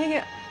off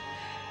me.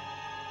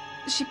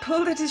 She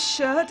pulled at his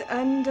shirt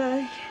and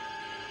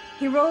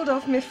he rolled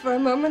off me for a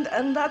moment,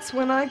 and that's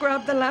when I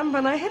grabbed the lamp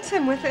and I hit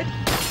him with it.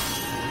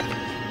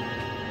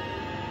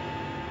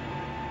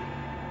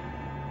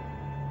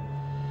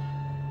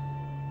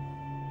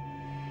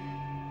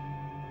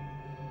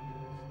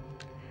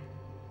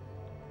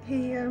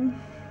 He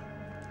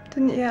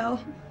didn't yell.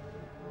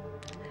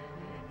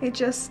 He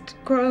just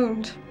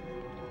groaned.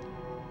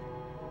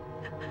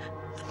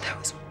 And there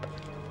was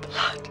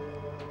blood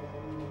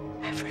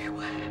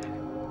everywhere.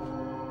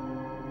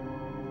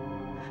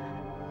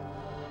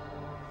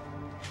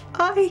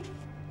 I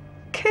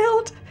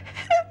killed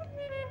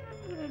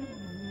him.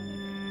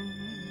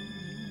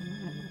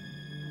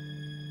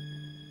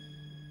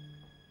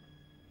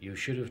 You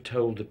should have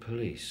told the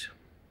police.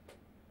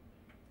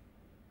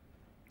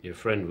 Your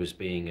friend was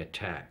being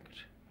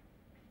attacked.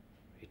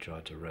 He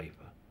tried to rape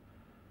her.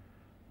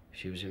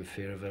 She was in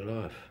fear of her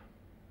life.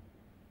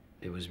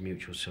 It was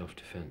mutual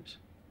self-defense.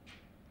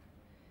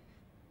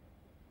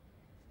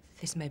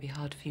 This may be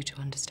hard for you to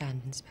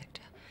understand,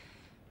 Inspector.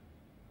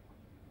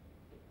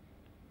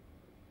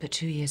 But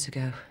 2 years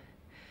ago,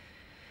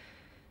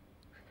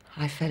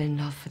 I fell in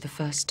love for the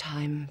first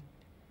time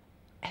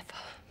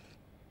ever.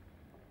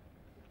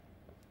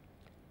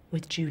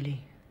 With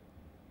Julie.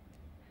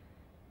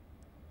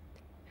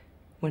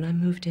 When I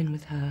moved in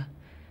with her,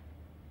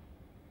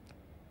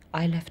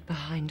 I left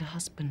behind a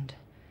husband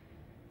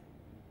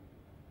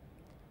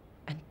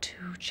and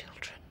 2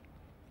 children.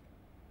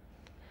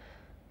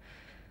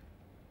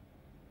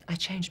 I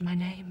changed my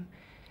name.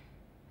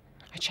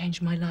 I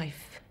changed my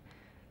life.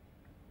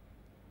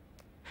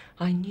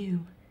 I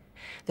knew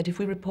that if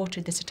we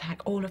reported this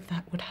attack, all of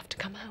that would have to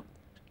come out.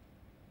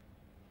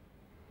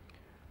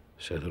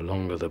 So the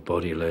longer the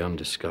body lay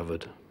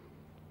undiscovered,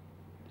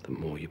 the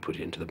more you put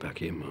it into the back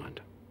of your mind.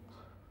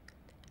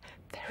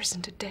 There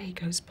isn't a day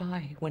goes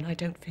by when I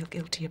don't feel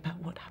guilty about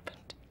what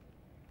happened.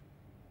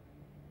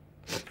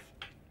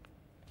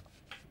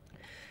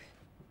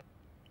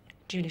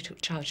 Julie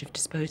took charge of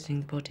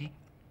disposing the body.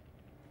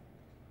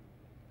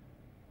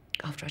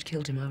 After I'd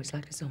killed him, I was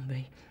like a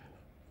zombie.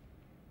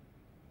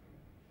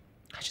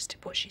 I just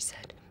did what she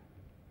said.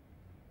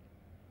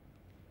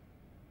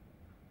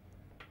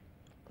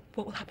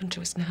 What will happen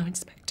to us now,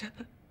 Inspector?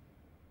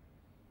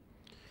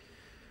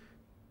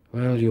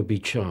 Well, you'll be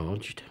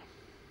charged.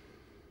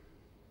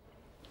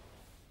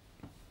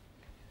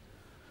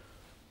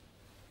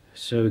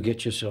 So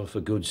get yourself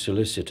a good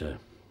solicitor.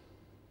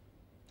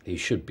 He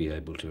should be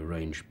able to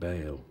arrange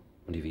bail,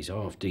 and if he's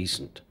half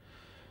decent,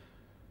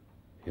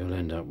 you'll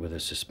end up with a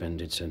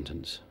suspended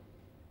sentence.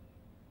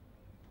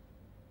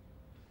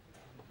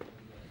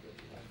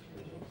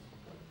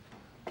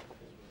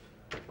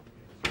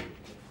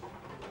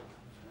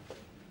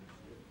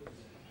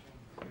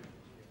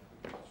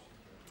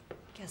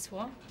 Guess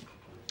what?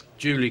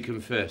 Julie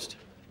confessed.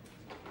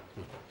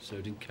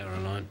 So did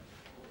Caroline.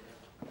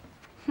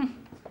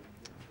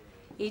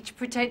 Each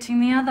protecting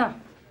the other.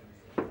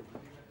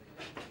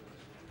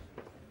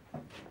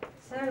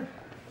 So,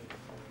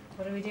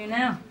 what do we do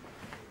now?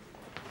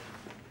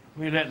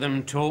 We let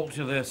them talk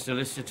to their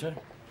solicitor,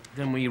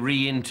 then we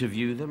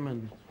re-interview them,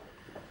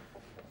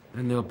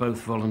 and they'll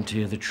both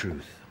volunteer the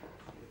truth.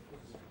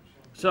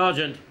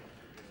 Sergeant,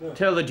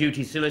 tell the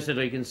duty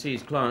solicitor he can see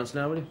his clients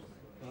now, will you?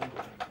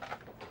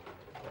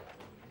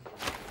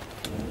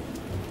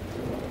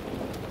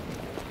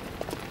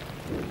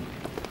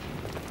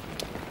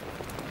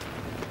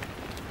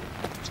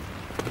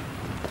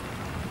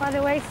 By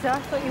the way, sir,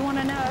 thought you want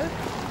to know,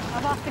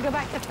 I've asked to go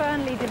back to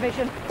Fernley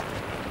Division.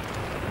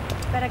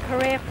 Better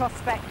career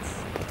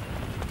prospects.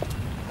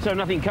 So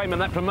nothing came of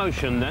that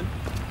promotion, then?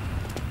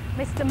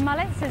 Mr.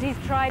 Mullet says he's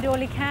tried all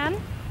he can.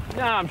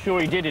 No, I'm sure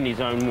he did in his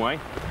own way.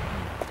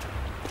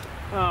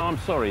 Oh, I'm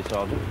sorry,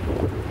 Sergeant.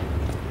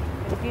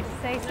 Good of you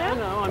to say so.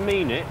 No, I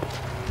mean it.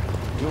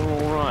 You're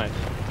all right.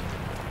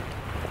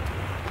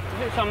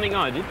 Is it something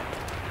I did?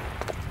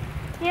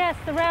 Yes,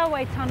 the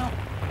railway tunnel.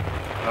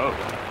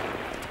 Oh.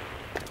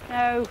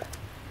 No,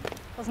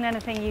 wasn't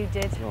anything you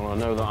did. Well, I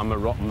know that I'm a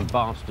rotten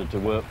bastard to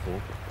work for.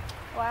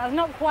 Well, that's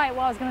not quite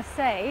what I was going to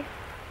say.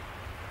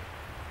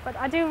 But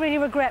I do really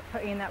regret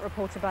putting in that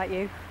report about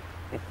you.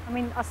 I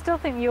mean, I still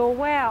think you're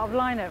way out of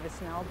line over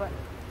Snell, but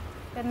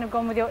if you hadn't have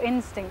gone with your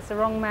instincts, the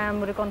wrong man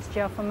would have gone to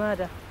jail for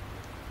murder.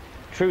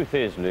 Truth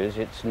is, Liz,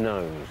 it's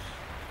nose.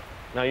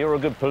 Now, you're a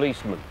good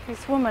policeman.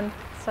 Policewoman,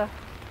 sir.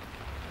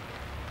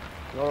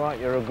 All right,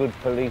 you're a good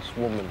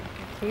policewoman.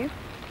 Thank you.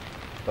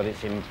 But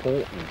it's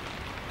important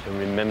to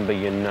remember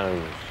your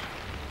nose.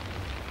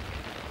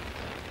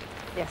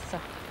 Yes, sir.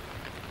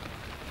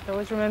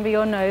 Always remember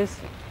your nose.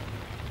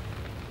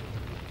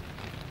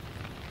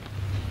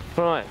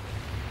 Right.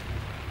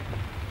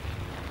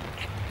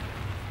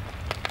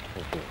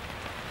 Thank you.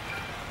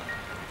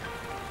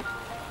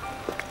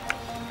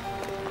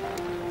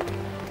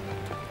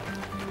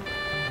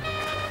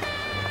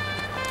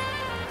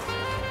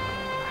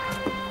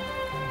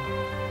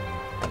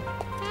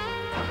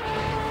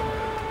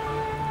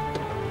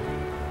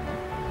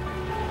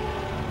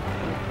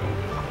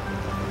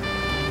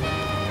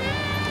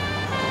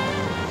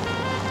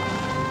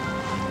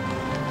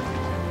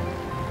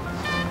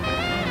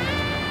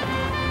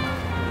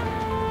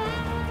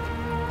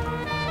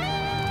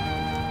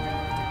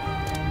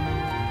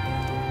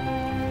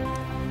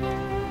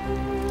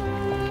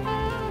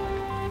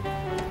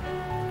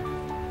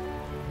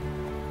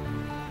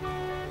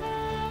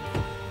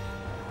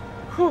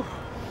 Whew.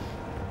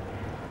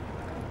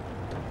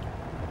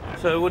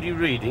 So, what are you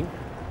reading?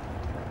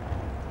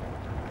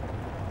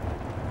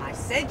 I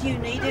said you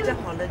needed a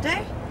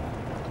holiday.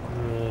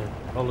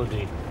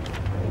 Holiday.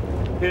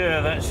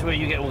 Yeah, that's where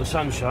you get all the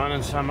sunshine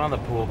and some other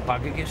poor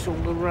bugger gets all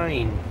the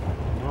rain.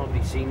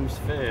 Hardly seems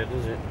fair,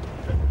 does it?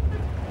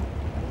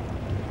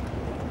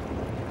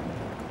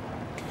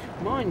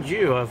 Mind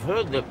you, I've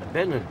heard that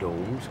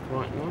Benidorm's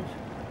quite nice.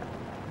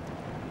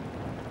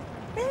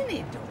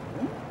 Benidorm?